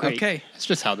 Oh, great. okay. It's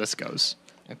just how this goes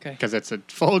Okay. because it's a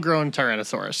full-grown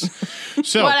Tyrannosaurus.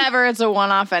 So Whatever, it's a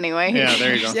one-off anyway. yeah,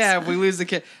 there you go. Yeah, if we lose the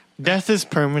kid, Death is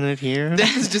permanent here.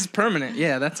 that is just permanent.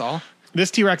 Yeah, that's all.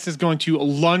 This T-Rex is going to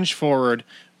lunge forward,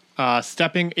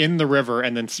 stepping in the river,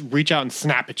 and then reach out and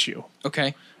snap at you.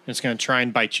 Okay. It's going to try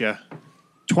and bite you.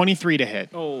 23 to hit.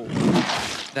 Oh.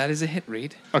 That is a hit,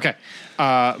 Reed. Okay.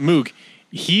 Moog,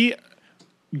 he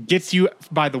gets you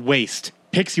by the waist,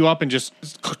 picks you up, and just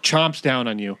chomps down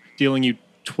on you, dealing you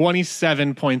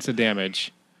 27 points of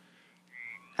damage.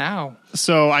 Ow.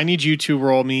 So I need you to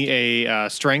roll me a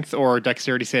strength or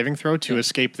dexterity saving throw to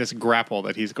escape this grapple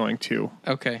that he's going to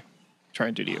Okay. try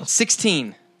and do to you.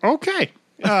 16. Okay.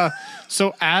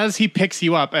 So as he picks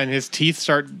you up and his teeth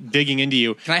start digging into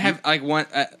you, Can I have like one,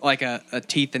 like a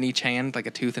teeth in each hand, like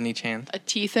a tooth in each hand? A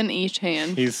teeth in each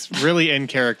hand. he's really in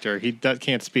character. He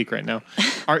can't speak right now.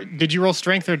 Did you roll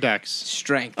strength or dex?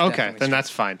 Strength. Okay, definitely then strength. that's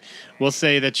fine. We'll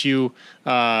say that you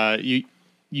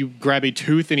grab a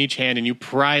tooth in each hand and you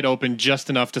pry it open just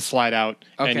enough to slide out,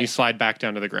 and Okay. you slide back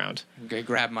down to the ground. Okay,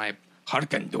 grab my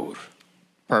Harkandur.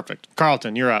 Perfect.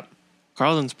 Carlton, you're up.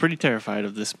 Carlton's pretty terrified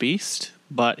of this beast,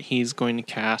 but he's going to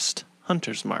cast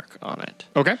Hunter's Mark on it.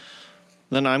 Okay.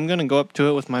 Then I'm going to go up to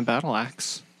it with my battle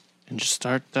axe and just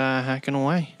start hacking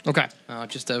away. Okay. Oh,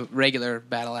 just a regular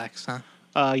battle axe,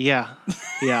 huh? Yeah.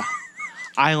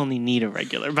 I only need a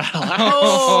regular battle axe.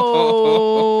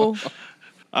 Oh.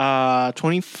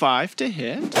 25 to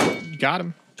hit, You got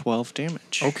him. 12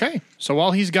 damage. Okay. So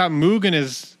while he's got Moog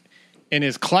in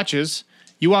his clutches,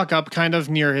 you walk up kind of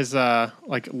near his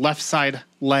like left side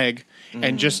leg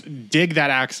and just dig that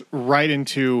axe right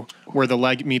into where the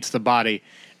leg meets the body.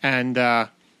 And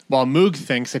while Moog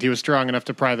thinks that he was strong enough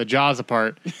to pry the jaws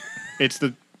apart, it's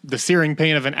the searing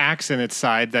pain of an axe in its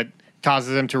side that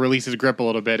causes him to release his grip a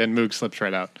little bit, and Moog slips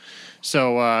right out.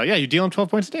 So you deal him 12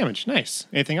 points of damage. Nice.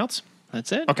 Anything else?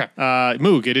 That's it. Okay.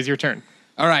 Moog, it is your turn.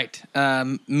 All right.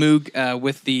 Moog,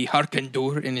 with the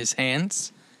Harkandur in his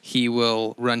hands, he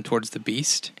will run towards the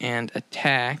beast and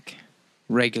attack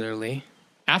regularly.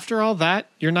 After all that,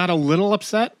 you're not a little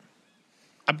upset?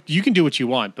 You can do what you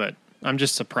want, but I'm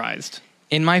just surprised.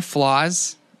 In my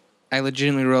flaws, I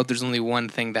legitimately wrote there's only one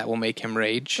thing that will make him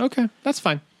rage. Okay, that's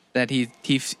fine. That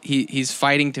he's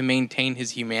fighting to maintain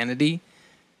his humanity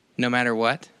no matter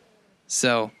what.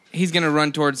 So he's going to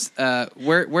run towards...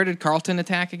 where did Carlton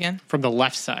attack again? From the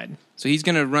left side. So he's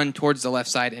going to run towards the left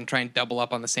side and try and double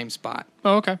up on the same spot.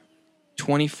 Oh, okay.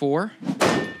 24,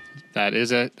 That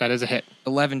is a hit.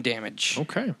 11 damage.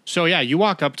 Okay. So yeah, you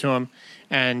walk up to him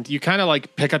and you kind of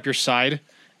like pick up your side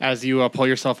as you pull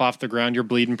yourself off the ground. You're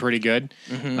bleeding pretty good.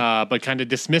 But kind of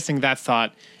dismissing that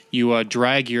thought, you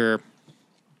drag your...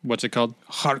 What's it called?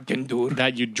 Harkandur.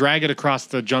 That you drag it across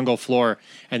the jungle floor,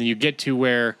 and then you get to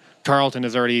where Carlton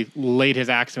has already laid his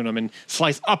axe on him and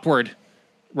slice upward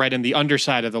right in the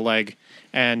underside of the leg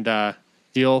and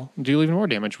deal even more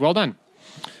damage. Well done.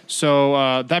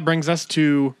 So that brings us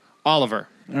to Oliver.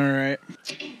 All right.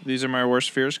 These are my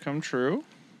worst fears come true.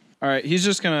 All right. He's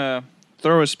just going to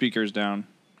throw his speakers down.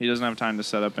 He doesn't have time to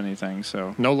set up anything,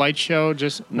 so... No light show,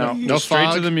 just No, no just straight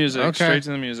fog? to the music. Okay. Straight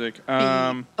to the music.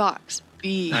 Box.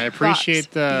 beep. I appreciate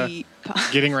Fox, the beep.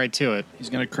 getting right to it. He's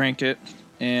going to crank it,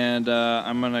 and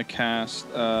I'm going to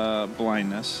cast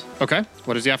blindness. Okay.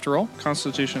 What does he have to roll?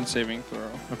 Constitution saving throw.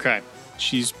 Okay.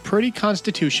 She's pretty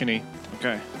constitution-y.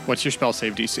 Okay. What's your spell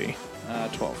save DC?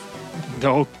 12.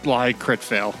 No lie, crit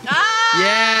fail.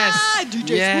 Yes. DJ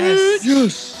Yes.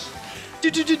 Yes.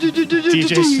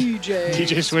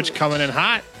 DJ Switch coming in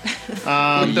hot.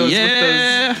 With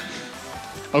those-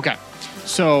 Okay.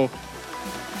 So,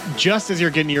 just as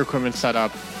you're getting your equipment set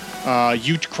up,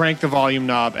 you crank the volume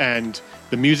knob and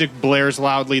the music blares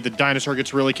loudly. The dinosaur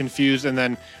gets really confused, and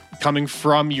then coming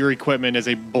from your equipment is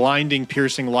a blinding,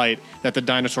 piercing light that the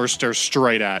dinosaur stares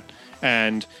straight at.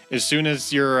 And as soon as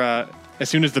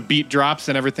the beat drops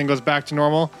and everything goes back to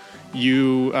normal,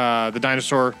 the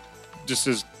dinosaur just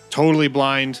is totally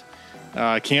blind,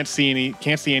 can't see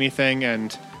anything,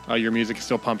 and your music is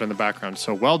still pumped in the background.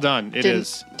 So well done. It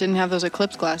is. Didn't have those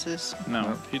eclipse glasses.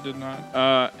 No, he did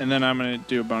not. And then I'm going to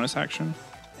do a bonus action,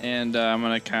 and I'm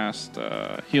going to cast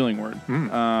Healing Word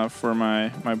for my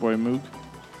boy Moog.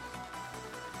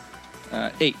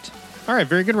 8. All right,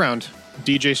 very good round.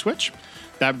 DJ Switch.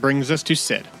 That brings us to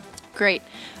Sid. Great.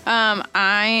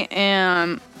 I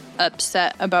am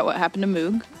upset about what happened to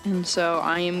Moog, and so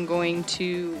I am going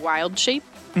to wild shape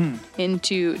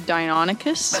into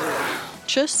Deinonychus.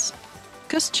 Chus.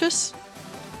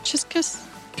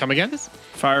 Come again?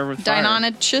 Fire with fire.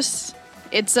 Deinonychus.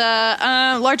 It's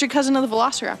a larger cousin of the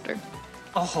Velociraptor.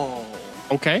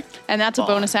 Okay. And that's a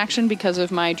bonus action because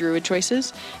of my druid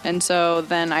choices. And so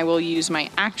then I will use my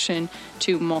action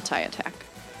to multi-attack.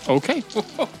 Okay.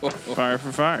 Fire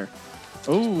for fire.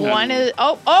 Oh. One is...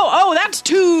 Oh, that's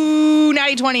 2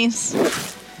 natty 20s.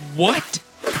 What?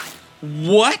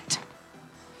 What?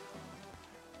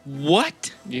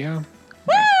 What? Yeah.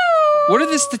 What are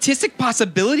the statistic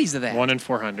possibilities of that? 1 in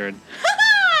 400.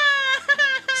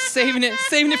 Saving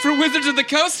it for Wizards of the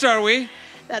Coast, are we?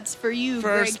 That's for you, For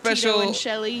our Greg, special- Tito, and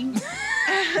Shelly.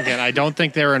 Again, I don't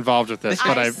think they were involved with this,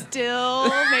 but I I still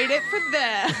made it for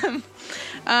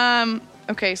them.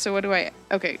 Okay, so what do I...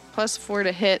 Okay, plus 4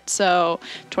 to hit, so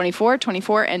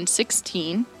 24, and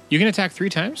 16. You can attack 3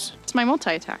 times? It's my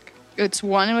multi-attack. It's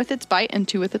 1 with its bite and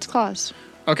 2 with its claws.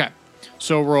 Okay.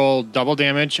 So roll double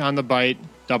damage on the bite,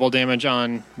 double damage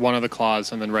on one of the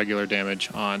claws, and then regular damage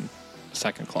on the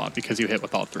second claw because you hit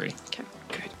with all 3. Okay.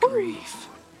 Good grief.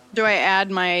 Do I add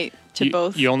my... to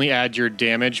both? You only add your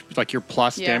damage, like your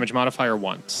plus Yeah. damage modifier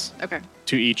once Okay.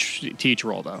 to each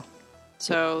roll, though.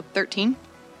 So 13.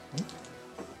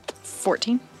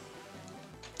 14.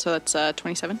 So that's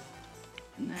 27.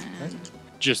 And then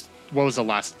Just, what was the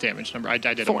last damage number? I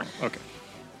did it 4. one. Okay.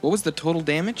 What was the total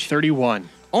damage? 31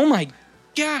 Oh my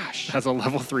gosh. as a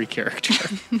level 3 character.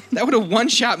 That would have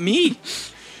one-shot me.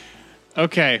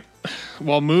 Okay.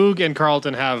 While Moog and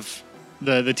Carlton have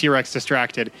the T-Rex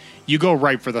distracted, you go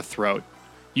right for the throat.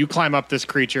 You climb up this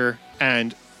creature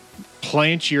and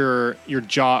plant your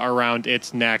jaw around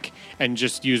its neck and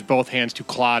just use both hands to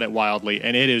claw at it wildly,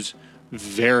 and it is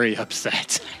very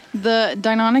upset. the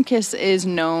Deinonychus is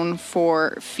known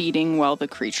for feeding while the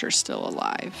creature's still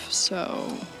alive.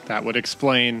 So That would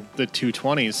explain the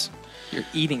 220s. You're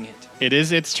eating it. It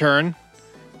is its turn,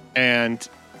 and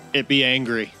it be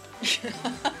angry.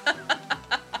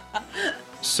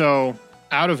 So,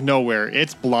 out of nowhere,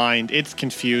 it's blind, it's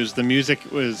confused, the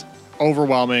music was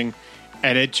overwhelming,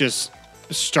 and it just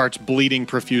starts bleeding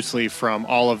profusely from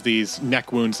all of these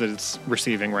neck wounds that it's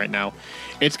receiving right now.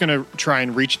 It's going to try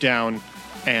and reach down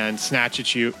and snap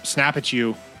at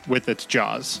you with its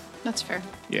jaws. that's fair.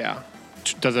 Yeah.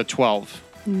 Does a 12.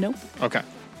 Nope. Okay.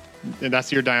 And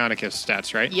that's your Deinonychus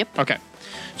stats, right? Yep. Okay.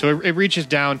 So it reaches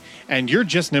down, and you're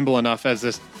just nimble enough as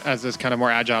this kind of more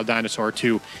agile dinosaur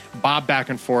to bob back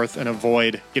and forth and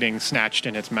avoid getting snatched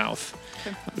in its mouth.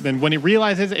 Okay. Then when it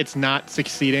realizes it's not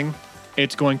succeeding,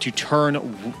 it's going to turn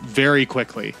very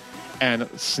quickly and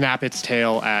snap its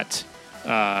tail at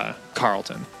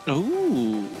Carlton.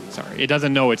 Ooh. Sorry, it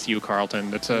doesn't know it's you,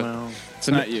 Carlton. It's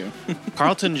not you.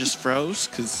 Carlton just froze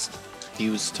because he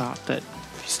was taught that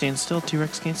if you stand still,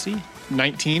 T-Rex can't see.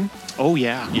 19. Oh,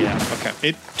 yeah. Yeah. Okay.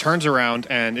 It turns around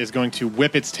and is going to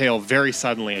whip its tail very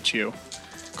suddenly at you.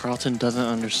 Carlton doesn't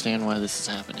understand why this is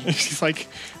happening. She's like,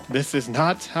 this is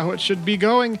not how it should be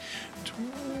going.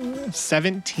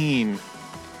 17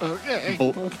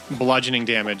 bludgeoning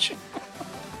damage.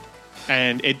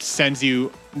 And it sends you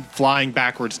flying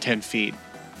backwards 10 feet.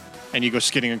 And you go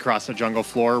skidding across the jungle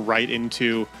floor right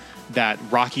into that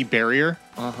rocky barrier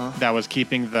that was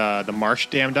keeping the marsh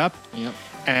dammed up. Yep.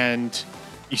 And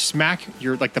you smack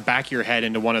the back of your head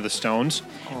into one of the stones,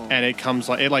 and it comes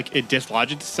it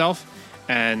dislodges itself,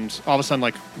 and all of a sudden,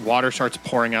 like, water starts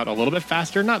pouring out a little bit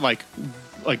faster, not like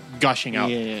gushing out,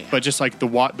 Yeah. but just like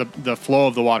the flow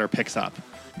of the water picks up.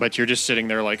 But you're just sitting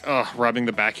there like, rubbing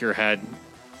the back of your head,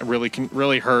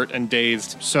 really hurt and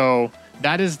dazed. So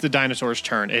that is the dinosaur's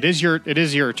turn. It is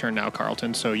your turn now,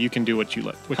 Carlton. So you can do what you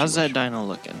like. How's that dino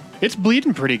looking? It's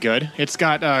bleeding pretty good. It's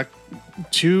got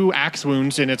 2 axe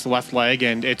wounds in its left leg,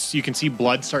 and you can see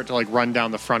blood start to like run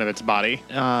down the front of its body.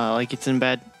 Like it's in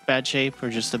bad shape, or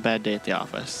just a bad day at the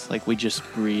office? Like we just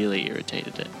really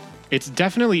irritated it. It's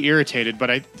definitely irritated, but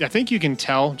I think you can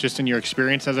tell just in your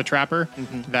experience as a trapper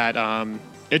that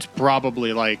it's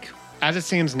probably like, as it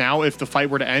stands now, if the fight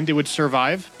were to end, it would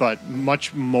survive, but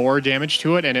much more damage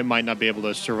to it, and it might not be able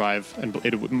to survive, and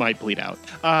it might bleed out.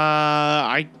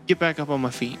 I get back up on my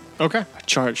feet. Okay. I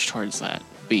charge towards that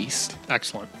beast.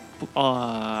 Excellent.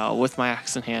 With my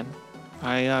axe in hand,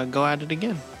 I go at it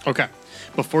again. Okay.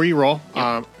 Before you roll,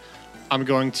 I'm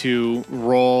going to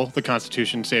roll the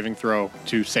Constitution saving throw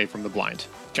to save from the blind.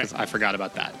 Because I forgot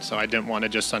about that. So I didn't want to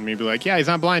just suddenly be like, yeah, he's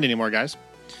not blind anymore, guys.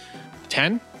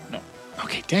 10? No.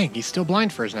 Okay, dang, he's still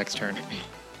blind for his next turn.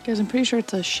 Guys, I'm pretty sure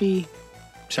it's a she.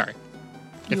 Sorry.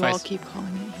 You all keep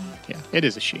calling it he. Yeah, it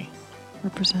is a she.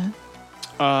 Represent.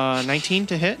 19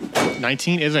 to hit.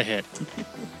 19 is a hit.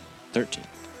 13.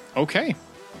 Okay.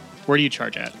 Where do you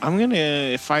charge at? I'm gonna,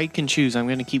 if I can choose, I'm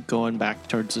gonna keep going back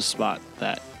towards the spot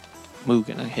that Moog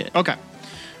gonna hit. Okay.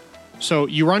 So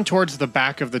you run towards the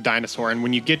back of the dinosaur, and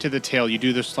when you get to the tail, you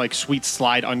do this like sweet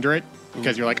slide under it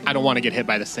because you're like, I don't want to get hit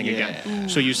by this thing again.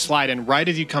 So you slide, and right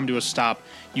as you come to a stop,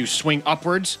 you swing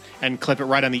upwards and clip it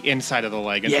right on the inside of the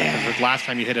leg. And because the last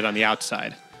time you hit it on the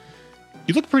outside.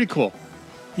 You look pretty cool.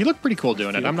 You look pretty cool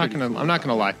doing it. I'm not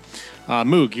gonna lie.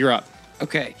 Moog, you're up.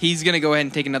 Okay, he's gonna go ahead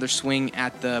and take another swing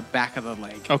at the back of the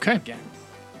leg. Okay. Again.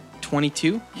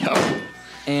 22 Yo.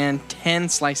 and 10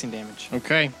 slicing damage.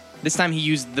 Okay. This time he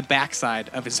used the backside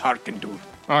of his Harkendur.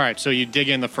 All right, so you dig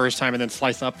in the first time and then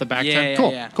slice up the back Yeah, time? yeah,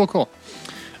 Cool, yeah. cool.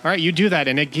 All right, you do that,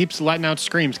 and it keeps letting out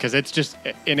screams because it's just,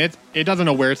 and it doesn't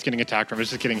know where it's getting attacked from.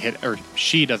 It's just getting hit, or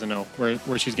she doesn't know where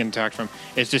she's getting attacked from.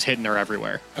 It's just hitting her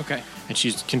everywhere. Okay. And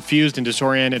she's confused and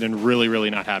disoriented and really, really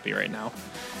not happy right now.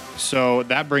 So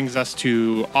that brings us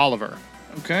to Oliver.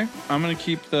 Okay, I'm going to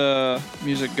keep the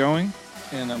music going,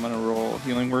 and I'm going to roll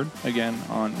Healing Word again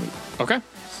on Moog. Okay.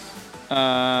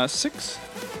 6.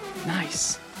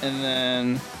 Nice. And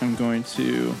then I'm going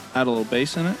to add a little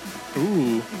bass in it.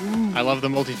 Ooh. I love the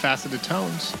multifaceted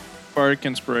tones. Bardic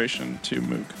Inspiration to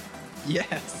Moog.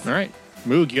 Yes. All right.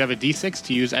 Moog, you have a D6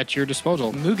 to use at your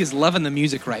disposal. Moog is loving the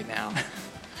music right now.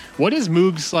 What is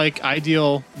Moog's like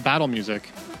ideal battle music?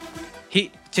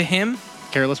 To him,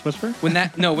 Careless Whisper? when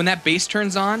that bass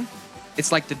turns on,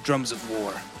 it's like the drums of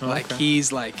war. Like okay.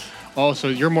 he's like, Oh, so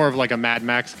you're more of like a Mad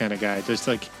Max kind of guy. Just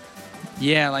like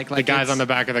yeah, like the guys it's- on the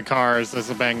back of the cars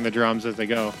just bang the drums as they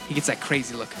go. He gets that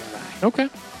crazy look in his eye. Okay.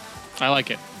 I like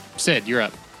it. Sid, you're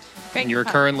up. Great. And you're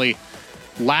currently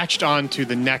latched onto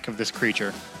the neck of this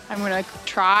creature. I'm going to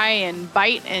try and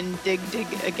bite and dig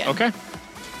again. Okay.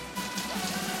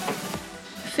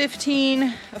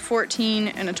 15, a 14,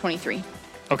 and a 23.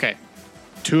 Okay.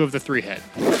 2 of the 3 hit.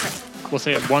 We'll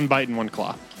say it 1 bite and 1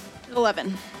 claw.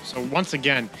 11. So once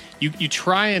again, you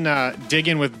try and dig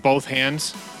in with both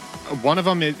hands. One of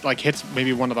them hits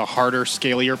maybe one of the harder,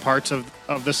 scalier parts of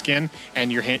the skin,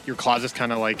 and your claws just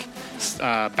kind of like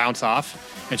bounce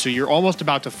off, and so you're almost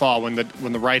about to fall when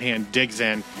the right hand digs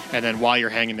in, and then while you're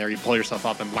hanging there, you pull yourself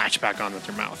up and latch back on with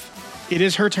your mouth. It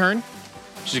is her turn.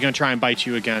 She's gonna try and bite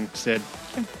you again, Sid.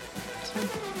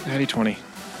 Natty 20.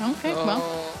 Okay,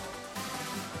 well.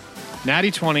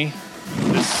 Natty 20.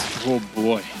 Oh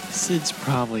boy. Sid's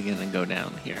probably gonna go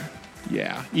down here.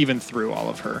 Yeah, even through all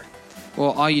of her.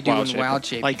 Well, all you do Wild in shape. wild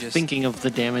shape, Like you just, thinking of the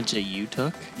damage that you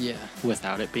took yeah.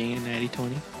 without it being a natty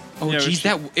 20. Oh, Yeah, geez,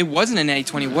 but it wasn't a natty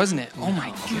 20, wasn't it? Oh my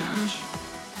gosh.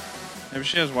 Maybe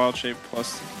she has Wild Shape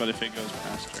plus, but if it goes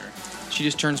past her. She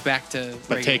just turns back to.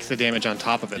 But regular. takes the damage on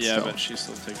top of it Yeah, still. but she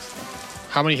still takes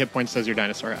the... How many hit points does your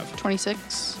dinosaur have?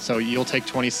 26. So you'll take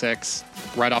 26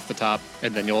 right off the top,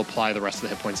 and then you'll apply the rest of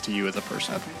the hit points to you as a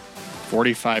person. Okay.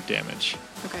 45 damage.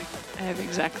 Okay. I have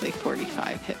exactly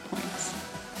 45 hit points.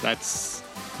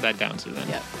 That downs you then.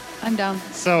 Yep. I'm down.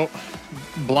 So,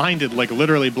 blinded, like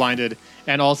literally blinded,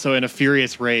 and also in a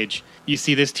furious rage, you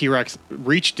see this T-Rex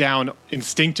reach down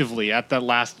instinctively at that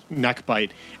last neck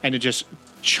bite, and it just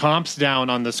chomps down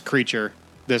on this creature,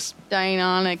 this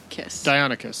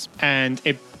Deinonychus, and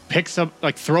it picks up,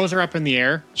 like throws her up in the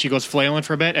air. She goes flailing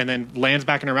for a bit, and then lands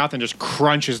back in her mouth and just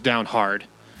crunches down hard.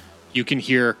 You can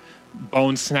hear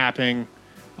bones snapping,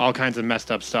 all kinds of messed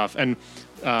up stuff, and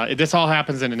this all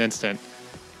happens in an instant.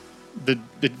 the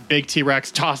big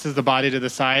T-Rex tosses the body to the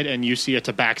side, and you see a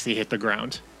tabaxi hit the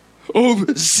ground.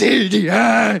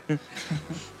 Obsidian!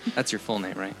 That's your full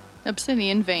name, right?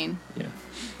 Obsidian vein. Yeah.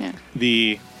 Yeah.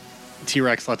 The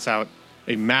T-Rex lets out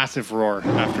a massive roar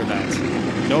after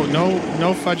that.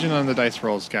 No fudging on the dice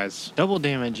rolls, guys. Double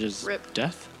damage is Rip.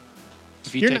 death.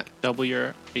 If you You're take not- double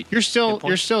your... You're still hit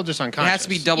points. just It unconscious. has to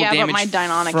be double Yeah, but damage my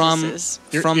Deinonychus from, is-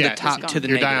 from Yeah, the top it's to the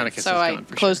Your negative. Deinonychus is So I gone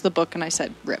for closed sure. the book and I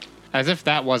said, rip. As if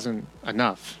that wasn't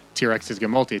enough, T-Rex is going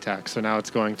to multi-attack. So now it's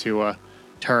going to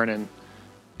turn and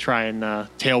try and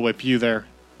tail whip you there,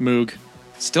 Moog.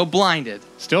 Still blinded.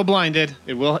 Still blinded.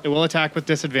 It will attack with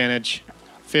disadvantage.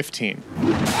 15.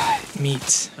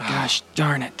 Meats. Gosh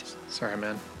darn it. Sorry,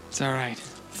 man. It's all right.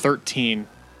 13.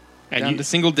 Down And to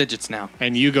single digits now.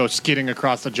 you go skidding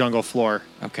across the jungle floor,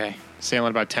 Okay. sailing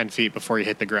about 10 feet before you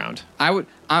hit the ground.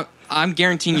 I'm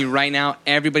guaranteeing you right now,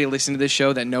 everybody listening to this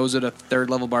show that knows what a third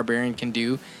level barbarian can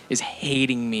do is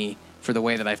hating me for the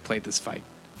way that I've played this fight.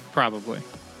 Probably.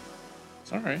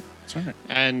 It's all right. It's all right.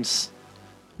 And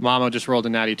Mama just rolled a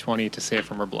natty 20 to save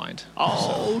from her blind.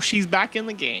 Oh, she's back in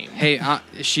the game. Hey,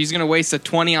 she's gonna waste a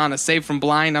 20 on a save from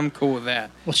blind. I'm cool with that.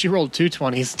 Well, she rolled 2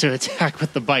 20s to attack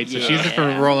with the bite, so she's just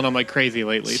been rolling them like crazy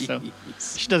lately. So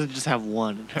Jeez. She doesn't just have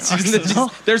one in her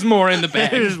arsenal. There's more in the bag.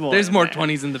 There's more There's in more the bag.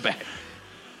 20s in the bag.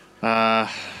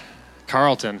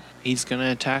 Carlton. He's going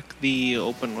to attack the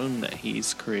open wound that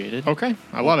he's created. Okay,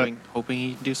 I love it. Hoping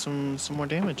he can do some more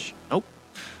damage. Nope.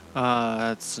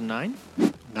 That's a 9.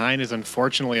 9 is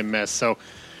unfortunately a miss. So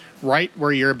right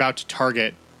where you're about to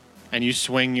target and you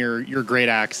swing your great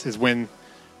axe is when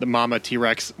the Mama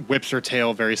T-Rex whips her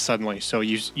tail very suddenly. So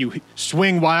you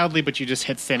swing wildly, but you just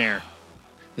hit thin air.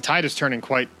 The tide is turning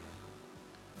quite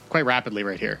rapidly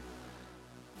right here.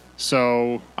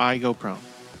 So I go prone.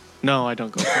 No, I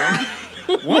don't go prone.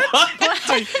 What?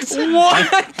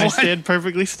 I stand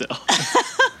perfectly still.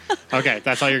 okay,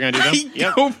 that's all you're gonna do though.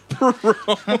 Yep. Go pro.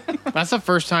 That's the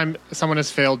first time someone has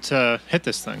failed to hit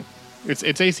this thing. Its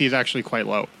AC is actually quite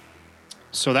low.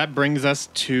 So that brings us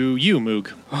to you,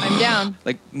 Moog. I'm down.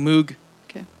 Like Moog.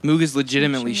 Okay. Moog is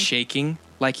legitimately shaking,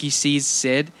 like he sees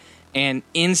Sid, and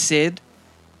in Sid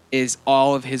is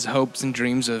all of his hopes and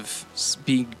dreams of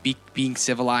being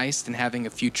civilized and having a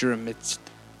future amidst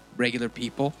regular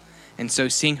people. And so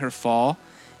seeing her fall,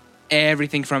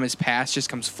 everything from his past just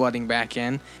comes flooding back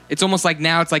in. It's almost like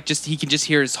now it's like just he can just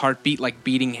hear his heartbeat like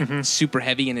beating super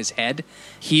heavy in his head.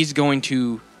 He's going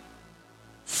to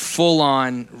full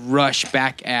on rush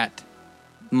back at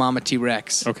Mama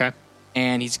T-Rex. Okay.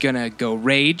 And he's going to go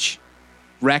rage,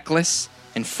 reckless,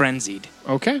 and frenzied.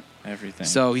 Okay. Everything.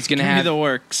 So he's going to Give me have the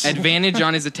works. advantage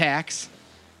on his attacks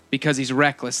because he's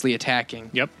recklessly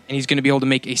attacking. Yep. And he's going to be able to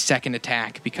make a second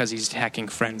attack because he's attacking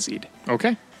frenzied.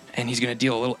 Okay. And he's going to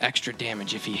deal a little extra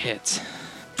damage if he hits.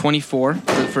 24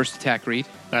 for the first attack read,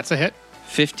 That's a hit.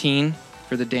 15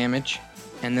 for the damage,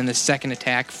 and then the second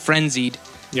attack, frenzied,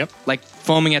 Yep. like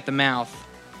foaming at the mouth.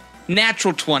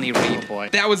 Natural 20 read. Oh, boy.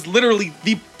 That was literally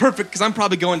the perfect, because I'm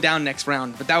probably going down next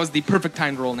round, but that was the perfect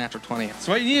time to roll natural 20. That's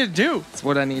what you need to do. That's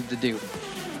what I needed to do.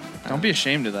 Don't be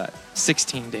ashamed of that.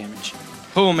 16 damage.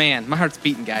 Oh man, my heart's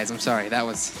beating, guys. I'm sorry. That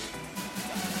was...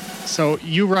 So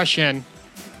you rush in,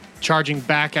 charging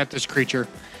back at this creature.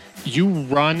 You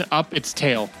run up its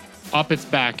tail, up its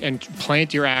back, and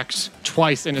plant your axe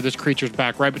twice into this creature's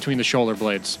back, right between the shoulder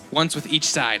blades. Once with each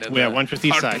side. Of Yeah, the once with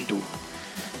each side. harpoon.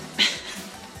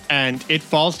 And it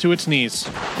falls to its knees.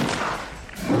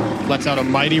 Lets out a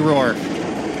mighty roar.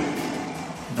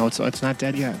 No, it's not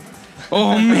dead yet.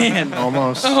 Oh man.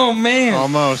 Almost. Oh man.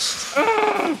 Almost.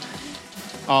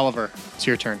 Oliver, it's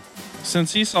your turn.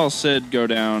 Since he saw Sid go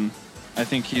down, I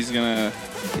think he's gonna.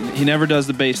 He never does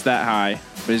the base that high,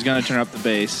 but he's gonna turn up the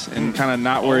base and kind of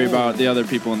not worry about the other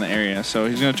people in the area. So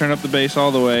he's gonna turn up the base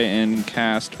all the way and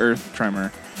cast Earth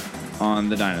Tremor on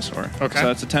the dinosaur. Okay. So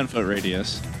that's a 10-foot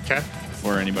radius Okay.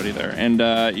 for anybody there,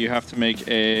 and you have to make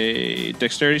a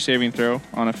Dexterity saving throw.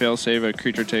 On a fail save, a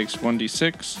creature takes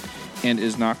 1d6 and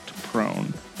is knocked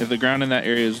prone. If the ground in that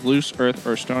area is loose, earth,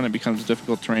 or stone, it becomes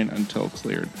difficult terrain until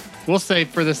cleared. We'll say,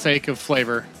 for the sake of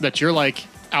flavor, that you're like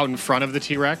out in front of the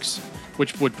T-Rex,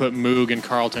 which would put Moog and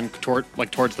Carlton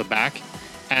towards the back,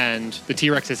 and the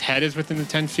T-Rex's head is within the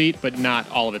 10 feet, but not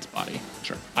all of its body.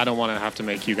 Sure. I don't want to have to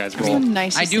make you guys That's the roll.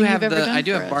 nicest I do thing have you've ever done I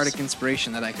do for have us. bardic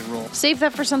inspiration that I could roll. Save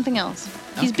that for something else.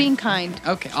 He's Okay. being kind.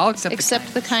 Okay, I'll accept. Accept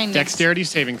the kindness. kindness. Dexterity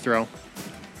saving throw.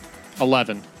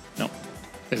 11. No.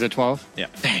 Is it 12? Yeah.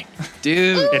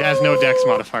 Dude. It has no dex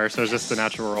modifier, so it's just the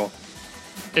natural roll.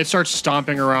 It starts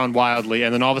stomping around wildly,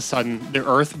 and then all of a sudden, the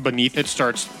earth beneath it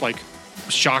starts like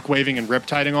shock waving and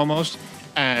riptiding almost,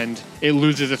 and it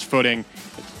loses its footing.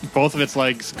 Both of its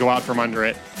legs go out from under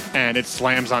it, and it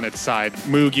slams on its side.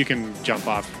 Moog, you can jump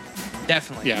off.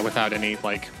 Definitely. Yeah, without any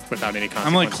consequence.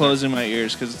 I'm like closing my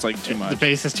ears because it's like too much. The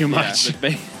bass is too much.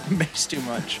 Yeah, the bass too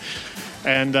much.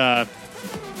 And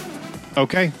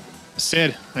okay,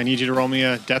 Sid, I need you to roll me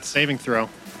a death saving throw.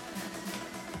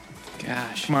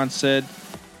 Gosh. Come on, Sid.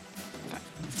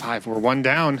 5. We're 1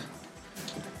 down.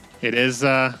 It is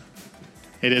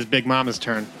Big Mama's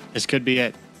turn. This could be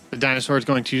it. The dinosaur is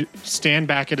going to stand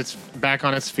back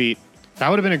on its feet. That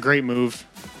would have been a great move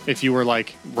if you were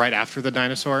like right after the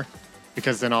dinosaur,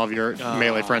 because then all of your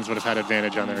melee friends would have had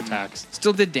advantage on their attacks.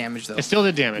 Still did damage, though. It still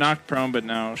did damage. Knocked prone, but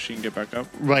now she can get back up.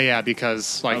 Well, yeah,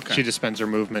 because like Okay. she just spends her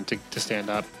movement to stand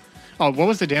up. Oh, what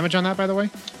was the damage on that, by the way?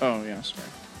 Oh, yeah, sorry.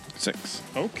 6.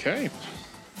 Okay.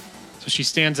 So she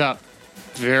stands up,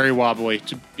 very wobbly.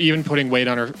 Even putting weight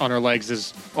on her legs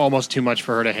is almost too much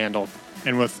for her to handle.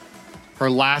 And with her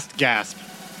last gasp,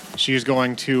 she is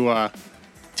going to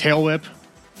tail whip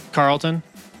Carlton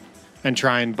and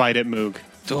try and bite at Moog.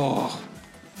 Oh,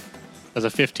 Does a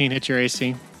 15 hit your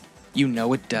AC? you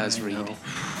know it does, Reed.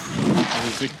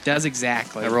 It does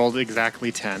exactly. I rolled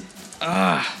exactly 10.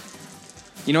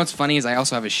 You know what's funny is I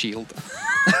also have a shield.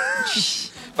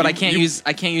 But I can't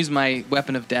use my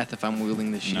weapon of death if I'm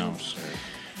wielding the shield. No, sir.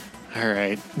 All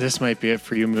right, this might be it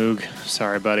for you, Moog.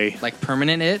 Sorry, buddy. Like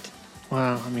permanent it?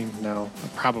 Well, I mean, no,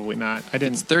 probably not. I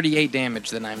didn't. It's 38 damage,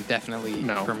 then I'm definitely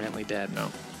No. permanently dead.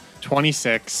 No.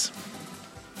 26.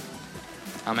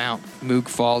 I'm out. Moog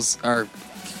falls, or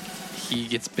he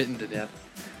gets bitten to death.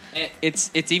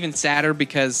 It's even sadder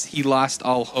because he lost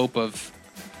all hope of.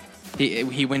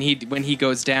 When he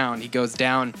goes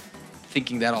down,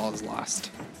 thinking that all is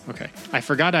lost. Okay. I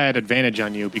forgot I had advantage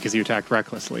on you because you attacked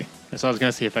recklessly. So I was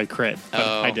going to see if I crit, but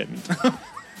Oh. I didn't.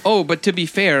 Oh, but to be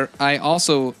fair, I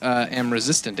also am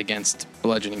resistant against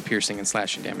bludgeoning, piercing, and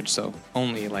slashing damage, so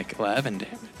only like 11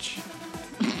 damage.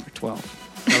 Or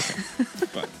 12.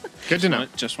 But Good to know.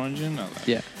 just wanted you to know that.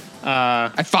 Yeah.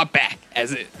 I fought back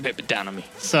as it bit down on me.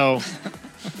 So,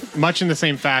 much in the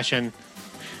same fashion,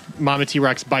 Mama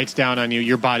T-Rex bites down on you,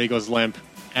 your body goes limp,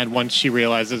 and once she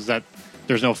realizes that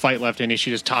there's no fight left in you, she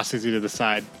just tosses you to the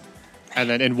side. And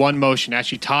then in one motion, as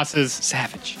she tosses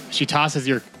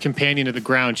your companion to the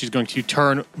ground, she's going to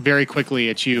turn very quickly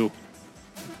at you,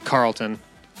 Carlton.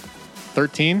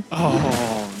 13?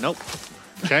 Oh, nope.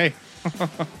 Okay.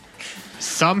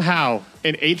 Somehow,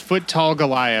 an 8-foot-tall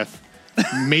Goliath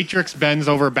matrix bends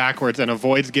over backwards and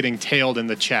avoids getting tailed in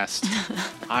the chest.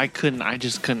 I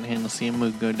just couldn't handle seeing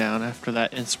Moog go down after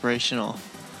that inspirational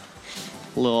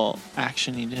little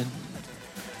action he did.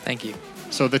 Thank you.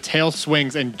 So the tail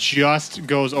swings and just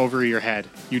goes over your head.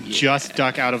 You just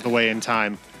duck out of the way in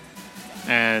time.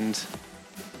 And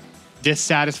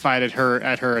dissatisfied at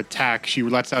her attack, she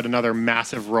lets out another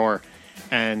massive roar.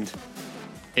 And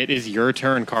it is your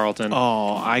turn, Carlton.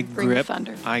 Oh, I Bring the grip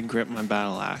thunder. my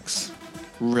battle axe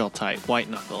real tight, white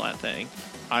knuckle that thing.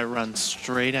 I run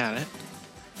straight at it.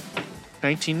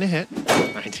 19 to hit.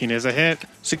 19 is a hit.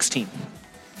 16.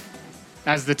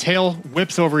 As the tail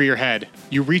whips over your head,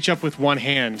 you reach up with one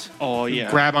hand. Oh, yeah.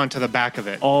 Grab onto the back of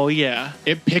it. Oh, yeah.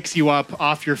 It picks you up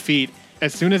off your feet.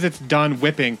 As soon as it's done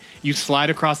whipping, you slide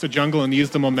across the jungle and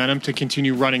use the momentum to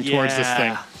continue running towards this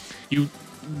thing. Yeah. You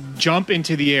jump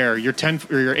into the air, your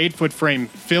 8-foot frame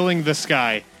filling the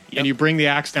sky, and you bring the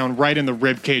axe down right in the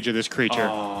rib cage of this creature.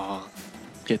 Oh,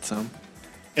 get some.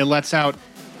 It lets out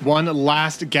one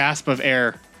last gasp of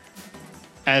air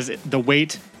as the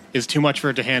weight is too much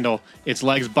for it to handle. Its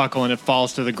legs buckle and it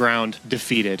falls to the ground,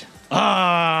 defeated.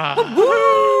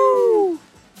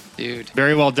 Dude.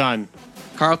 Very well done.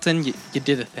 Carlton, you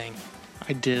did a thing.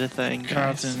 I did a thing, guys.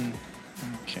 Carlton.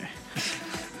 Okay.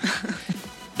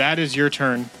 That is your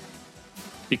turn.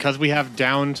 Because we have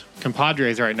downed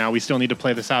compadres right now, we still need to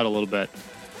play this out a little bit.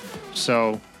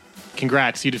 So,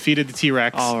 congrats. You defeated the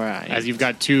T-Rex. All right. As you've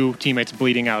got two teammates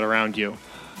bleeding out around you.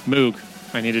 Moog,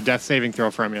 I need a death saving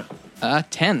throw from you.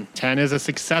 10. 10 is a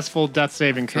successful death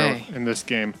saving throw Okay. in this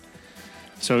game.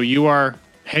 So you are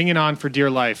hanging on for dear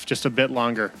life just a bit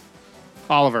longer.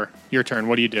 Oliver, your turn.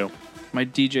 What do you do? My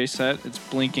DJ set, it's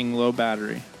blinking low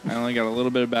battery. I only got a little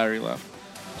bit of battery left.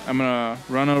 I'm going to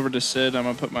run over to Sid. I'm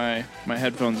going to put my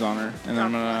headphones on her, and then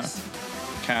I'm going to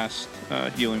cast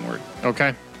Healing Word.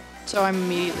 Okay. So I'm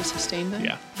immediately sustained then?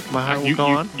 Yeah. My heart will go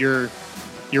on. You're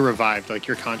revived. Like,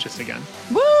 you're conscious again.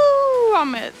 Woo!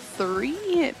 I'm at 3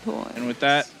 hit points. And with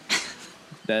that,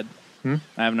 dead. I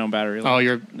have no battery left.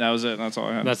 Oh, That was it. That's all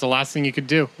I had. that's the last thing you could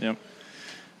do. Yep.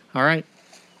 All right.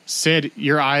 Sid,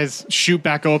 your eyes shoot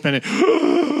back open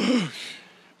and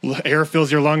air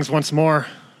fills your lungs once more.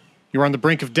 You were on the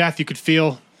brink of death. You could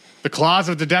feel the claws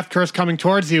of the death curse coming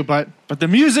towards you, but But the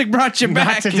music brought you not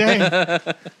back. today.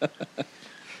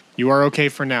 You are okay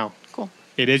for now. Cool.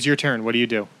 It is your turn. What do you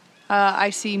do? I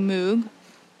see Moog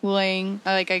laying.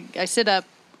 I sit up,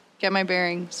 get my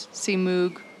bearings, see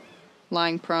Moog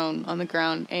lying prone on the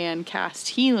ground, and cast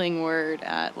Healing Word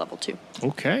at level 2.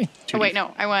 Okay. Oh, wait,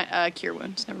 no. I went Cure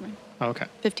Wounds. Never mind. Okay.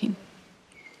 15.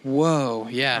 Whoa,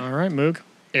 yeah. All right, Moog.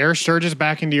 Air surges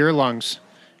back into your lungs,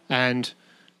 and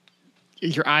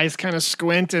your eyes kind of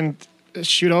squint and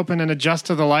shoot open and adjust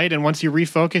to the light, and once you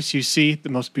refocus, you see the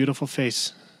most beautiful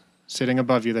face sitting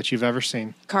above you that you've ever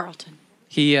seen. Carlton.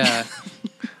 He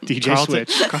DJ Carlton.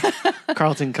 Switch.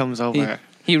 Carlton comes over.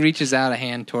 he reaches out a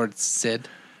hand towards Sid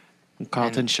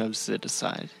Carlton shoves it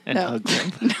aside and No. hugs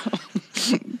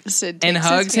him. Sid and takes his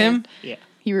hugs him. hand. Yeah.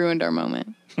 He ruined our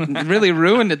moment. Really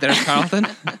ruined it there, Carlton.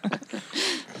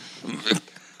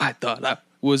 I thought I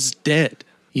was dead.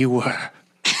 You were.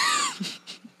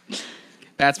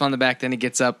 Pats him on the back, then he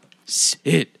gets up.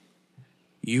 Sid,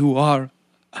 you are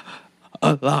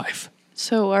alive.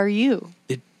 So are you.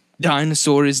 The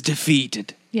dinosaur is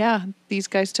defeated. Yeah, these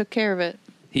guys took care of it.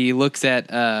 He looks at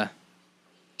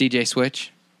DJ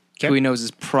Switch, who he knows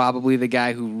is probably the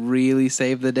guy who really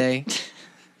saved the day.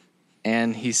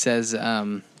 And he says,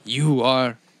 You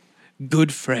are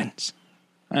good friends.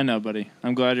 I know, buddy.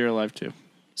 I'm glad you're alive too.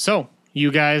 So,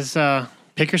 you guys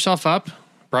pick yourself up,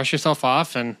 brush yourself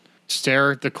off, and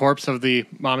stare the corpse of the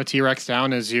Mama T-Rex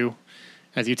down as you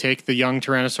take the young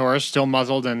Tyrannosaurus, still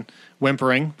muzzled and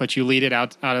whimpering, but you lead it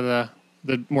out of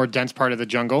the more dense part of the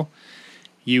jungle.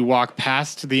 You walk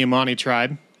past the Imani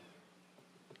tribe.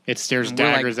 It stares we're,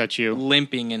 daggers like, at you.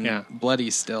 limping and Yeah. bloody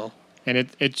still. And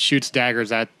it shoots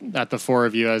daggers at the four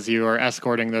of you as you are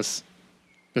escorting this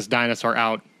dinosaur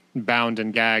out, bound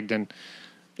and gagged. And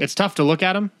it's tough to look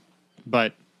at them,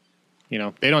 but,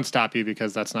 they don't stop you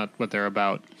because that's not what they're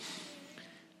about.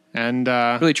 And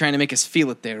Really trying to make us feel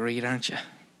it there, Reed, aren't you?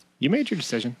 you made your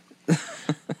decision.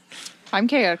 I'm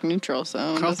chaotic neutral, so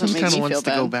it Carlton doesn't make kind of me wants feel to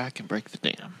bad. go back and break the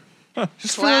dam.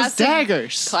 Just for those Classic-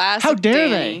 daggers. classic How dare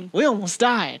Danny. they? We almost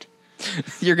died.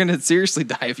 You're going to seriously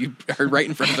die if you are right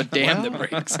in front of a dam that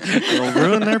breaks. It'll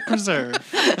ruin their preserve.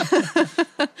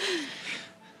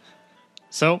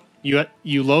 So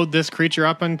you load this creature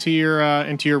up into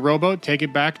your rowboat, take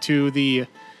it back to the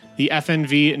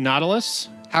FNV Nautilus.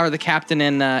 How are the captain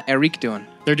and Eric doing?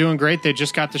 They're doing great. They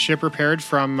just got the ship repaired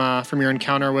from your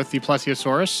encounter with the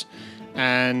Plesiosaurus,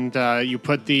 and you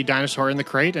put the dinosaur in the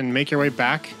crate and make your way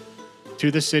back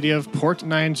to the city of Port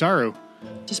Nyanzaru.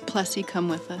 Does Plessy come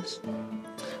with us?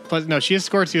 But no, she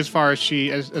escorts you as far as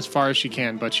she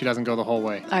can, but she doesn't go the whole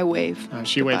way. I wave.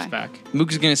 She waits Goodbye. back.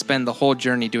 Mook's going to spend the whole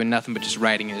journey doing nothing but just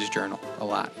writing in his journal a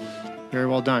lot. Very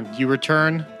well done. You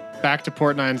return back to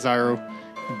Port Nyanzaru.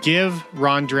 Give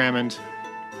Ron Drummond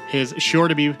his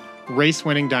sure-to-be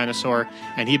race-winning dinosaur,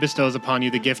 and he bestows upon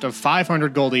you the gift of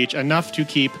 500 gold each, enough to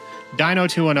keep Dino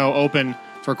 210 open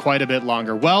for quite a bit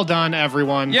longer. Well done,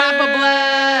 everyone. Papa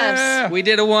bless! We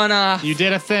did a one-off. You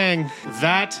did a thing.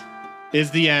 That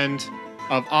is the end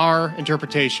of our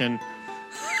interpretation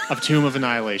of Tomb of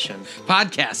Annihilation.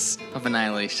 Podcasts of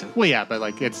Annihilation. Well, yeah,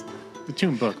 but it's the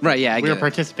Tomb book. Right, yeah, I we get were it.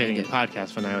 participating I in get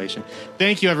Podcast of Annihilation.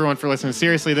 Thank you, everyone, for listening.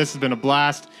 Seriously, this has been a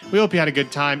blast. We hope you had a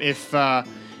good time.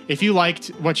 If you liked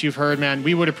what you've heard, man,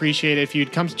 we would appreciate it if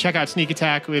you'd come check out Sneak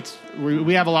Attack.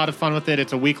 We have a lot of fun with it.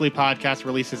 It's a weekly podcast,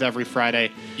 releases every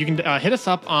Friday. You can hit us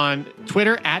up on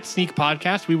Twitter at Sneak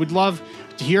Podcast. We would love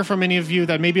to hear from any of you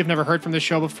that maybe have never heard from this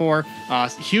show before.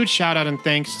 Huge shout out and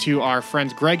thanks to our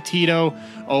friends Greg Tito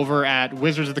over at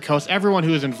Wizards of the Coast, everyone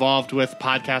who is involved with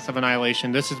Podcast of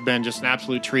Annihilation. This has been just an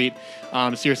absolute treat.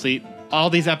 Seriously, all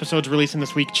these episodes releasing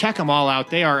this week, check them all out.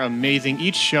 They are amazing.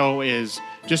 Each show is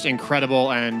just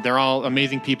incredible, and they're all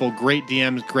amazing people, great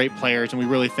DMs, great players, and we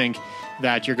really think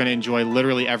that you're going to enjoy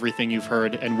literally everything you've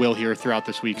heard and will hear throughout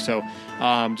this week. So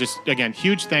just, again,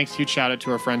 huge thanks, huge shout out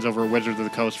to our friends over at Wizards of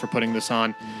the Coast for putting this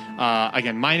on.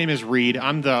 Again, my name is Reed.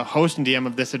 I'm the host and DM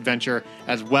of this adventure,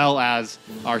 as well as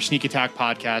our Sneak Attack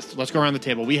podcast. Let's go around the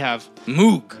table. We have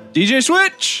Mook. DJ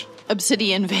Switch!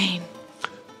 Obsidian Vein.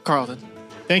 Carlton.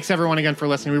 Thanks, everyone, again for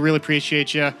listening. We really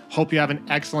appreciate you. Hope you have an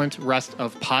excellent rest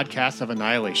of Podcast of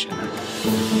Annihilation.